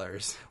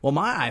 $12. Well,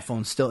 my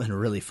iPhone's still in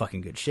really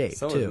fucking good shape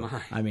So is too.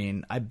 mine. I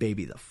mean, I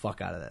baby the fuck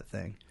out of that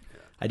thing.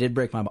 I did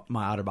break my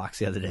OtterBox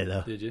the other day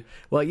though. Did you?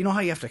 Well, you know how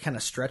you have to kind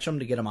of stretch them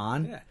to get them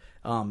on.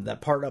 Yeah. That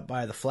part up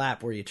by the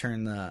flap where you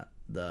turn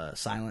the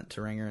silent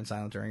to ringer and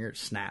silent to ringer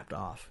snapped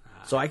off.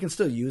 So I can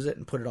still use it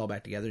and put it all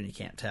back together, and you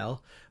can't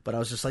tell. But I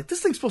was just like,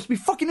 this thing's supposed to be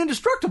fucking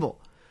indestructible.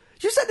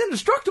 You said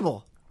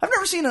indestructible. I've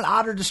never seen an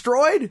otter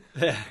destroyed.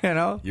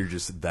 Yeah. You're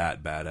just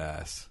that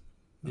badass.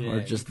 Yeah, Or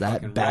just you that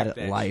fucking bad wrecked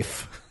at that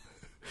life.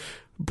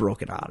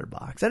 Broken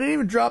OtterBox. I didn't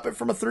even drop it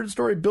from a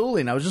 3rd-story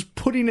building. I was just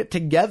putting it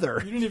together.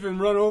 shit. You didn't even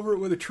run over it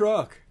with a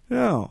truck.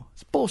 No,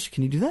 it's bullshit.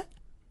 Can you do that?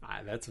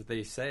 That's what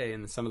they say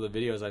in some of the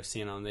videos I've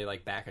seen on. They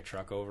like back a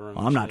truck over them.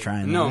 Well, I'm not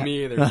trying No, that.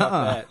 me either. Fuck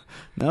that.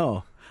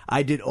 No,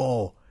 I did.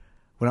 Oh,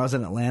 when I was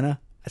in Atlanta,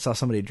 I saw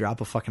somebody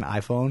drop a fucking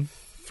iPhone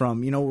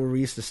from where we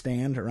used to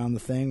stand around the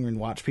thing and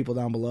watch people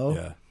down below.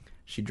 Yeah.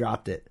 She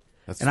dropped it.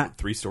 That's And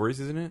 3 stories,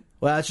 isn't it?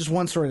 Well, that's just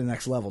one story the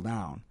next level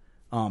down.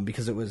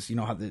 Because it was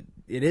how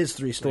it is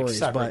 3 stories,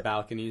 separate but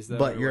balconies, though,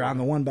 but or you're on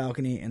the whatever. one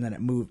balcony and then it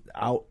moved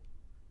out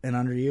and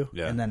under you,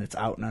 Yeah. and then it's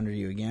out and under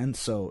you again.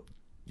 So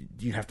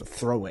you have to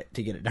throw it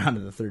to get it down to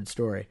the 3rd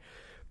story.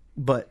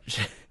 But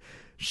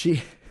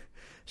she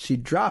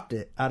dropped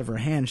it out of her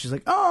hand. She's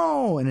like,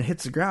 "Oh!" and it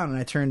hits the ground. And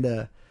I turned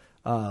to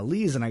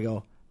Lee's and I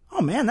go,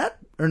 "Oh man, to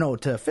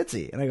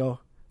Fitzy," and I go,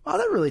 "Wow,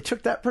 that really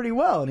took that pretty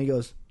well." And he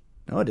goes,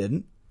 "No, it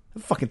didn't. The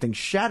fucking thing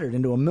shattered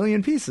into a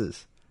million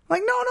pieces." I'm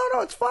like,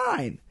 no, it's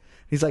fine.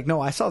 He's like,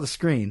 "No, I saw the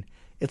screen.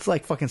 It's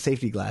like fucking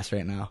safety glass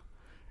right now.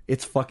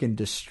 It's fucking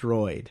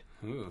destroyed."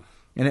 Ooh.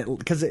 And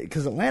because it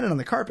landed on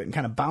the carpet and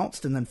kind of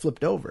bounced and then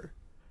flipped over.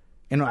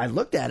 And when I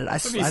looked at it,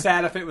 It'd be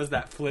sad if it was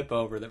that flip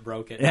over that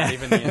broke it. Not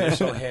even the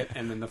initial hit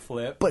and then the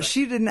flip. But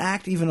she didn't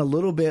act even a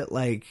little bit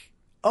like,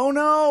 "Oh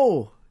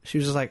no!" She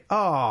was just like,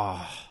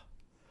 "Oh,"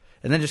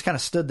 and then just kind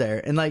of stood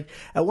there. And like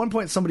at one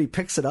point, somebody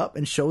picks it up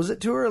and shows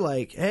it to her,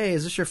 like, "Hey,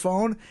 is this your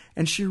phone?"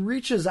 And she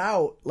reaches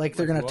out like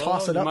they're gonna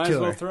toss it up might to as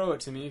well her. throw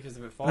it to me because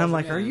if it falls, And I'm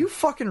like, again- "Are you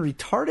fucking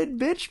retarded,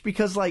 bitch?"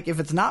 Because like, if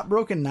it's not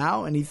broken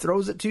now, and he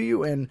throws it to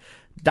you, and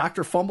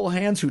Dr.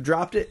 Fumblehands, who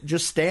dropped it,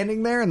 just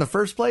standing there in the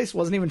first place,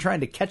 wasn't even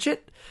trying to catch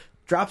it,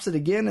 drops it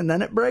again, and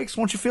then it breaks.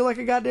 Won't you feel like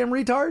a goddamn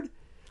retard?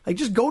 Like,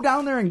 just go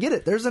down there and get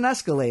it. There's an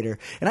escalator.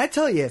 And I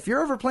tell you, if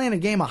you're ever playing a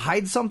game of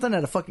hide something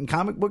at a fucking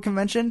comic book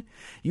convention,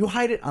 you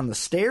hide it on the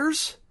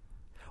stairs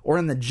or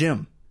in the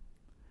gym.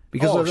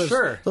 Because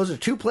those are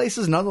 2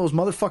 places none of those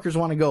motherfuckers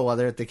want to go while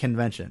they're at the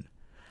convention.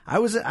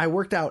 I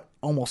worked out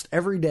almost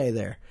every day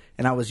there,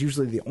 and I was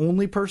usually the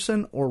only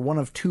person or one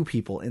of 2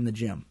 people in the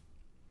gym.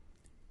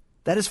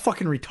 That is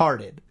fucking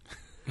retarded.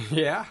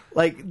 Yeah.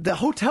 Like, the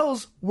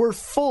hotels were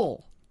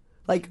full.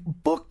 Like,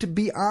 booked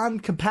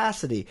beyond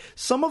capacity.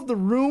 Some of the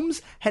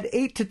rooms had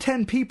 8 to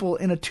 10 people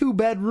in a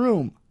 2-bed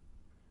room.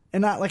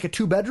 And not like a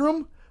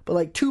 2-bedroom, but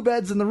like 2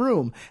 beds in the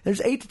room.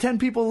 There's 8 to 10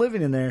 people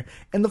living in there,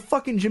 and the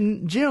fucking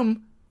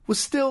gym was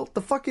still,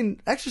 the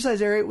fucking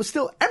exercise area was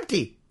still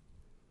empty.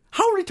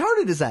 How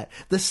retarded is that?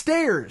 The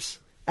stairs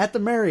at the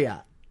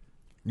Marriott.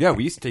 Yeah,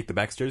 we used to take the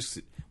back stairs.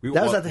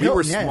 That was at the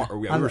Hilton, yeah.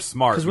 We were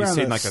smart. We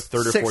stayed in like a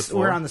third or fourth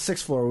floor. We were on the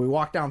 6th floor. We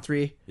walked down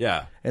 3.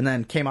 Yeah. And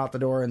then came out the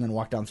door and then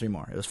walked down 3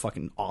 more. It was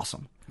fucking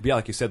awesome. But yeah,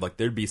 like you said, like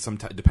there'd be some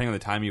depending on the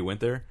time you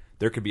went there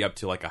could be up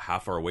to like a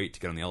half-hour wait to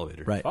get on the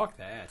elevator. Right. Fuck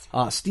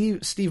that.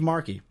 Steve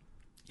Markey.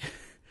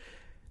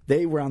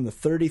 They were on the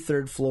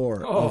 33rd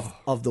floor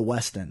of the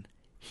Westin.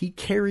 He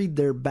carried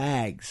their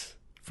bags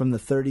from the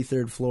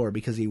 33rd floor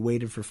because he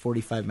waited for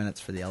 45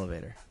 minutes for the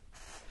elevator.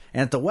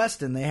 And at the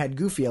Westin, they had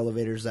goofy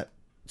elevators that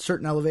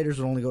certain elevators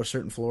would only go to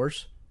certain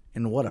floors.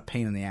 And what a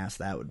pain in the ass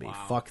that would be.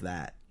 Wow. Fuck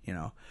that, you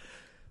know.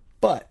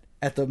 But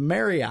at the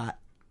Marriott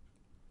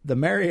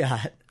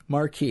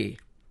Marquis,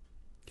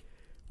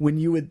 when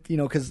you would, you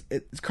know, because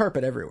it's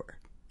carpet everywhere.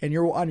 And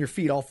you're on your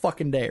feet all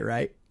fucking day,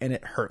 right? And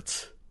it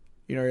hurts.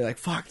 You know, you're like,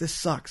 fuck, this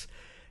sucks.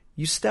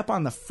 You step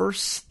on the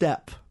first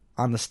step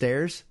on the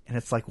stairs, and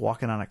it's like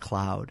walking on a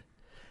cloud.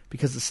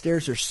 Because the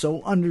stairs are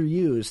so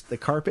underused, the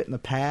carpet and the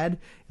pad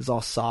is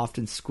all soft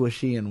and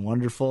squishy and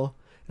wonderful.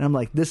 And I'm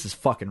like, this is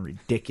fucking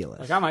ridiculous.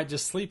 Like, I might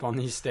just sleep on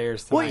these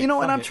stairs tonight. Well, you know,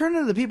 Fuck and I'm it.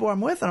 turning to the people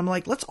I'm with, and I'm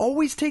like, let's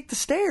always take the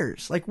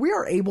stairs. Like, we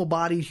are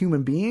able-bodied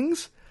human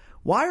beings.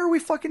 Why are we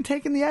fucking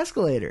taking the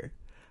escalator?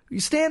 You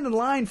stand in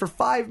line for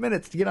 5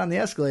 minutes to get on the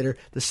escalator.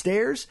 The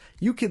stairs,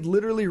 you could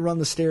literally run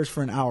the stairs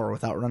for an hour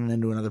without running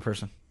into another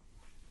person.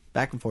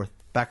 Back and forth,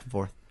 back and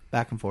forth,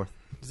 back and forth.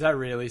 Does that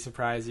really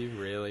surprise you?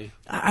 Really?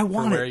 I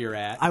want For it. where you're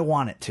at? I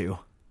want it to.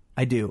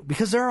 I do.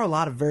 Because there are a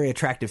lot of very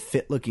attractive,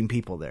 fit-looking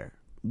people there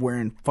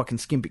wearing fucking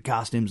skimpy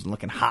costumes and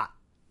looking hot.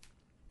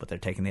 But they're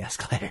taking the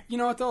escalator. You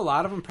know what, though? A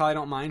lot of them probably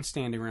don't mind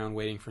standing around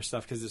waiting for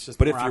stuff because it's just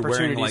But more if you're wearing,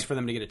 opportunities like, for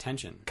them to get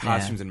attention.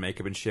 Costumes and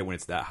makeup and shit, when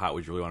it's that hot,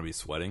 would you really want to be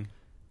sweating?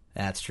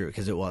 That's true,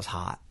 because it was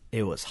hot.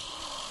 It was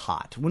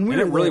hot. When we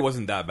And were it really there-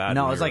 wasn't that bad.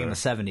 No, when it we was were like in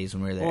there. the 70s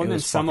when we were there. Well, and It then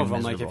was some of fucking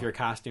them, like if miserable. your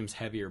costume's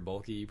heavy or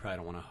bulky, you probably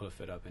don't want to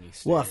hoof it up any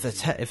stairs. Well, if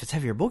it's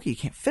heavy or bulky, you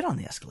can't fit on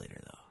the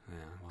escalator, though. Yeah,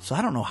 well. So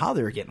I don't know how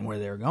they were getting where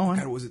they were going.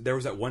 God, there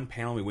was that one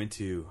panel we went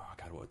to. Oh,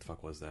 God, what the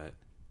fuck was that?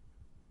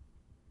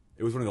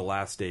 It was one of the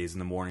last days in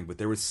the morning, but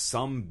there was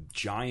some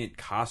giant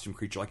costume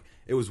creature. Like,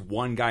 it was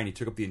one guy, and he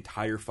took up the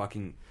entire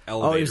fucking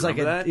elevator. Oh, he was like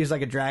Remember that? he was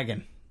like a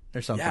dragon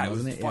or something, Yeah, it was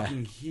wasn't it?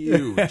 fucking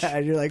huge.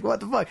 And you're like, what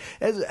the fuck?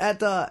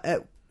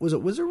 At was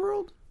it Wizard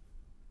World?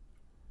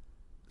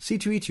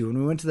 C2E2, when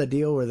we went to the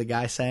deal where the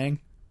guy sang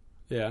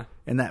Yeah.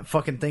 and that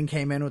fucking thing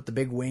came in with the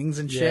big wings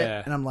and shit,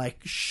 Yeah. and I'm like,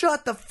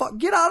 shut the fuck,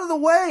 get out of the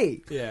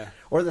way. Yeah.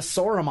 Or the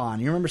Saruman.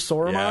 You remember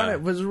Saruman Yeah.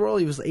 at Wizard World?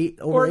 He was over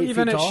Or 8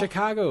 even feet at tall.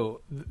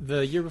 Chicago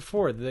the year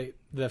before,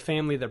 the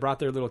family that brought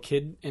their little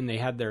kid and they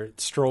had their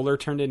stroller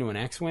turned into an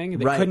X-wing.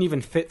 They Right. couldn't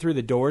even fit through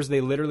the doors.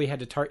 They literally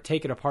had to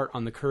take it apart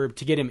on the curb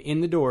to get him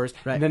in the doors.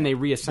 Right. And then they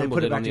reassembled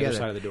put it back on the other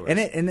together. side of the doors.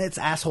 And it's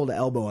asshole to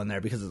elbow in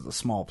there because it's a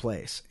small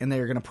place, and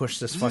they're gonna push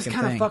this This fucking is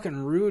kind thing. of fucking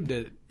rude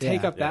to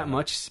take Yeah. up that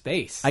much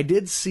space. I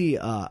did see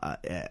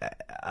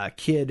a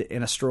kid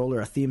in a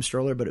stroller, a theme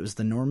stroller, but it was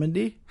the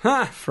Normandy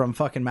Huh. from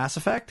fucking Mass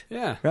Effect.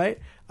 Yeah. Right?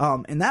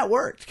 And that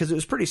worked because it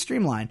was pretty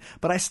streamlined.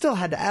 But I still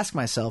had to ask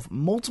myself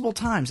multiple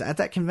times at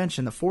that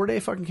convention, the 4-day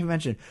fucking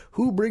convention,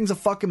 who brings a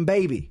fucking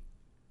baby?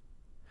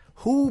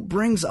 Who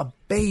brings a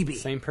baby?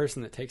 Same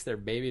person that takes their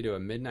baby to a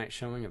midnight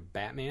showing of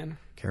Batman.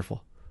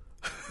 Careful.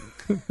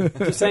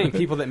 Just saying,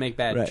 people that make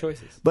bad Right.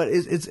 choices. But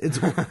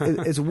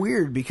it's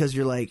weird because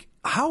you're like,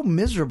 how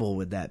miserable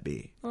would that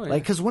be? Oh, yeah.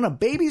 Like, because when a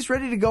baby's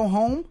ready to go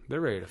home, They're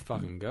ready to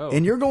fucking go.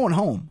 and you're going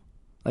home,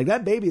 like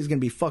that baby is going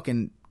to be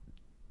fucking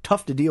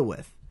tough to deal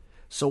with.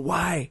 So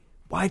why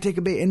take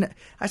a baby? And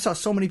I saw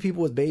so many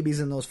people with babies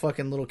in those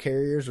fucking little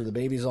carriers where the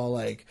baby's all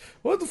like,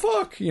 what the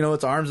fuck? You know,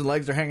 its arms and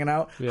legs are hanging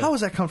out. Yeah. How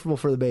is that comfortable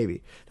for the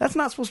baby? That's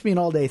not supposed to be an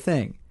all day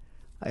thing.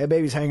 A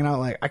baby's hanging out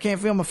like, I can't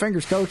feel my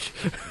fingers, coach.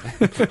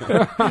 You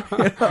know?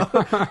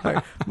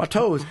 Like, my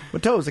toes,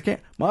 I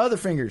can't. My other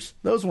fingers,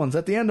 those ones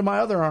at the end of my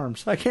other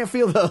arms, I can't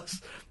feel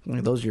those. I'm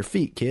like, those are your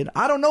feet, kid.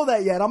 I don't know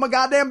that yet. I'm a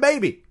goddamn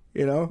baby.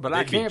 You know, but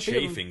I They'd be can't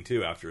feel chafing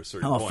too after a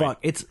certain oh point. fuck,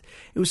 it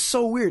was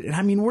so weird. And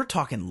I mean, we're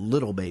talking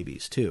little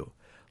babies too,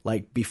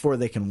 like before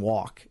they can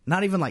walk,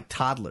 not even like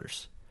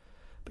toddlers.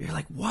 But you're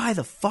like, why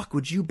the fuck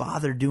would you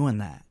bother doing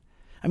that?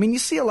 I mean, you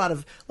see a lot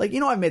of, like, you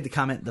know, I've made the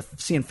comment,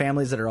 seeing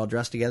families that are all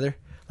dressed together.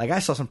 Like, I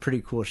saw some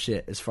pretty cool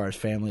shit as far as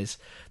families.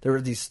 There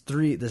were this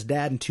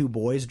dad and 2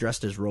 boys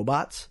dressed as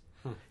robots.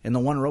 And the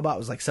one robot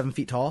was like 7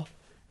 feet tall.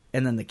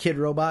 And then the kid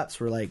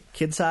robots were like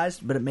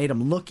kid-sized, but it made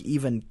them look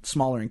even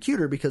smaller and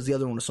cuter because the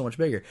other one was so much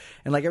bigger.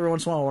 And like every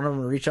once in a while, one of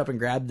them would reach up and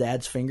grab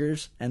Dad's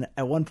fingers. And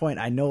at one point,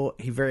 I know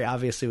he very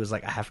obviously was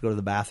like, I have to go to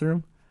the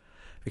bathroom.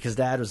 Because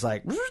Dad was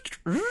like,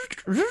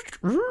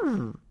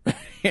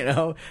 you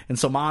know? And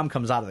so Mom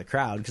comes out of the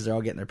crowd because they're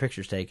all getting their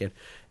pictures taken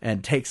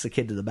and takes the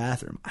kid to the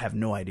bathroom. I have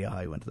no idea how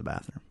he went to the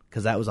bathroom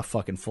because that was a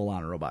fucking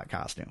full-on robot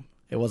costume.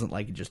 It wasn't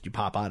like you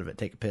pop out of it,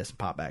 take a piss, and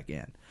pop back in.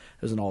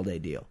 It was an all-day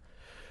deal.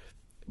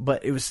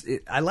 But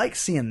I like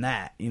seeing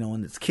that, you know,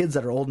 and it's kids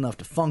that are old enough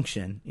to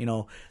function. You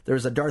know,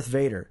 there's a Darth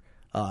Vader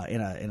in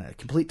a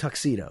complete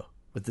tuxedo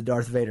with the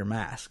Darth Vader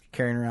mask,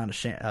 carrying around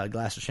a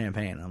glass of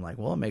champagne. And I'm like,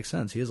 well, it makes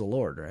sense. He is a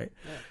lord, right?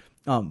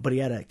 Yeah. But he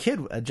had a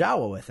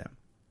Jawa with him.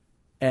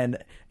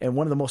 And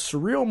one of the most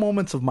surreal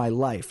moments of my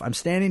life, I'm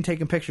standing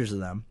taking pictures of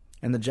them,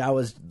 and the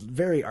Jawa's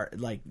very,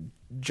 like,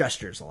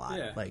 gestures a lot,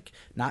 like,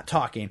 not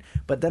talking.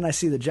 But then I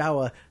see the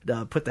Jawa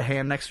put the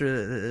hand next to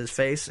his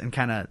face and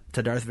kind of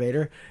to Darth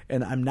Vader,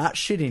 and I'm not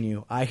shitting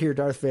you. I hear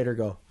Darth Vader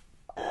go,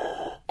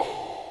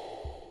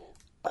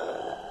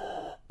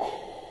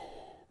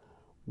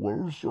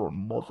 "Where's your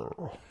mother?"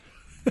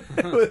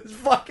 It was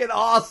fucking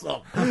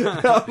awesome.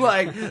 I'm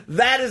like,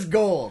 that is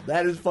gold.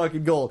 That is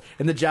fucking gold.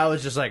 And the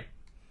Jawa's just like,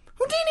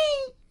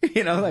 Houdini!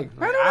 You know, like,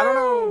 I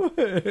don't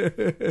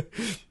know.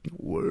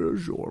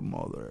 Where's your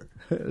mother?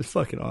 It's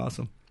fucking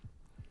awesome.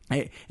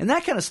 Hey, and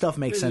that kind of stuff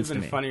makes sense to me. It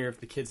would have been funnier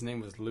if the kid's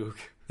name was Luke.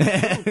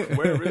 Luke,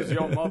 where is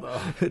your mother?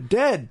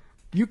 Dead.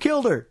 You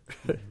killed her.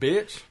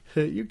 Bitch.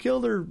 You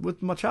killed her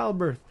with my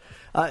childbirth.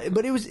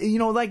 But it was, you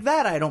know, like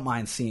that I don't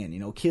mind seeing, you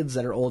know, kids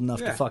that are old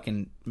enough to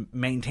fucking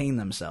maintain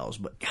themselves.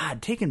 But,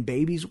 God, taking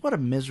babies, what a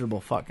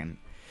miserable fucking...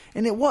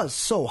 And it was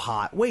so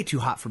hot, way too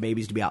hot for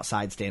babies to be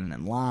outside standing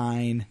in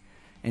line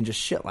and just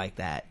shit like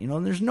that. You know,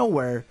 and there's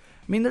nowhere...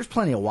 I mean, there's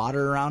plenty of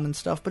water around and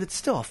stuff, but it's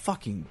still a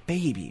fucking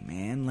baby,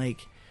 man.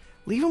 Like,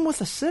 leave them with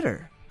a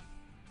sitter.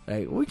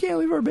 Like, we can't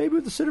leave our baby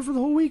with a sitter for the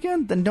whole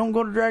weekend? Then don't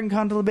go to Dragon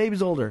Con until the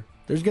baby's older.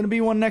 There's going to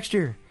be one next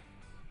year.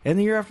 And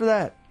the year after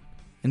that.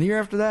 And the year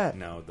after that.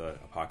 No, the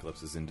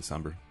apocalypse is in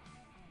December.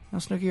 Now,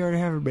 Snooki already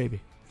have her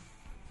baby.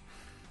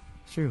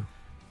 It's true.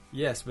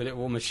 Yes, but it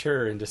will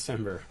mature in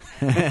December.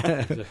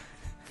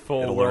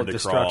 Full It'll world learn to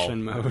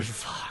destruction crawl. mode.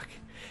 Fuck.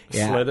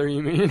 Slither,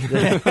 you mean? Leave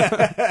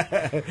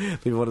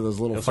one of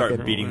those little He'll start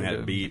fucking... beating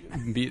that beat.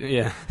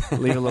 Yeah.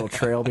 Leave a little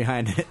trail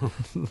behind it.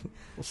 Little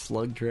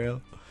slug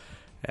trail.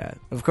 Yeah.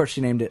 Of course, she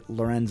named it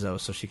Lorenzo,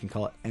 so she can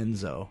call it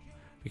Enzo.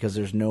 Because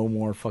there's no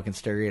more fucking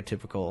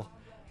stereotypical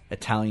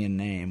Italian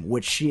name.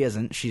 Which she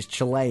isn't. She's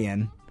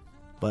Chilean.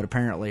 But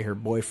apparently her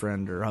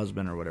boyfriend or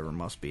husband or whatever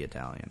must be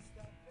Italian.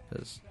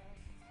 Because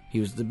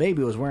the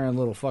baby was wearing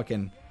little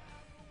fucking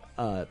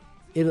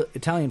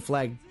Italian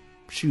flag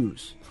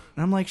shoes.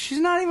 And I'm like, she's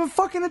not even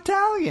fucking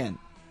Italian.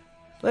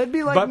 That'd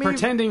be like but me...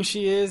 pretending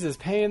she is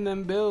paying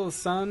them bills,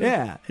 son.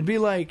 Yeah, it'd be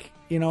like,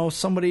 you know,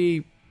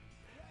 somebody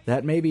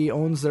that maybe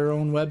owns their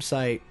own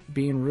website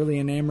being really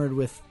enamored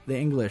with the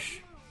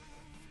English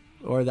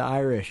or the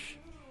Irish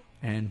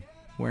and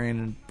wearing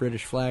a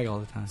British flag all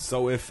the time.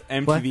 So if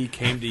MTV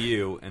came to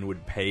you and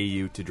would pay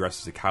you to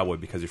dress as a cowboy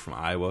because you're from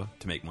Iowa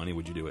to make money,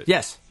 would you do it?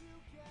 Yes.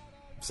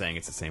 I'm saying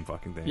it's the same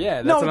fucking thing. Yeah,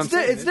 that's No, what I'm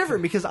saying. it's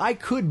different because I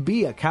could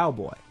be a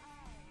cowboy.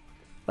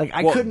 Like,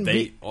 I couldn't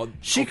be...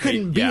 She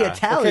couldn't be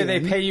Italian. Okay,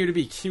 they pay you to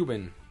be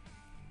Cuban.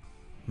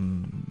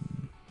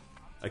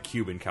 A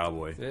Cuban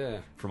cowboy. Yeah.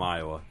 From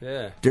Iowa.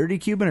 Yeah. Dirty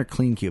Cuban or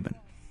clean Cuban?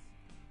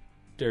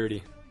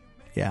 Dirty.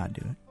 Yeah, I'd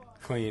do it.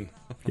 Clean.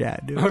 Yeah,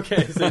 I'd do it.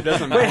 Okay, so it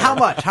doesn't matter. Wait, how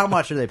much? How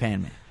much are they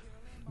paying me?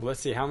 Let's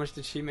see, how much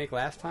did she make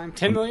last time?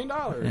 $10 million.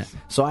 Yeah.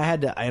 So I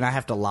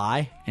have to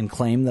lie and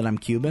claim that I'm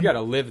Cuban? You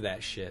gotta live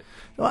that shit.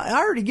 Well, I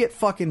already get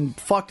fucking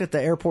fucked at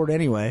the airport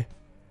anyway.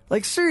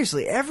 Like,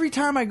 seriously, every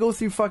time I go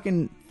through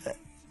fucking...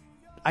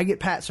 I get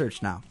pat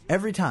searched now.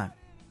 Every time.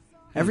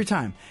 Every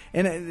time.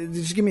 And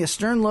they just give me a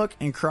stern look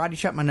and karate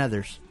chop my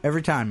nethers.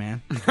 Every time,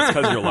 man. It's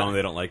because you're alone.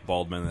 They don't like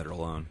bald men that are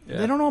alone. Yeah.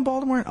 They don't know I'm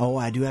bald and wearing... Oh,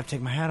 I do have to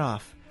take my hat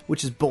off.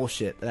 Which is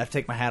bullshit. I have to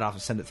take my hat off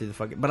and send it through the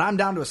fucking... But I'm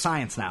down to a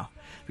science now.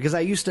 Because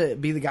I used to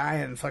be the guy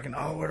and fucking...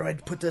 Oh, where do I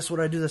put this? Where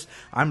do I do this?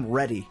 I'm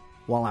ready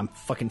while I'm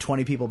fucking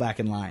 20 people back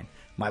in line.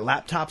 My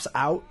laptop's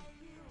out.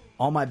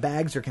 All my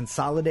bags are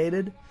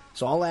consolidated.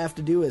 So all I have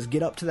to do is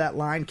get up to that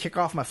line, kick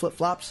off my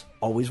flip-flops.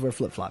 Always wear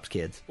flip-flops,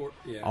 kids.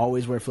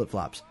 Always wear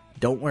flip-flops.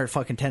 Don't wear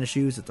fucking tennis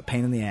shoes. It's a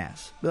pain in the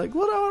ass. Be like,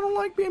 what? I don't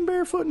like being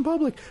barefoot in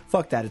public.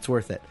 Fuck that. It's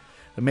worth it.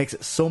 It makes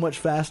it so much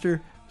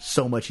faster,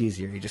 so much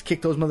easier. You just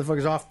kick those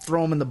motherfuckers off,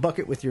 throw them in the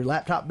bucket with your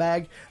laptop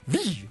bag.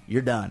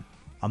 You're done.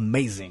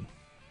 Amazing.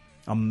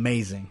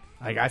 Amazing.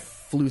 Like, I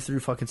flew through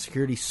fucking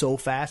security so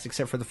fast,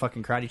 except for the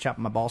fucking karate chop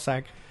in my ball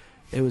sack.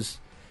 It was...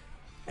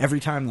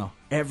 Every time, though.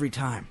 Every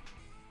time.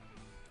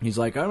 He's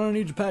like, I don't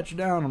need to pat you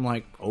down. I'm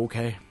like,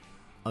 okay.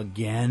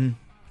 Again?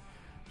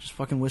 Just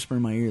fucking whisper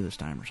in my ear this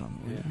time or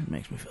something. Yeah. It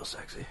makes me feel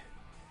sexy.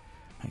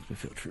 Makes me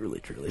feel truly,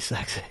 truly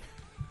sexy.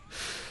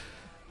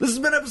 This has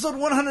been episode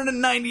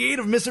 198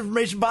 of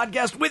Misinformation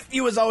Podcast. With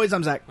you, as always,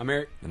 I'm Zach. I'm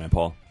Eric. And I'm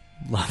Paul.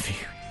 Love you,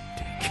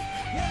 dick.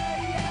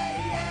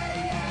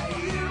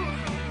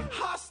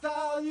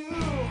 Hostile you.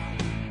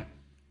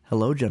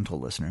 Hello, gentle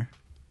listener.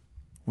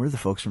 We're the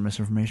folks from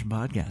Misinformation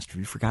Podcast. Have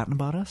you forgotten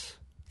about us?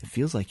 It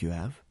feels like you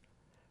have.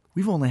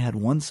 We've only had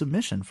one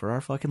submission for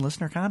our fucking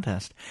listener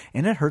contest,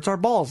 and it hurts our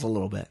balls a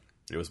little bit.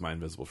 It was my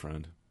invisible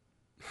friend.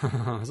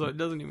 So it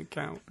doesn't even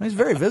count. He's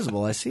very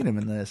visible. I seen him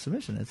in the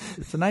submission.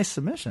 It's a nice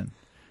submission.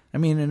 I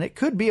mean, and it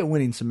could be a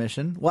winning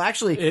submission. Well,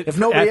 actually, if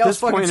nobody else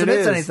fucking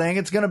submits anything,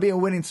 it's going to be a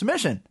winning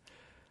submission.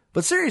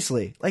 But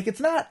seriously, like, it's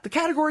not, the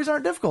categories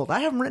aren't difficult. I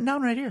have them written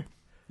down right here.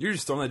 You're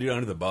just throwing that dude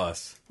under the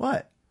bus.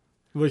 What?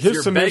 Like So his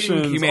you're submission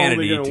begging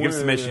humanity to give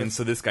submissions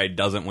so this guy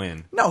doesn't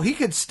win. No, he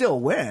could still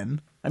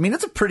win. I mean,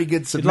 it's a pretty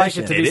good You'd like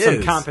submission. it to be It some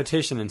is.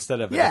 competition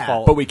instead of a Yeah,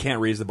 default. But we can't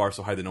raise the bar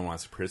so high that no one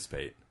wants to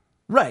participate.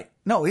 Right.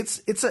 No,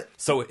 it's a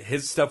So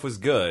his stuff was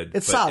good,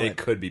 It's but solid. it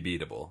could be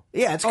beatable.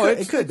 yeah, it's Oh, good.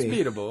 it's, it could it's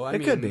be beatable. I it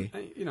mean, could be.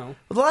 You know,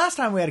 Well, the last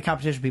time we had a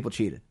competition, people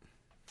cheated.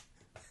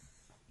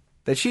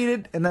 They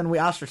cheated, and then we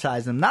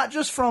ostracized them. Not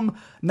just from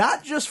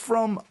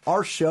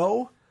our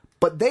show,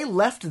 but they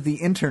left the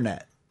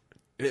internet.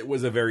 It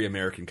was a very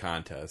American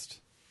contest.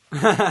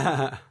 We're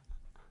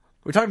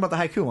talking about the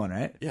haiku one,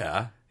 right?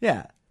 Yeah.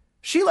 Yeah.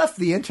 She left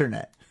the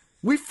internet.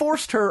 We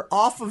forced her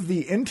off of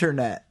the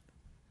internet.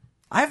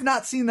 I have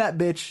not seen that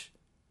bitch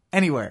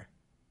anywhere.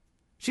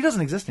 She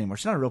doesn't exist anymore.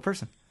 She's not a real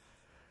person.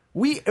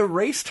 We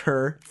erased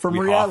her from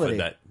We reality.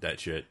 offered that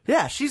shit.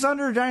 Yeah, she's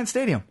under a giant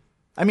stadium.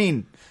 I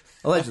mean,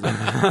 allegedly.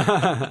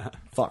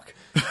 Fuck.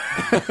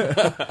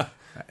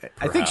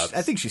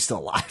 I think she's still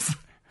alive.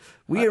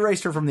 We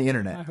erased her from the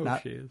internet. I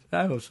hope she is.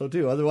 I hope so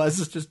too. Otherwise,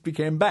 this just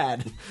became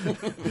bad.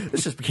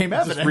 This just became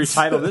evidence.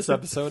 retitle this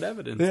episode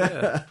 "Evidence."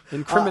 Yeah.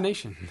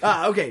 Incrimination.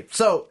 Okay,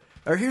 so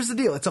here's the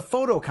deal. It's a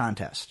photo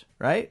contest,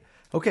 right?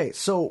 Okay,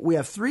 so we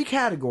have 3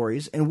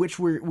 categories in which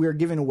we're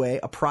giving away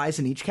a prize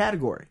in each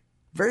category.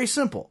 Very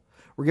simple.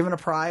 We're giving a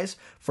prize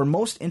for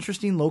most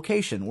interesting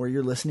location where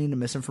you're listening to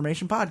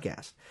Misinformation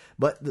Podcast.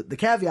 But the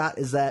caveat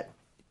is that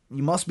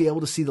you must be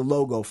able to see the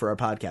logo for our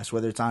podcast,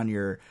 whether it's on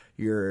your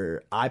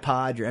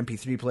iPod, your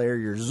MP3 player,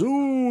 your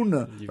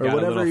Zune, You've or got a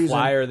whatever little you're using.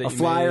 flyer that a you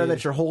flyer made.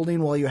 that you're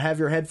holding while you have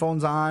your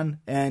headphones on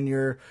and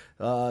you're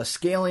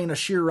scaling a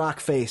sheer rock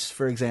face,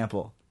 for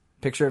example.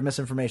 Picture of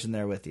Misinformation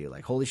there with you.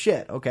 Like, holy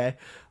shit, okay.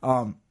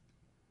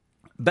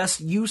 Best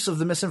use of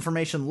the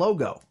Misinformation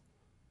logo.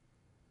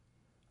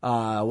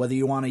 Whether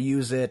you want to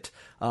use it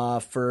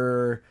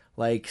for,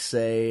 like,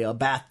 say, a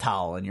bath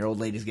towel and your old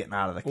lady's getting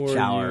out of the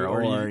shower.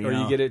 Or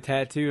you get it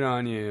tattooed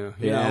on you.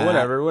 You Yeah. know,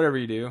 whatever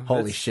you do.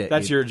 Holy shit.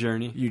 That's your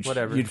journey.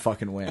 Whatever. You'd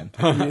fucking win.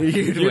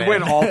 You'd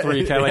win all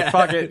 3. Like,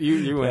 fuck it.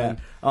 You win.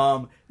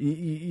 But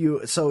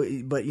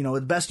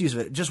the best use of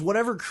it, just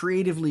whatever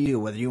creatively you do,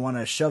 whether you want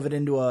to shove it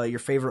into your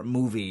favorite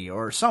movie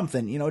or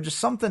something, just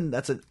something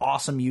that's an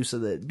awesome use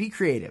of it. Be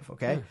creative,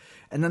 okay?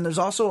 And then there's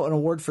also an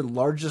award for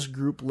largest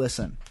group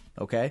listen,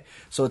 okay?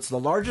 So it's the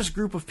largest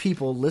group of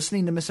people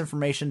listening to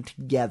Misinformation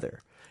together.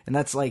 And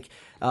that's like,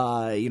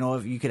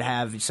 if you could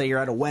have, say you're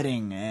at a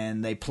wedding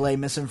and they play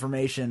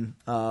Misinformation,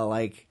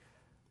 the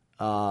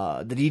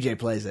DJ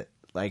plays it,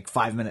 like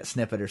 5-minute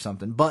snippet or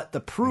something. But the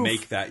proof...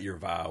 Make that your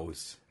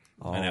vows.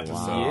 An episode.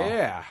 wow.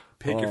 Yeah.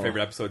 Pick your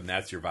favorite episode, and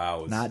that's your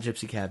vows. Not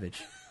Gypsy Cabbage.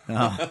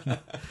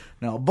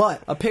 No,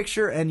 but a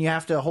picture, and you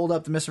have to hold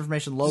up the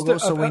Misinformation logo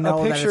so we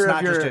know that it's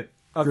not just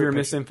of group your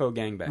picture. misinfo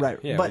gangbang. Right,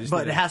 Yeah, but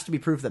it has to be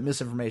proof that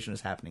misinformation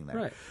is happening there.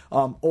 Right.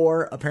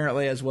 Or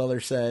apparently, as Weller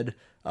said,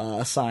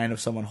 a sign of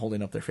someone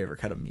holding up their favorite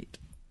cut of meat.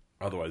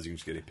 Otherwise, you can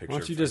just get a picture. Why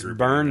don't you of the just group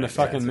burn and the that's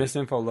fucking it.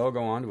 misinfo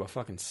logo onto a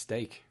fucking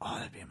steak? Oh,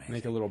 that'd be amazing.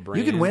 Make a little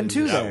brand. You can win and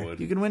two just- I there. would.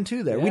 You can win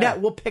two there. Yeah.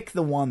 We'll pick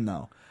the one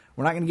though.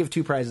 We're not going to give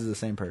 2 prizes to the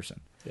same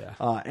person. Yeah.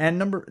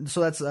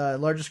 So that's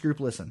largest group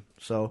listen.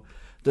 So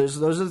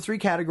those are the 3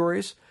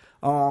 categories.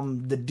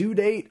 The due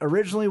date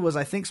originally was,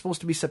 I think,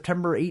 supposed to be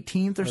September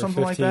 18th or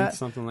something like 15th, that.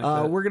 something like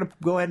that. We're going to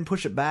go ahead and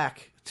push it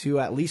back to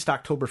at least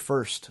October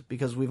 1st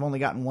because we've only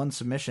gotten 1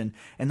 submission.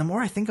 And the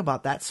more I think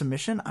about that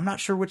submission, I'm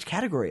not sure which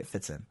category it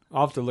fits in.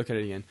 I'll have to look at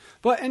it again.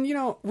 But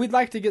we'd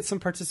like to get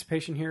some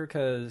participation here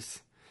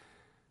because,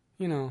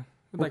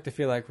 we'd like to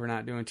feel like we're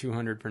not doing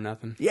 200 for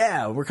nothing.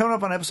 Yeah, we're coming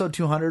up on episode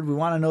 200. We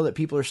want to know that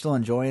people are still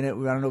enjoying it.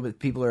 We want to know that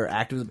people are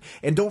active.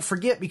 And don't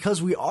forget,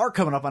 because we are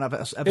coming up on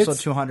episode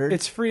 200.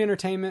 It's free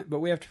entertainment, but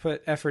we have to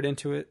put effort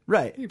into it.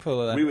 Right. You put a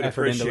little We would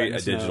effort into appreciate letting a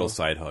us digital know.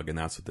 side hug, and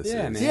that's what this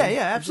Yeah, is. man.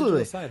 Yeah, absolutely.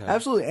 Digital side hug.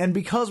 Absolutely. And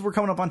because we're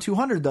coming up on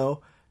 200,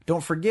 though,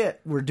 don't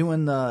forget we're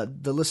doing the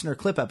listener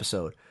clip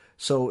episode.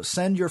 So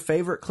send your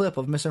favorite clip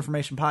of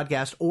Misinformation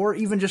Podcast or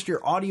even just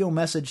your audio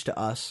message to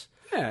us.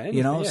 Yeah,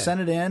 anything, yeah. Send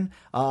it in,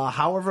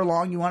 however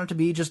long you want it to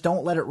be. Just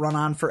don't let it run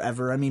on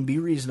forever. I mean, be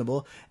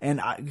reasonable.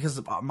 And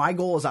because my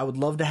goal is I would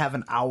love to have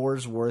an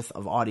hour's worth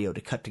of audio to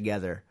cut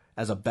together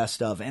as a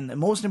best of. And the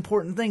most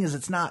important thing is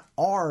it's not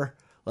our,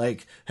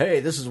 like, hey,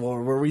 this is where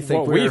we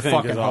think What we we're think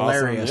fucking is awesome,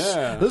 hilarious.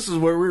 yeah. This is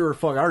where we were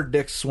fucking, our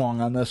dicks swung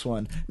on this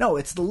one. No,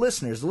 it's the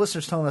listeners. The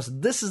listeners telling us,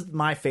 this is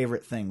my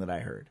favorite thing that I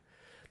heard.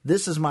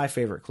 This is my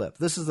favorite clip.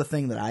 This is the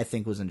thing that I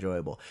think was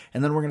enjoyable.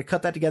 And then we're going to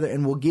cut that together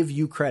and we'll give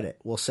you credit.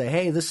 We'll say,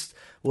 hey, this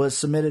was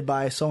submitted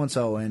by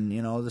so-and-so and,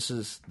 this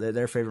is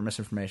their favorite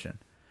misinformation.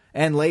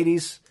 And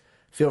ladies,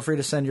 feel free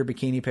to send your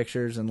bikini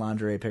pictures and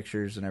lingerie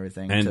pictures and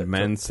everything. And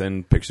men,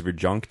 send pictures of your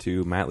junk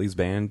to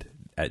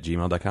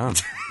mattleysband@gmail.com.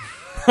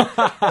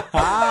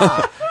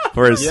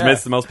 Whereas Yeah.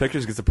 Smith's the most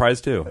pictures gets a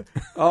prize too.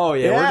 Oh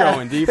yeah, Yeah. we're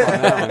going deep on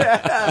that one.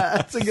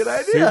 That's a good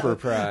idea. Super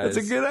prize.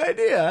 That's a good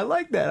idea. I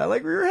like that. I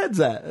like where your head's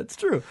at. That's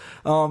true.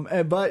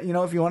 But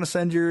if you want to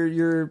send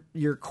your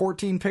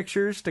courting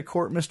pictures to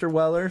Court Mr.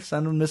 Weller,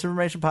 send them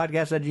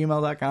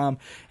misinformationpodcast@gmail.com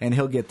and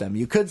he'll get them.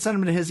 You could send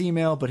them to his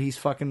email, but he's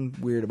fucking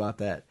weird about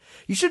that.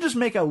 You should just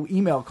make an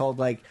email called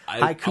like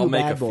Haiku I'll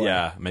make Bad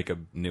Boy. make a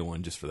new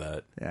one just for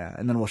that. Yeah,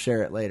 and then we'll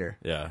share it later.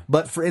 Yeah.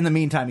 But in the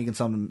meantime, you can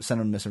send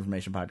him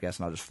Misinformation Podcast,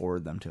 and I'll just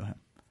forward them to him.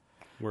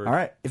 Word. All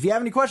right. If you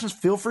have any questions,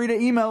 feel free to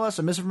email us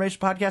at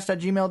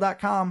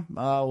misinformationpodcast@gmail.com.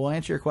 We'll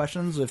answer your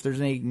questions. If there's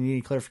any you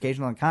need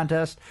clarification on the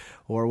contest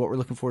or what we're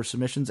looking for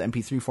submissions,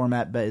 MP3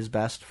 format is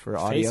best for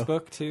audio.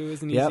 Facebook too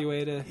is an Yep. easy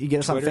way to. You get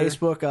us Twitter. on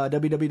Facebook,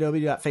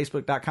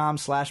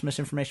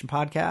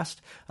 www.facebook.com/misinformationpodcast.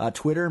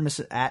 Twitter,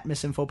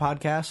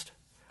 @misinfopodcast.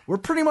 We're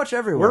pretty much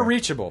everywhere. We're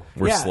reachable.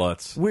 We're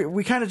sluts.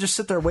 We kind of just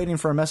sit there waiting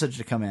for a message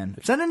to come in.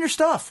 Send in your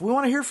stuff. We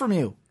want to hear from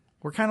you.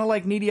 We're kind of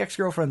like needy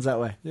ex-girlfriends that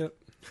way. Yep.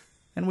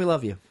 And we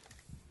love you.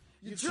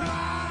 You're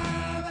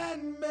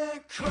driving me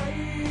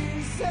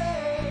crazy,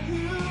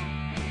 you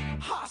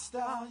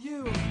hostile,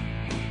 you.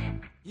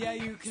 Yeah,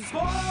 you can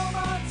spoil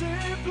my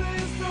day,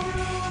 please don't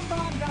ruin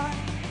my night.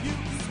 You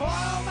can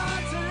spoil my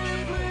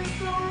day, please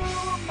don't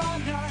ruin my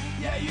night.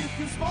 Yeah, you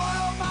can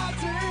spoil my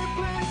day,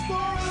 please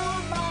don't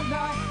ruin my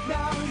night.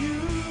 Now you,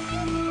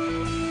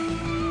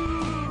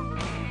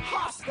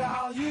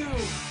 hostile, you.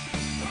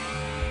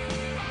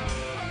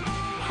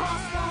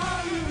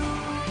 Hostile, you.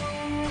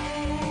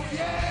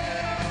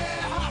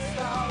 Yeah,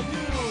 hostile,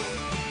 you.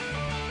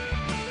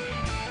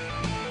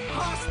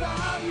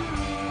 Hostile, you.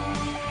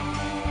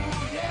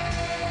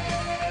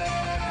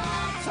 Yeah, I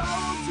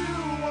told you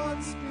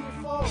once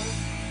before,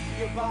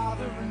 you're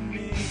bothering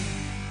me.